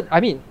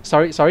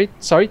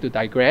sorry to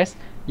digress.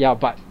 Yeah,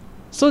 but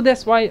So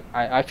that's why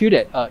I feel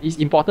that it's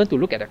important to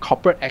look at the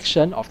corporate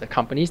action of the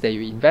companies that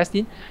you invest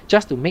in,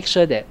 just to make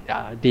sure that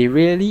they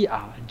really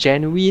are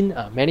genuine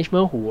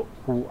management who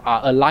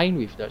are aligned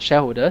with the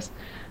shareholders.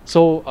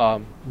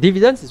 So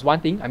dividends is one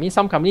thing. I mean,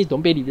 some companies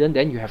don't pay dividend,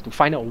 then you have to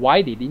find out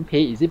why they didn't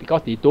pay. Is it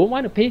because they don't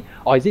want to pay,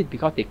 or is it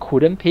because they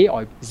couldn't pay,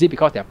 or is it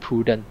because they're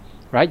prudent?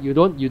 Right? You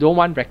don't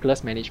want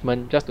reckless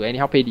management just to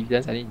anyhow pay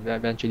dividends and then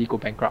eventually go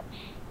bankrupt.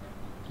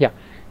 Yeah.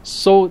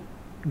 So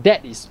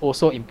that is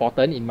also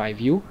important in my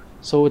view.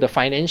 So the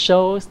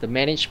financials, the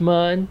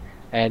management,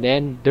 and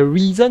then the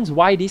reasons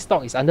why this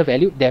stock is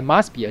undervalued. There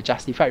must be a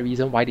justified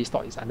reason why this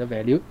stock is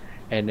undervalued.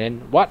 And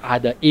then what are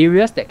the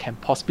areas that can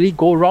possibly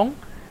go wrong?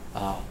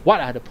 What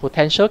are the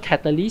potential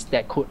catalysts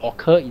that could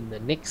occur in the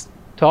next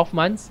 12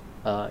 months?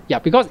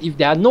 Because if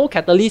there are no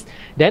catalysts,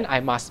 then I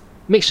must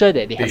make sure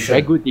that they have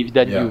very good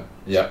dividend yield.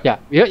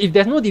 Because if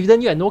there's no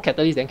dividend yield and no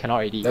catalyst, then cannot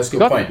already. That's a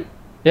good point.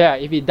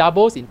 If it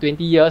doubles in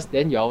 20 years,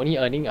 then you're only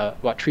earning a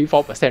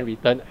 3-4%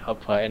 return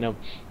per annum.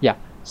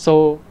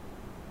 So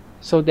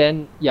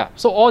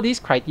all these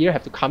criteria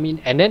have to come in,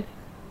 and then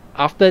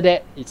after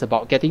that, it's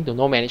about getting to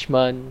know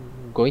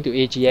management, going to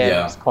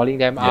AGMs, calling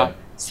them up,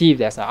 see if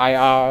there's an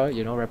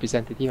IR,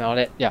 representative and all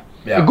that.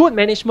 A good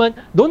management,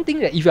 don't think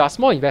that if you are a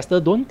small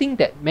investor, don't think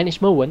that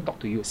management won't talk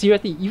to you.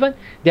 Seriously, even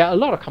there are a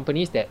lot of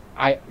companies that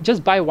I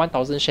just buy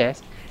 1,000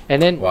 shares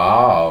and then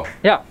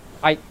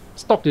I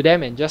talk to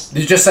them and just...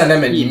 You just send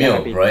them an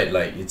email, right?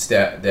 Like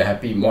they're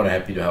happy, more than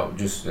happy to help.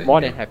 Just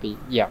more than happy,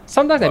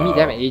 Sometimes I meet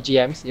them at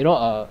AGMs,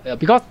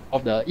 because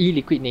of the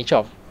illiquid nature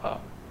of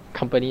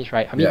companies,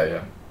 right? I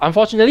mean,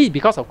 unfortunately,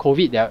 because of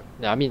COVID,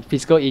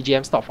 physical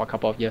AGMs stopped for a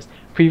couple of years.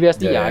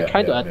 Previously, I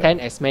try to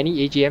attend as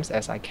many AGMs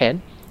as I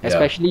can,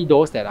 especially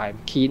those that I'm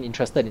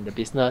interested in the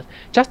business,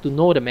 just to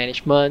know the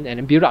management and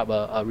then build up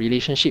a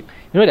relationship.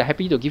 They're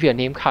happy to give you a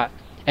name card.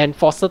 And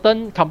for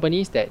certain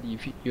companies that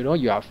if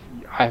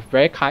I have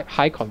very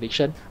high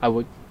conviction, I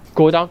would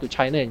go down to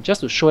China and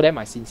just to show them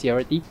my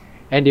sincerity,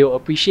 and they will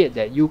appreciate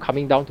that you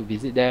coming down to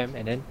visit them,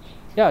 and then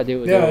they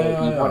will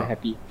be more than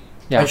happy.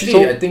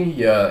 Actually, I think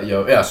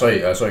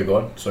sorry, go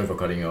on. Sorry for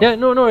cutting you off.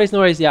 No worries.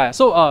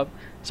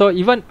 So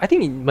even I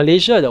think in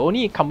Malaysia, the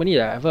only company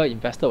that I ever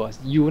invested was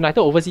United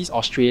Overseas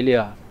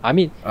Australia.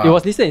 It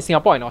was listed in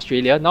Singapore and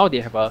Australia. Now they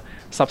have a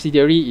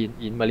subsidiary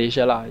in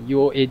Malaysia,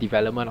 UOA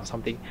Development or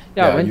something.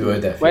 I went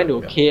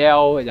to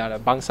KL, the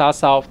Bangsa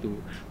South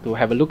to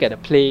have a look at the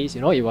place.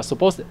 It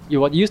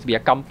used to be a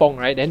kampong,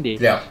 right? Then they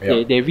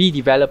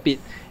redevelop it.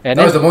 And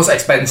that was the most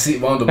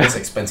expensive, one of the most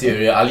expensive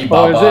area.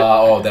 Alibaba,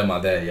 all of them are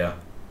there,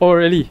 Oh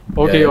really?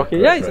 Okay.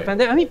 It's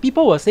fantastic.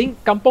 People were saying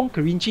Kampong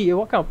Kerinci.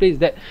 What kind of place is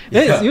that?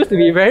 Then it used to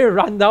be very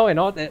rundown and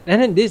all that.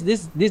 And then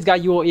this guy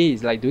UOA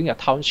is like doing a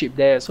township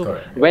there. So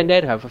I went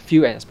there to have a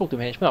few and spoke to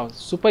management. I was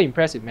super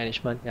impressed with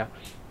management.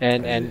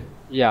 And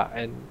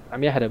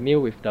I had a meal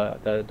with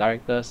the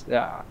directors.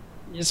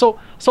 So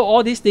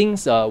all these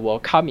things will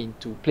come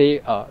into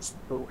play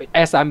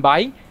as I'm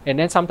buying, and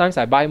then sometimes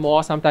I buy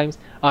more. Sometimes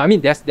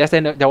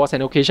there was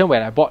an occasion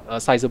when I bought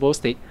a sizable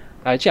stake.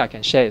 Actually, I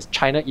can share. It's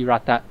China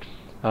Iratat.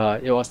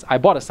 I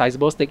bought a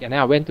sizable stake, and then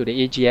I went to the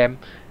AGM,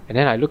 and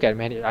then I look at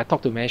I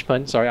talked to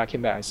management. Sorry, I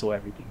came back, I sold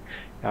everything.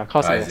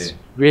 Because I was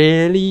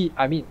really,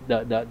 the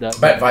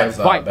bad vibes.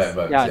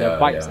 The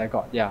vibes I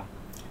got.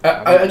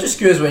 I'm just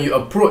curious, when you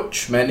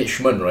approach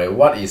management, right?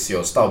 What is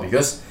your style?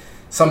 Because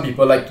some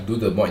people like to do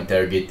the more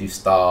interrogative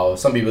style.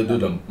 Some people do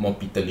the more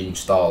Peter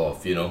Lynch style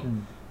of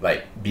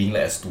like being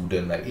like a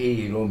student, like,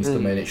 hey, Mr.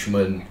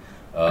 Management.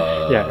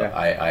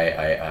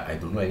 I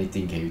don't know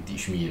anything, can you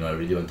teach me? I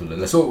really want to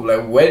learn. So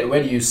like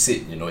where do you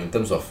sit, in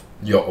terms of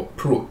your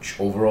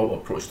overall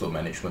approach to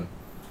management?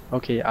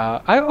 Okay,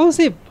 I would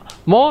say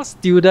more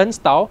student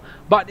style,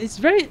 but it's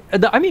very,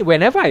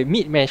 whenever I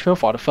meet management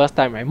for the first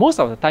time, right, most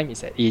of the time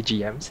it's at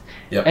AGMs.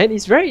 And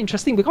it's very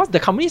interesting because the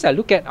companies I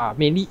look at are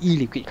mainly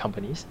illiquid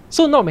companies.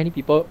 So not many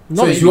people,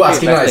 so it's you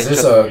asking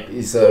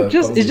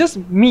it's just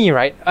me,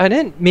 right? And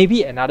then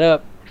maybe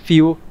another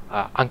few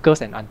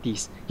uncles and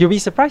aunties. You'll be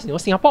surprised,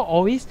 Singapore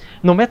always,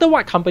 no matter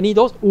what company,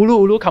 those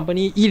ulu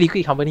company,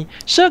 illiquid company,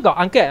 sure got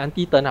uncle and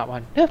auntie turn up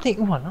one. Then I think,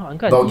 uncle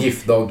and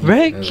auntie. Dog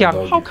very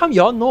kiam. How come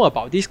you all know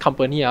about this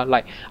company?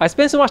 Like, I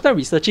spent so much time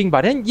researching,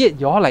 but then yet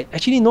you all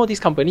actually know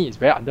this company is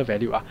very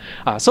undervalued.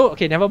 So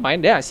okay, never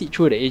mind. Then I sit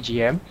through the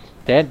AGM.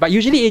 But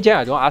usually AGM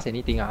I don't ask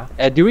anything.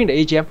 During the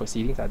AGM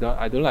proceedings, I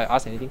don't like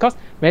ask anything because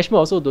management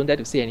also don't dare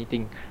to say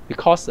anything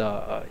because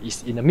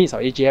it's in the midst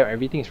of AGM,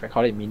 everything is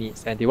recorded in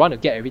minutes and they want to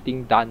get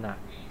everything done.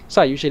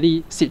 So I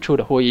usually sit through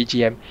the whole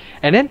AGM,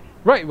 and then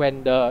right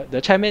when the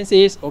chairman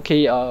says,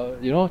 okay,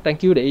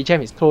 thank you, the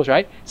AGM is closed,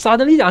 right?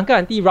 Suddenly the uncle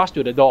and auntie rush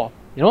to the door,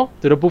 to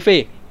the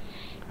buffet,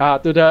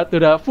 to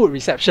the food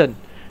reception.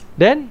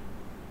 Then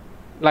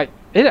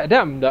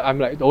then I'm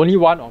like the only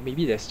one, or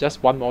maybe there's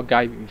just one more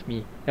guy with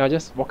me. Then I'll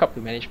just walk up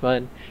to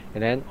management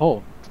and then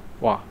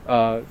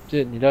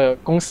你的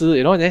公司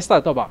then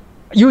start to talk about.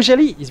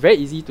 Usually it's very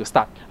easy to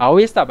start. I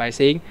always start by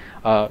saying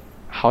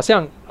好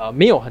像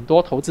没有很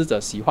多投资者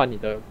喜欢你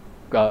的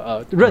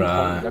认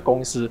同你的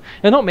公司.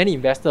 And not many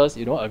investors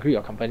agree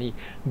your company,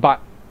 but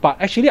but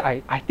actually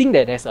I think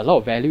that there's a lot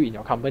of value in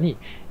your company.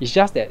 It's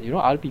just that,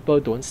 other people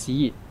don't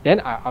see it.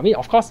 Then I mean,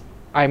 of course,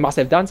 I must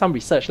have done some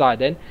research lah.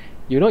 Then,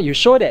 you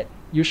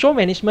show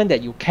management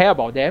that you care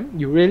about them,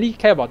 you really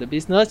care about the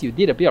business, you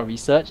did a bit of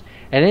research,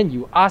 and then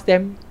you ask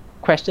them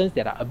questions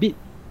that are a bit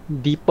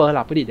deeper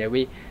lah, put it that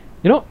way.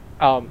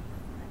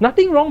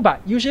 Nothing wrong,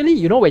 but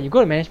usually, when you go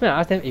to management and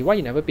ask them, hey, why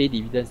you never pay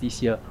dividends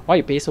this year? Why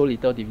you pay so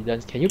little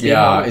dividends? Can you pay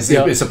more this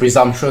year? It's a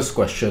presumptuous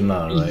question,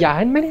 right? Yeah,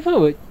 and management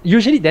will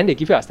usually then they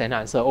give you a standard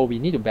answer. Oh, we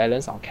need to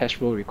balance our cash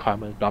flow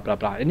requirements, blah blah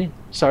blah. And then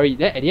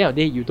then at the end of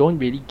the day, you don't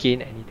really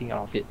gain anything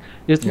out of it.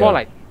 It's more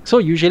like, so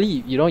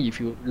usually, if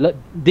you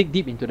dig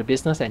deep into the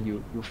business and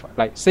you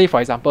like, say for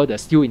example, the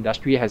steel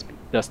industry has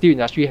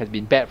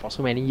been bad for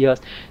so many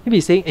years, you'll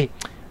be saying, hey,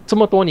 so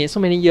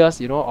many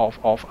years, of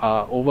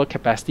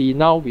overcapacity.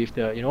 Now with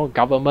the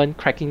government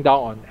cracking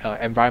down on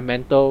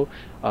environmental,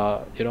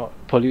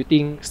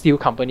 polluting steel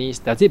companies,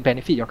 does it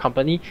benefit your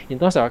company? In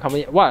terms of your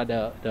company, what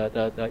are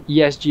the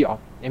ESG of?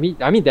 I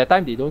mean that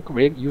time they don't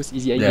really use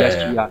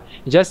ESG.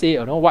 You just say,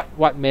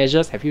 what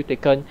measures have you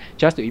taken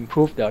just to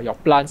improve your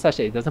plant such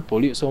that it doesn't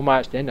pollute so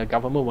much? Then the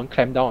government won't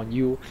clamp down on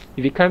you.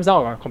 If it clamps down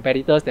on our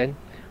competitors, then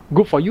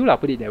good for you lah.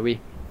 Put it that way.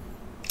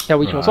 Yeah,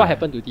 which was what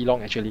happened to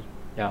DeLong actually.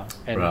 Yeah,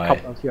 and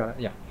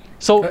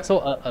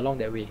so along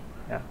that way.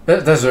 Yeah,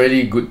 that's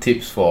really good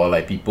tips for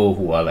like people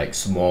who are like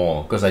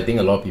small, because I think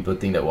a lot of people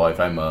think that, well, if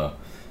I'm a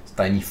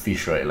tiny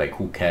fish, right, like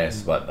who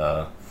cares? But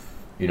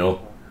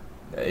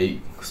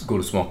go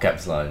to small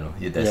caps lah.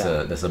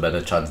 There's a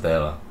better chance there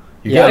lah.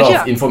 You get a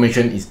lot of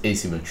information is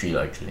asymmetry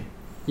lah, actually.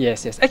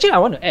 Yes. Actually, I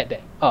want to add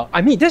that.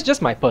 I mean, that's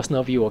just my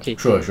personal view. Okay.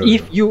 Sure.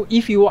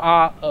 If you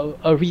are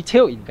a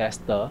retail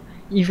investor,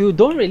 if you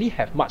don't really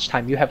have much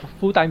time, you have a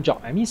full-time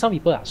job. I mean, some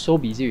people are so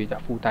busy with their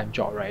full-time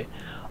job, right?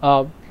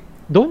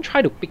 Don't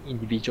try to pick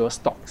individual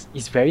stocks.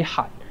 It's very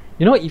hard.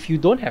 If you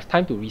don't have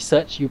time to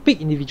research, you pick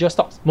individual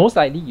stocks. Most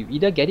likely, you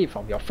either get it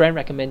from your friend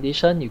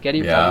recommendation, you get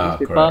it from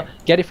newspaper,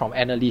 get it from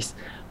analysts.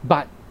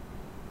 But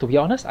to be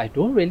honest, I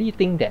don't really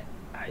think that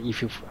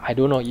if you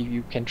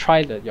can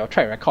try your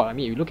track record. I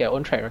mean, you look at your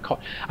own track record.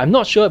 I'm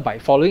not sure by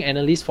following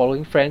analysts,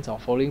 following friends, or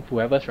following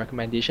whoever's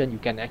recommendation, you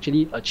can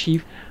actually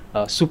achieve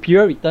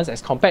superior returns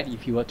as compared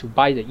if you were to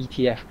buy the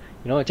ETF.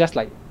 Just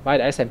like buy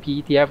the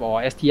S&P ETF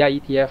or STI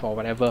ETF or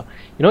whatever.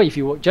 If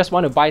you just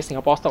want to buy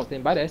Singapore stocks,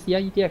 then buy the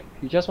STI ETF.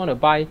 If you just want to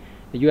buy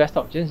the US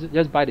stock,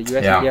 just buy the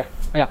US ETF.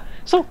 Yeah.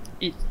 So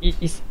it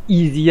is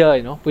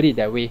easier, put it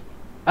that way.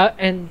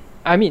 And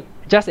I mean,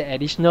 just an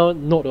additional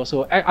note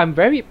also, I'm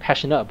very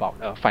passionate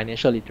about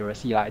financial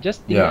literacy. I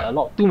just think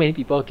that too many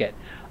people get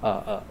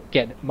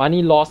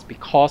money lost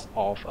because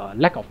of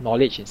lack of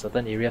knowledge in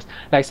certain areas.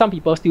 Like some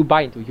people still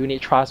buy into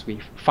unit trusts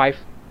with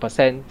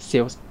 5%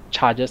 sales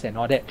charges and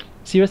all that.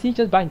 Seriously,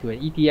 just buy into an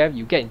ETF,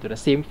 you get into the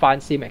same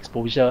fund, same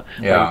exposure,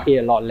 but you pay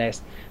a lot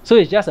less. So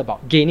it's just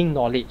about gaining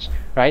knowledge,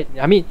 right?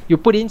 I mean, you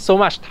put in so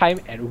much time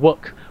and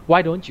work.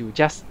 Why don't you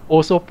just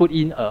also put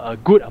in a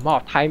good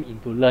amount of time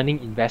into learning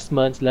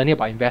investments, learning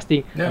about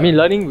investing? I mean,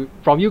 learning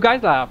from you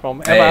guys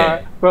from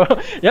MR.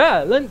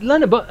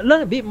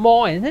 Learn a bit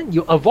more, and then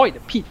you avoid the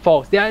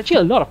pitfalls. There are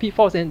actually a lot of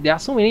pitfalls, and there are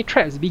so many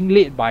traps being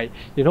laid by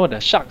the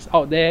sharks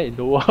out there in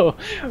the world,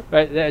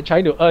 right? They're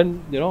trying to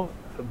earn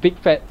big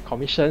fat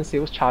commission,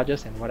 sales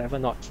charges, and whatever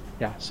not.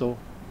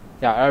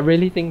 I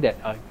really think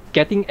that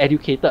getting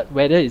educated,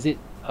 whether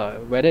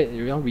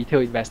retail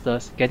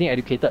investors getting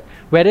educated,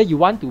 whether you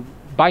want to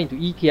buy into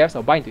ETFs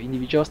or buy into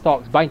individual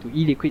stocks, buy into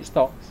illiquid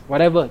stocks,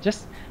 whatever,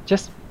 just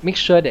make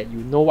sure that you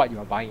know what you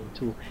are buying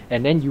into,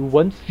 and then you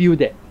won't feel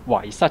that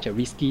it's such a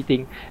risky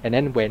thing, and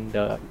then when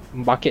the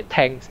market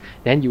tanks,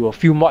 then you will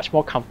feel much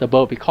more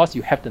comfortable because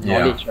you have the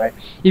knowledge, right?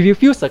 If you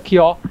feel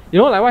secure,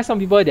 like why some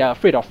people they are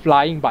afraid of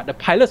flying, but the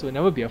pilots will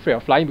never be afraid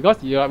of flying,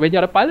 because when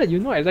you're the pilot, you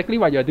know exactly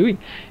what you're doing.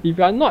 If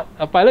you're not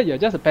a pilot, you're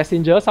just a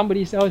passenger,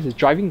 somebody else is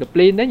driving the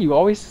plane, then you're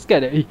always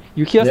scared that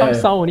you hear some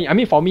sound only. I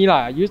mean, for me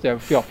I used to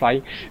have fear of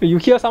flying. You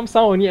hear some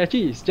sound only,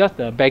 actually it's just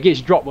the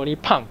baggage drop only,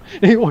 pang.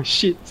 Oh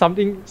shit, some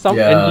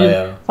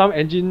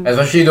engine.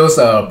 Especially those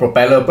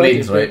propeller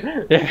planes, right?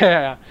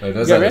 Yeah.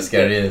 Those are the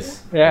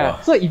scariest. Yeah.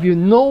 Wow. So if you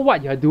know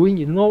what you're doing,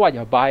 you know what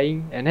you're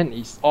buying, and then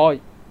it's all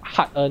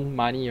hard-earned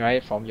money,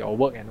 right, from your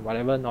work and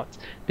whatever not,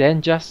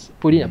 then just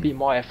put in a bit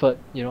more effort,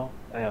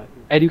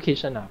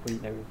 education, put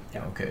it that way.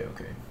 Yeah. Okay.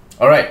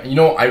 All right.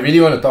 I really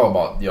want to talk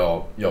about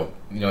your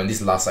in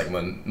this last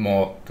segment,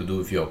 more to do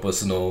with your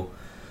personal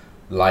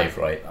life,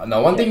 right?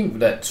 Now, one thing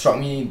that struck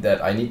me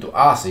that I need to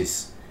ask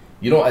is,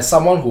 as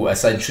someone who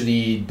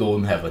essentially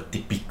don't have a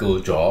typical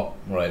job,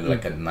 right,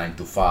 like a 9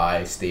 to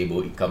 5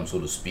 stable income, so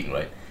to speak,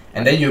 right,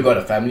 and then you got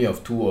a family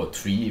of 2 or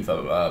 3,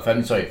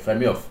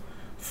 family of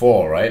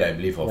 4, right, I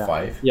believe, or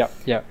 5.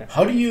 Yeah.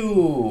 How do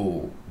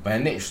you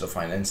manage the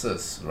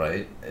finances,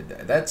 right?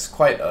 That's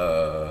quite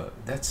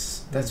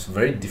that's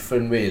very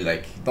different way.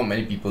 Like not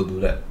many people do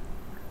that.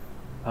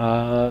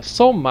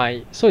 So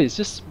it's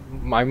just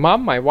my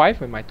mom, my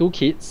wife, and my 2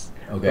 kids.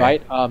 Okay.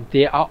 Right.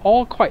 They are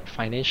all quite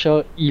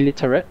financial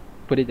illiterate.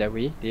 Put it that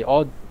way. They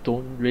all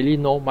don't really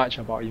know much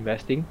about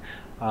investing.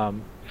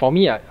 for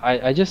me,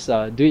 I just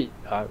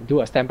do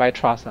a standby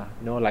trust,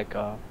 like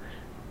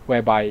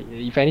whereby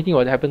if anything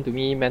were to happen to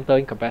me, mental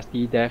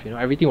incapacity, death,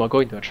 everything will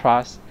go into a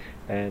trust,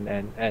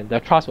 and the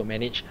trust will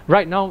manage.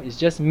 Right now, it's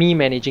just me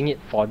managing it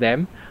for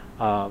them.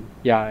 And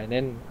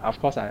then of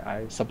course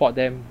I support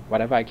them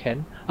whatever I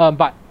can.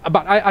 But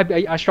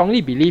I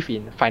strongly believe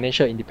in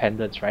financial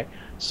independence, right?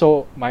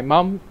 So my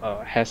mom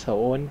has her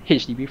own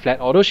HDB flat,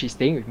 although she's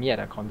staying with me at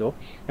a condo,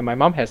 and my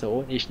mom has her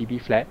own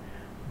HDB flat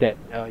that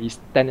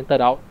is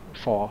tenanted out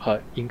for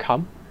her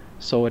income.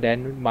 So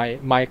then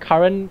my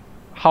current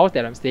house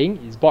that I'm staying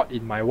is bought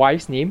in my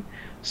wife's name,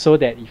 so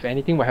that if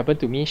anything will happen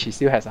to me, she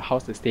still has a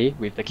house to stay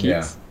with the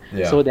kids.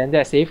 Yeah. So then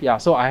that's safe. Yeah.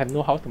 So I have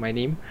no house to my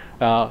name.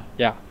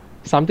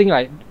 Something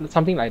like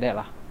that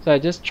lah. So I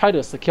just try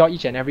to secure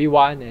each and every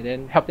one, and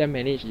then help them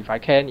manage if I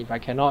can. If I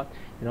cannot,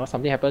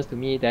 something happens to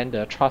me, then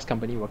the trust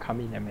company will come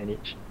in and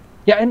manage.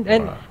 Yeah,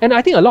 and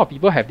I think a lot of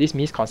people have this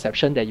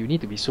misconception that you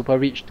need to be super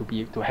rich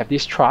to have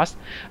this trust.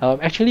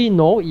 Actually,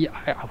 no.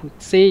 I would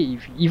say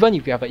even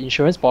if you have an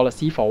insurance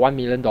policy for $1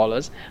 million,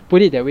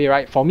 put it that way,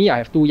 right? For me, I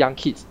have two young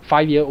kids,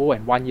 5-year-old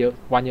and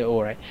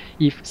 1-year-old, right?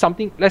 If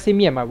something, let's say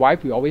me and my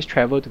wife, we always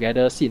travel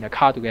together, sit in a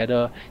car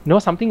together.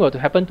 Something were to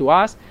happen to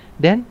us,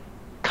 then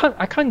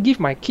I can't give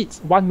my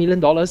kids $1 million.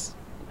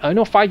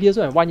 5 years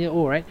old and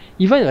 1-year-old, right?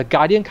 Even if a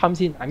guardian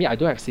comes in, I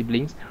don't have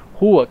siblings,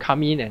 who will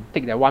come in and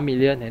take that 1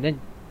 million, and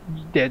then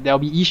there'll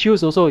be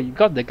issues also. You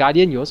got the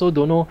guardian, you also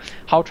don't know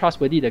how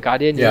trustworthy the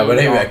guardian is.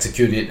 Whether you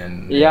execute it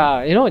and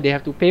they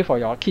have to pay for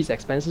your kids'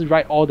 expenses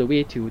right all the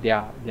way to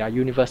their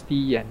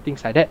university and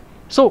things like that.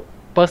 So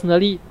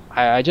personally,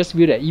 I just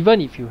feel that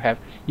even if you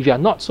are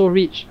not so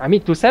rich,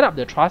 to set up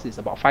the trust is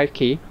about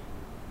 5K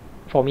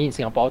for me in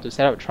Singapore to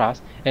set up a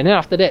trust, and then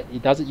after that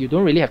you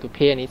don't really have to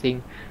pay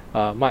anything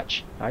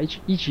much.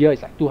 Each year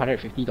is like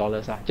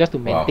 $250 just to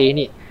maintain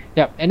it.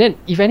 Yeah, and then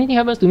if anything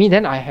happens to me,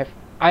 then I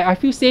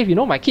feel safe.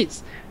 My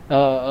kids.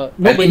 An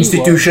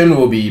institution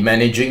will be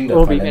managing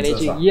the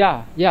finances.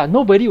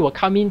 Nobody will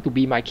come in to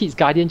be my kid's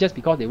guardian just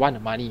because they want the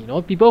money.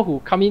 People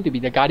who come in to be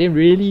the guardian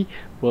really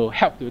will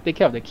help to take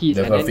care of the kids.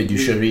 They have a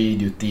fiduciary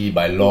duty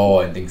by law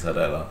and things like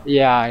that.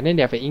 Yeah, and then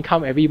they have an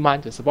income every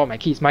month to support my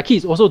kids. My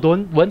kids also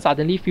won't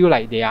suddenly feel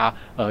like they are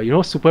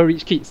super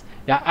rich kids.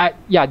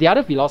 The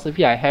other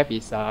philosophy I have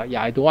is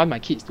I don't want my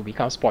kids to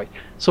become spoiled.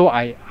 So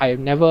I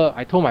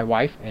told my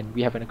wife, and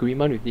we have an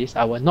agreement with this,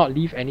 I will not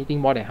leave anything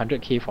more than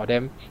 100K for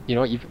them,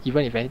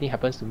 even if anything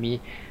happens to me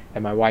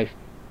and my wife.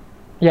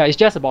 Yeah, it's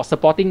just about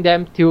supporting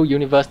them till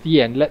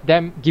university and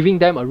giving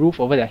them a roof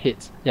over their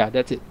heads. Yeah,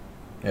 that's it.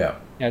 Yeah,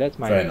 that's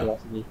my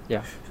philosophy.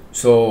 Yeah.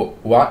 So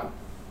what,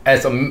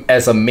 as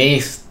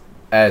amazed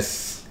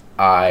as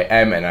I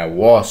am and I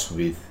was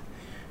with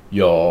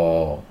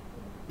your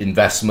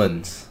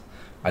investments,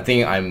 I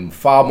think I'm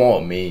far more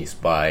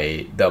amazed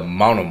by the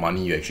amount of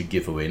money you actually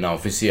give away. Now,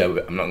 obviously, I'm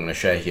not going to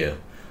share here,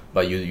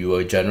 but you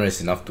were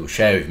generous enough to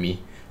share with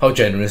me how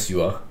generous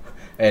you are,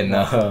 and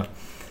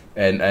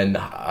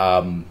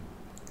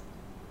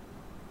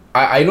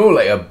I know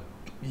like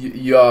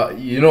you're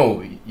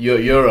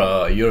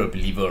a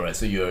believer, right?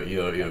 So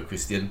you're a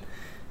Christian,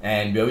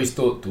 and we're always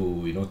told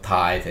to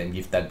tithe and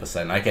give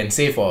 10%. I can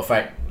say for a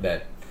fact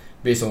that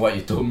based on what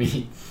you told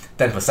me,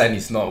 10%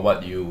 is not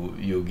what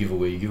you give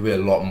away. You give away a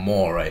lot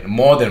more, right?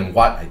 More than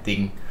what I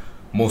think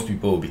most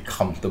people will be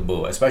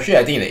comfortable. Especially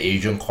I think in the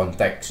Asian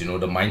context, the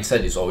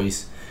mindset is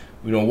always,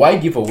 why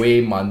give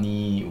away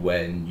money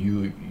when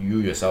you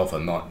yourself are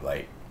not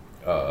like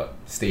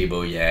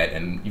stable yet,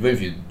 and even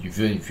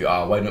if you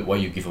are, why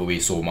you give away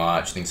so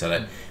much, things like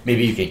that.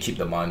 Maybe you can keep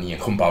the money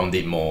and compound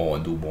it more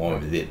and do more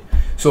with it.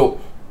 So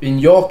in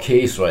your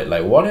case, right,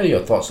 like what are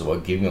your thoughts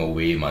about giving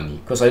away money?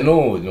 Because I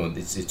know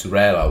it's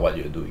rare what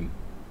you're doing.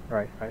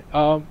 Right.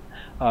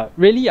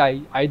 Really,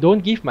 I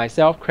don't give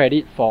myself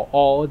credit for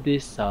all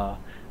these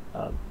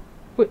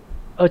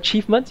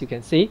achievements, you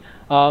can say.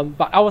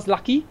 But I was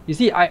lucky. You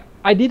see,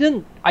 I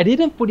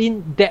didn't put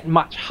in that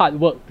much hard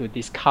work to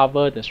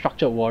discover the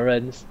structured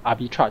warrants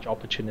arbitrage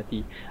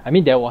opportunity.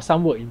 There was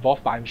some work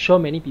involved, but I'm sure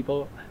many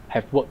people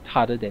have worked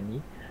harder than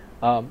me.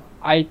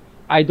 I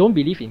don't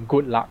believe in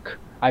good luck.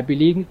 I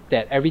believe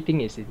that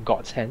everything is in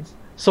God's hands.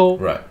 So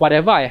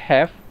whatever I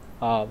have,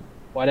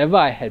 whatever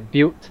I had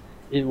built,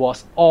 it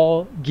was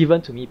all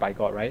given to me by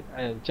God, right?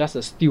 And just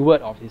a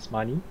steward of His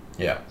money.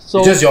 Yeah. So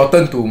it's just your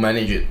turn to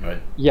manage it,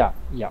 right? Yeah.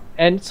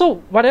 And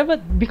so whatever,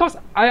 because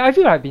I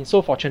feel I've been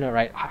so fortunate,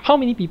 right? How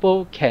many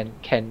people can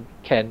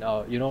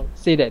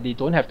say that they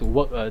don't have to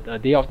work a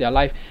day of their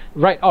life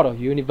right out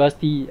of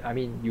university? I'm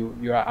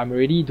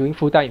already doing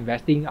full-time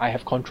investing. I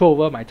have control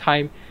over my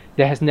time.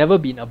 There has never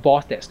been a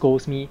boss that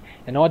scolds me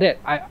and all that.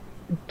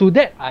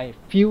 I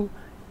feel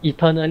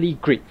eternally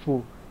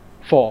grateful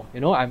for.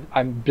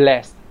 I'm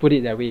blessed, put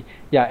it that way.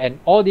 Yeah, and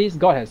all this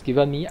God has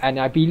given me, and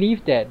I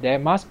believe that there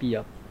must be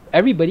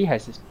everybody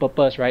has his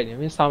purpose, right?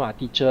 Some are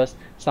teachers,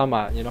 some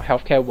are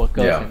healthcare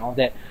workers and all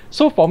that.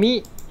 So for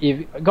me,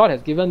 if God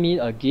has given me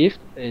a gift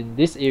in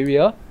this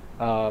area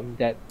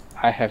that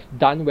I have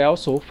done well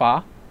so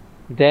far,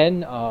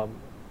 then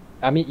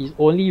I mean, it's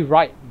only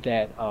right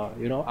that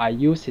I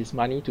use his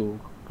money to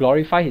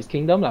glorify his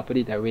kingdom, put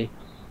it that way.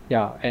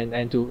 Yeah,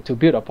 and to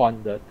build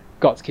upon the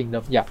God's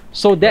kingdom. Yeah.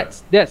 So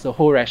that's the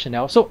whole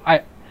rationale. So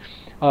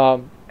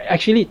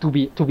actually, to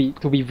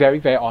be very,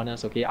 very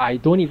honest, okay, I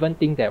don't even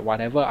think that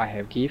whatever I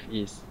have give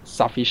is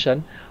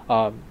sufficient.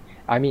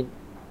 I mean,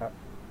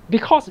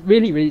 because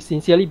really, really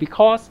sincerely,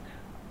 because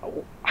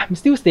I'm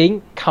still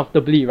staying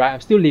comfortably, right?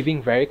 I'm still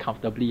living very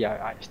comfortably.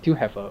 I still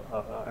have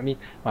I mean,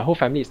 my whole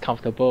family is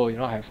comfortable.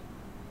 I have,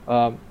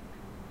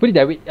 put it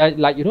that way,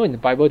 like, in the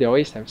Bible, they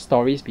always have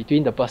stories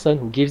between the person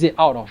who gives it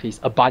out of his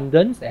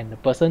abundance and the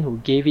person who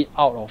gave it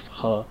out of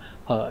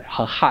her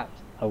heart,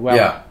 her wealth.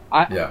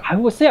 Yeah. I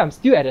would say I'm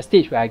still at a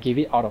stage where I give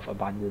it out of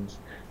abundance.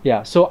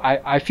 Yeah, so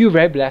I feel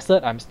very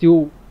blessed. I'm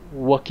still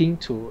working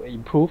to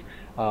improve.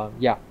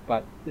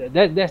 But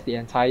that's the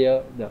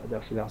entire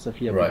the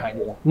philosophy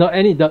behind it. No,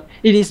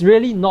 it is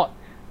really not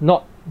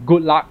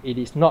good luck. It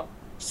is not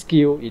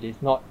skill. It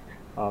is not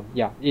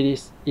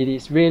it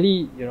is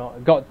really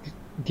God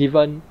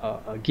given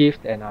a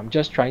gift, and I'm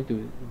just trying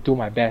to do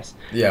my best.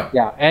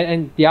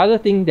 And the other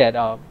thing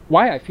that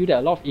why I feel that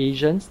a lot of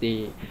Asians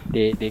they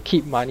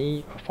keep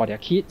money for their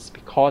kids,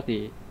 because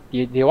they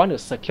want to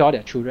secure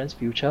their children's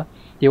future.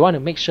 They want to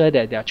make sure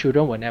that their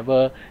children will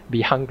never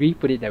be hungry,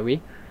 put it that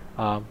way.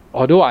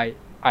 Although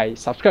I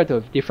subscribe to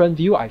a different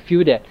view, I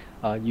feel that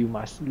you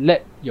must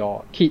let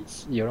your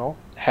kids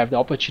have the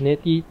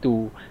opportunity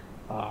to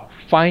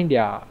find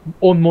their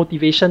own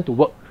motivation to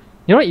work.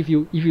 If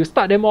you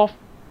start them off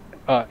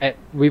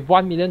with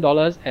 $1 million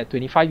at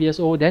 25 years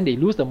old, then they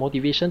lose the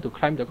motivation to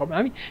climb the corporate.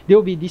 I mean, they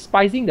will be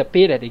despising the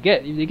pay that they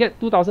get. If they get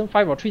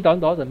 $2,500 or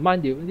 $3,000 a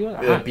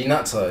month,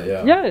 peanuts.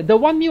 Yeah, the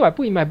 1 mil I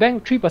put in my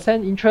bank,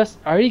 3% interest,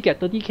 I already get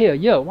 30K a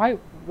year. Why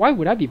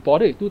would I be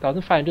bothered with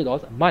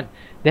 $2,500 a month?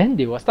 Then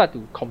they will start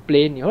to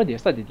complain. They will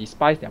start to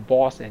despise their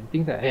boss and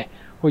things like, hey,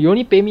 well, you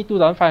only pay me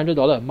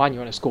 $2,500 a month, you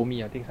want to scold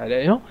me and things like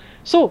that.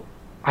 So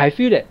I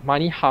feel that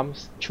money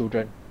harms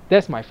children.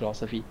 That's my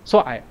philosophy. So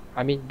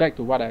I mean, back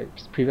to what I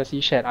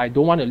previously shared, I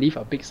don't want to leave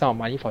a big sum of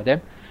money for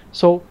them.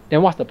 So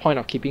then what's the point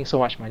of keeping so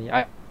much money?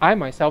 I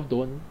myself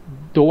don't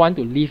want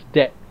to leave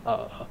that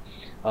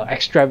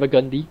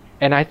extravagantly.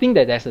 And I think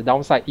that there's a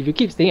downside. If you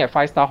keep staying at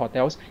 5-star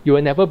hotels, you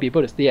will never be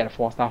able to stay at a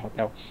 4-star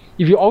hotel.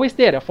 If you always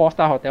stay at a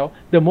 4-star hotel,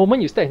 the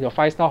moment you step into a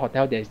 5-star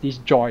hotel, there's this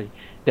joy,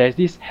 there's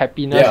this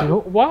happiness.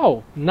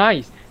 Wow,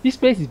 nice, this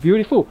place is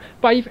beautiful.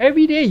 But if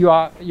every day you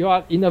are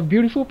in a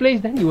beautiful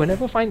place, then you will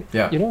never find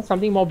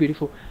something more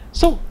beautiful.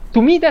 So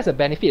to me, that's a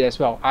benefit as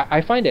well.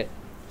 I find that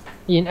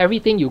in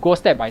everything you go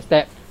step by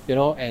step,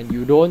 and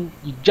you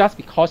just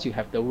because you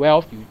have the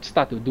wealth, you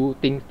start to do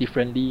things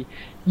differently.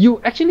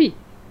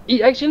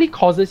 It actually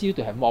causes you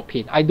to have more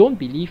pain. I don't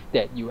believe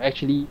that you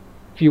actually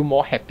feel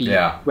more happy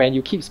when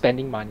you keep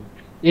spending money.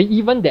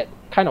 Even that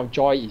kind of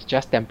joy is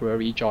just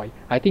temporary joy.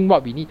 I think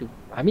what we need to,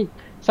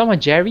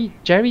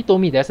 Jerry told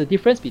me there's a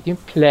difference between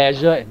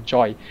pleasure and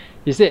joy.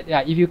 He said,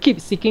 if you keep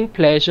seeking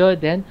pleasure,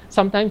 then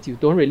sometimes you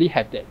don't really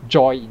have that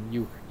joy in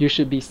you. You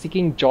should be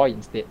seeking joy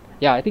instead.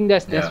 I think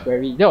that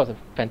was a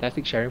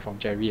fantastic sharing from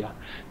Jerry.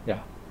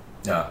 Yeah,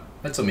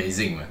 that's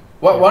amazing, man.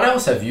 What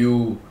else have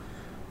you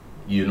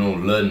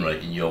learn,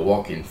 right, in your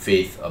walk in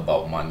faith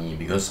about money?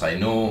 Because I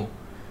know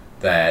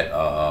that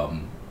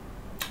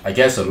I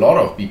guess a lot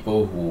of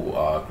people who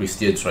are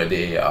Christians, right,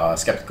 they are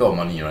skeptical of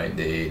money, right?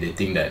 They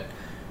think that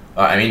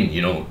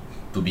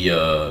to be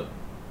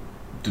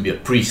a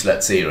priest,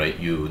 let's say, right,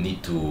 you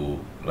need to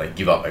like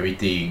give up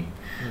everything.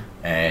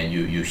 And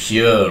you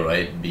hear,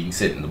 right, being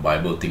said in the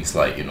Bible things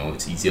like,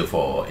 it's easier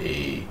for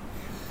a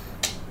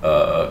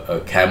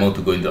camel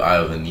to go into the eye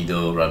of a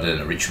needle rather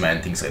than a rich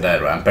man, things like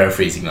that, right? I'm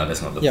paraphrasing now,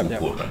 that's not the full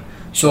quote, right?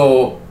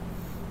 So,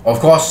 of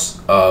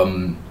course,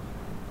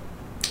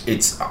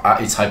 it's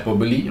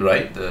hyperbole,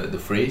 right, the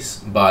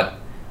phrase, but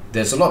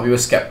there's a lot of people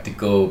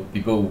skeptical,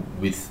 people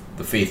with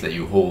the faith that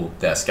you hold,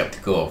 they're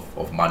skeptical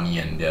of money,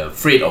 and they're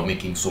afraid of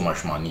making so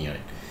much money,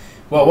 right?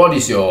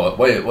 What's your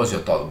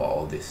thought about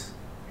all this?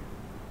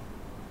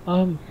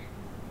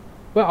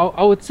 Well,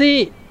 I would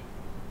say,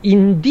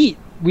 indeed,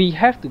 we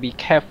have to be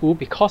careful,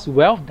 because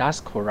wealth does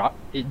corrupt.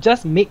 It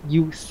just makes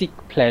you seek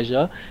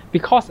pleasure.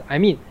 Because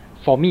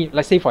for me,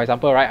 let's say for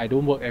example, right, I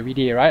don't work every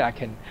day, right?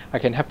 I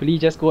can happily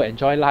just go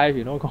enjoy life,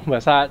 go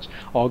massage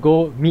or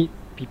go meet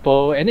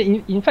people. And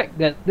then in fact,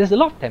 there's a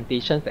lot of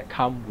temptations that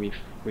come with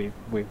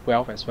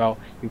wealth as well.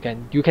 You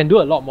can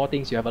do a lot more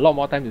things. You have a lot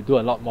more time to do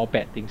a lot more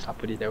bad things. I'll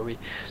put it that way.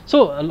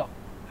 So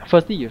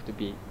firstly, you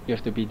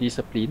have to be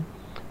disciplined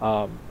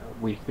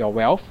with your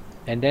wealth,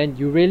 and then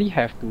you really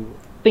have to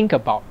think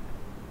about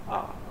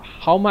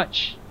how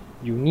much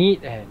you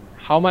need and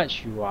how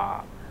much you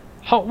are.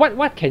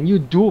 What can you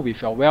do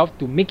with your wealth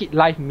to make it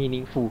life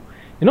meaningful?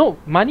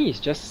 Money is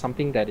just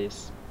something that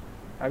is,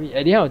 at the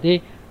end of the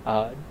day,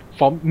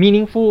 for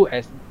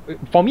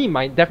me,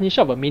 my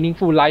definition of a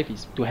meaningful life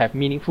is to have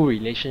meaningful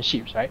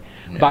relationships, right?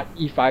 Yeah. But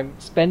if I'm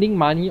spending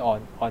money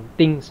on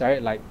things,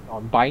 right, like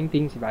on buying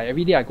things, if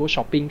every day I go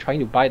shopping trying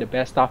to buy the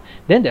best stuff,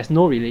 then there's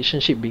no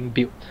relationship being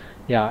built.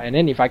 And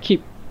then if I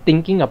keep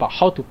thinking about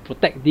how to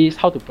protect this,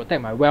 how to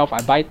protect my wealth.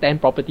 I buy 10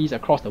 properties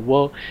across the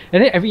world,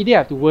 and then every day I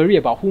have to worry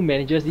about who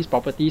manages these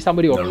properties.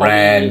 Somebody will The call me.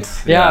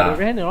 rent, Yeah, the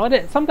rent and all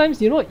that. Sometimes,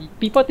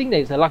 people think that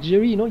it's a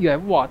luxury. You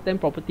have 10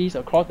 properties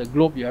across the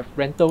globe. You have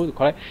rental to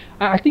collect.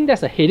 I think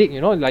that's a headache.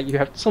 Like you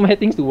have so many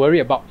things to worry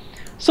about.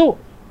 So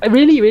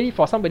really,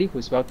 for somebody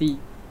who's wealthy,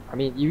 I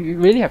mean, you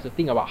really have to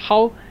think about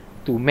how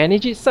to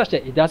manage it such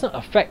that it doesn't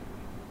affect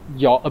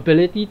your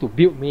ability to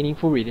build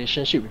meaningful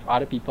relationship with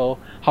other people,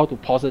 how to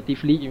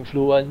positively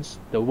influence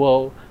the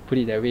world, put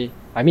it that way.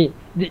 I mean,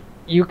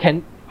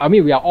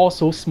 we are all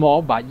so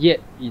small, but yet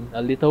in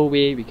a little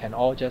way we can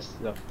all just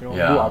do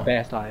our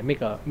best and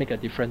make a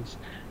difference.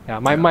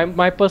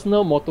 My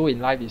personal motto in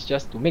life is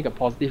just to make a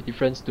positive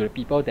difference to the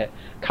people that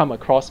come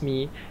across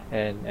me,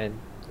 and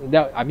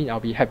that, I mean, I'll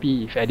be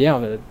happy if at the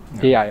end of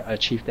the day I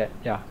achieve that.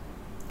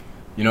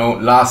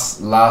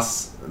 Last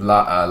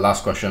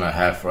question I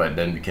have, right?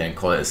 Then we can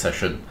call it a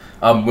session.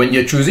 When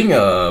you're giving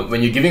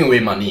away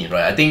money,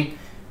 right? I think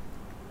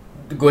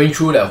going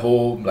through that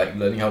whole like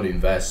learning how to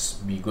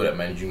invest, be good at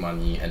managing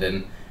money, and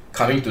then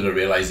coming to the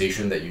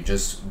realization that you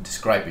just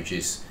described, which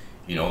is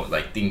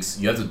like things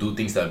you have to do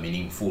things that are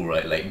meaningful,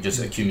 right? Like just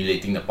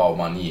accumulating the power of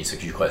money is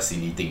actually quite a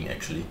silly thing,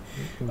 actually.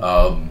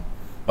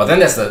 But then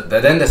there's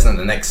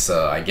the next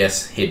I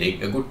guess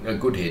headache. A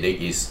good headache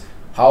is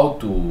how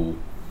to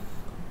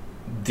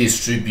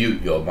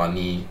distribute your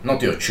money,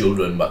 not to your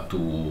children, but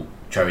to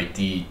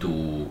charity,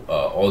 to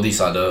all these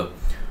other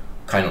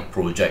kind of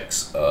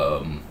projects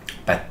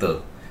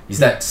better. Is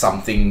that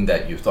something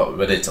that you thought,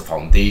 whether it's a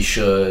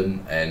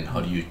foundation, and how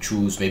do you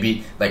choose?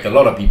 Maybe like a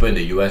lot of people in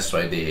the US,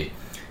 right,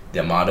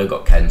 their mother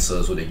got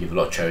cancer, so they give a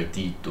lot of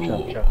charity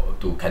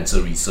to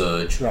cancer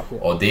research,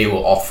 or they were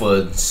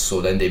orphans,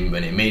 so then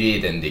when they made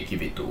it, then they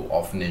give it to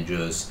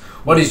orphanages.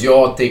 What is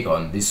your take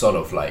on this sort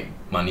of like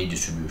money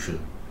distribution?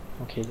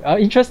 Okay.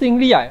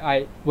 Interestingly,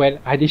 when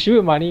I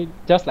distribute money,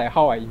 just like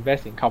how I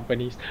invest in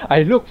companies,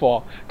 I look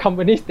for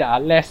companies that are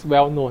less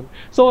well known.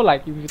 So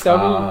like if you tell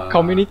me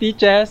community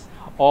chest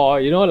or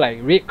like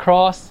Red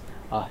Cross,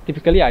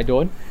 typically I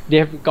don't. They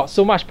have got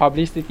so much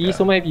publicity,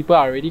 so many people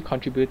are already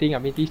contributing. I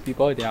mean, these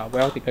people, they are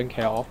well taken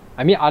care of.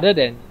 I mean, other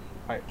than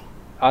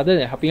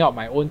helping out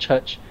my own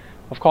church,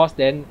 of course,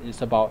 then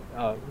it's about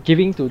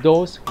giving to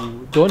those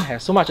who don't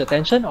have so much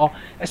attention, or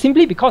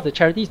simply because the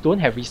charities don't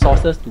have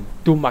resources to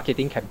do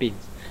marketing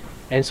campaigns,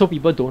 and so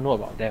people don't know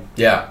about them.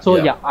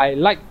 I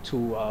like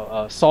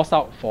to source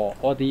out for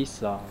all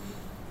these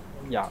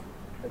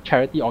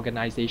charity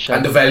organizations.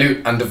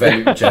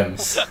 Undervalued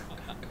gems.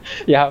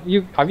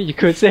 You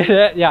could say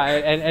that,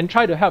 and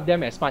try to help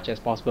them as much as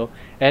possible.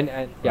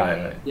 There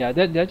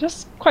are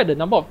just quite a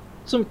number of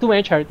too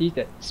many charities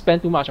that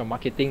spend too much on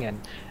marketing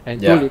and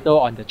too little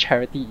on the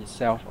charity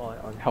itself, or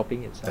on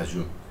helping itself. That's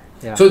true.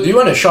 So do you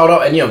want to shout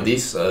out any of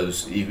these?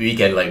 If we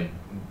can like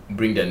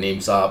bring their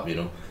names up,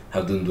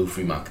 help them do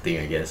free marketing,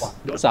 I guess.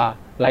 Those are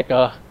like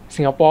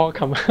Singapore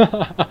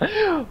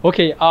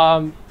okay,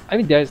 I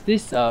mean, there's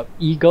this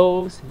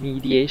Eagles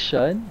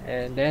Mediation,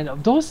 and then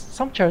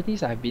some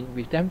charities I've been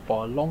with them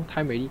for a long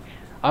time already.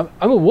 I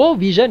mean, World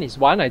Vision is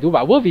one I do,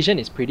 but World Vision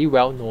is pretty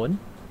well known.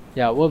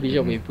 World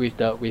Vision with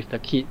the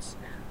kids,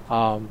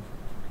 and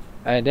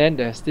then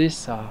there's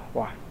this.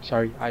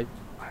 I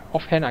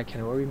offhand I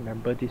can only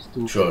remember these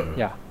two. Sure.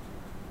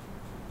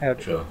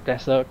 Sure.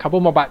 There's a couple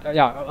more, but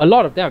a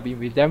lot of them I've been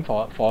with them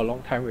for a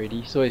long time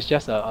already. So it's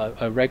just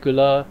a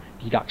regular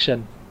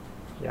deduction.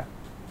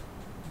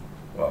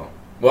 Wow.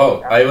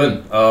 Well,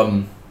 Ivan,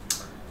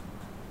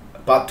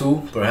 part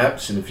 2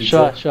 perhaps in the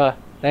future. Sure.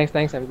 Thanks,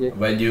 MJ.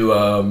 When you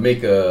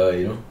make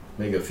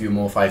a few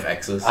more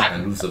 5Xs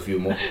and lose a few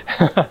more,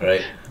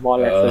 right? More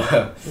or less.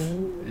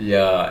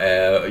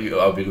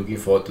 I'll be looking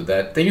forward to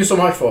that. Thank you so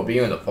much for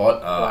being on the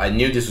pod. I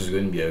knew this was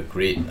going to be a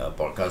great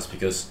podcast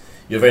because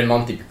you're a very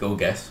non-typical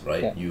guest,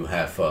 right? You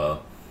have,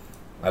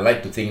 I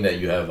like to think that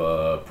you have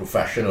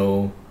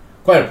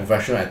quite a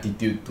professional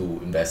attitude to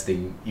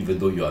investing, even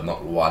though you are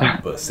not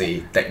one per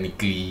se,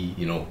 technically,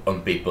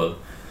 on paper.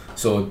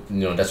 So,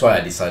 that's why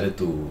I decided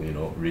to,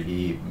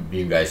 really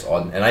bring you guys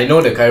on. And I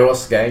know the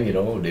Kairos gang,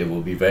 they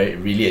will be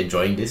really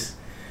enjoying this.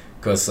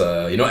 Because,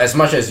 as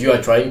much as you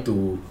are trying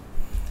to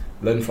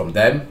learn from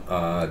them,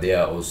 they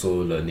are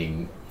also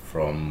learning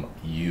from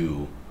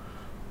you.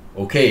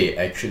 Okay,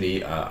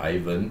 actually,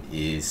 Ivan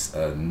is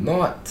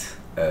not,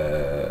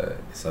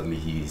 suddenly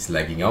he's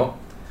lagging out.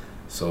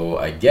 So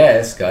I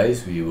guess,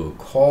 guys, we will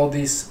call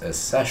this a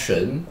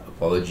session.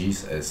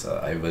 Apologies as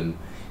Ivan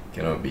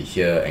cannot be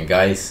here. And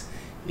guys,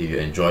 if you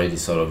enjoy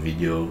this sort of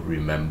video,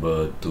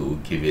 remember to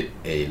give it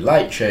a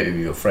like, share it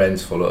with your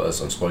friends, follow us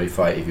on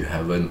Spotify if you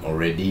haven't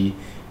already,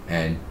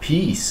 and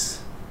peace.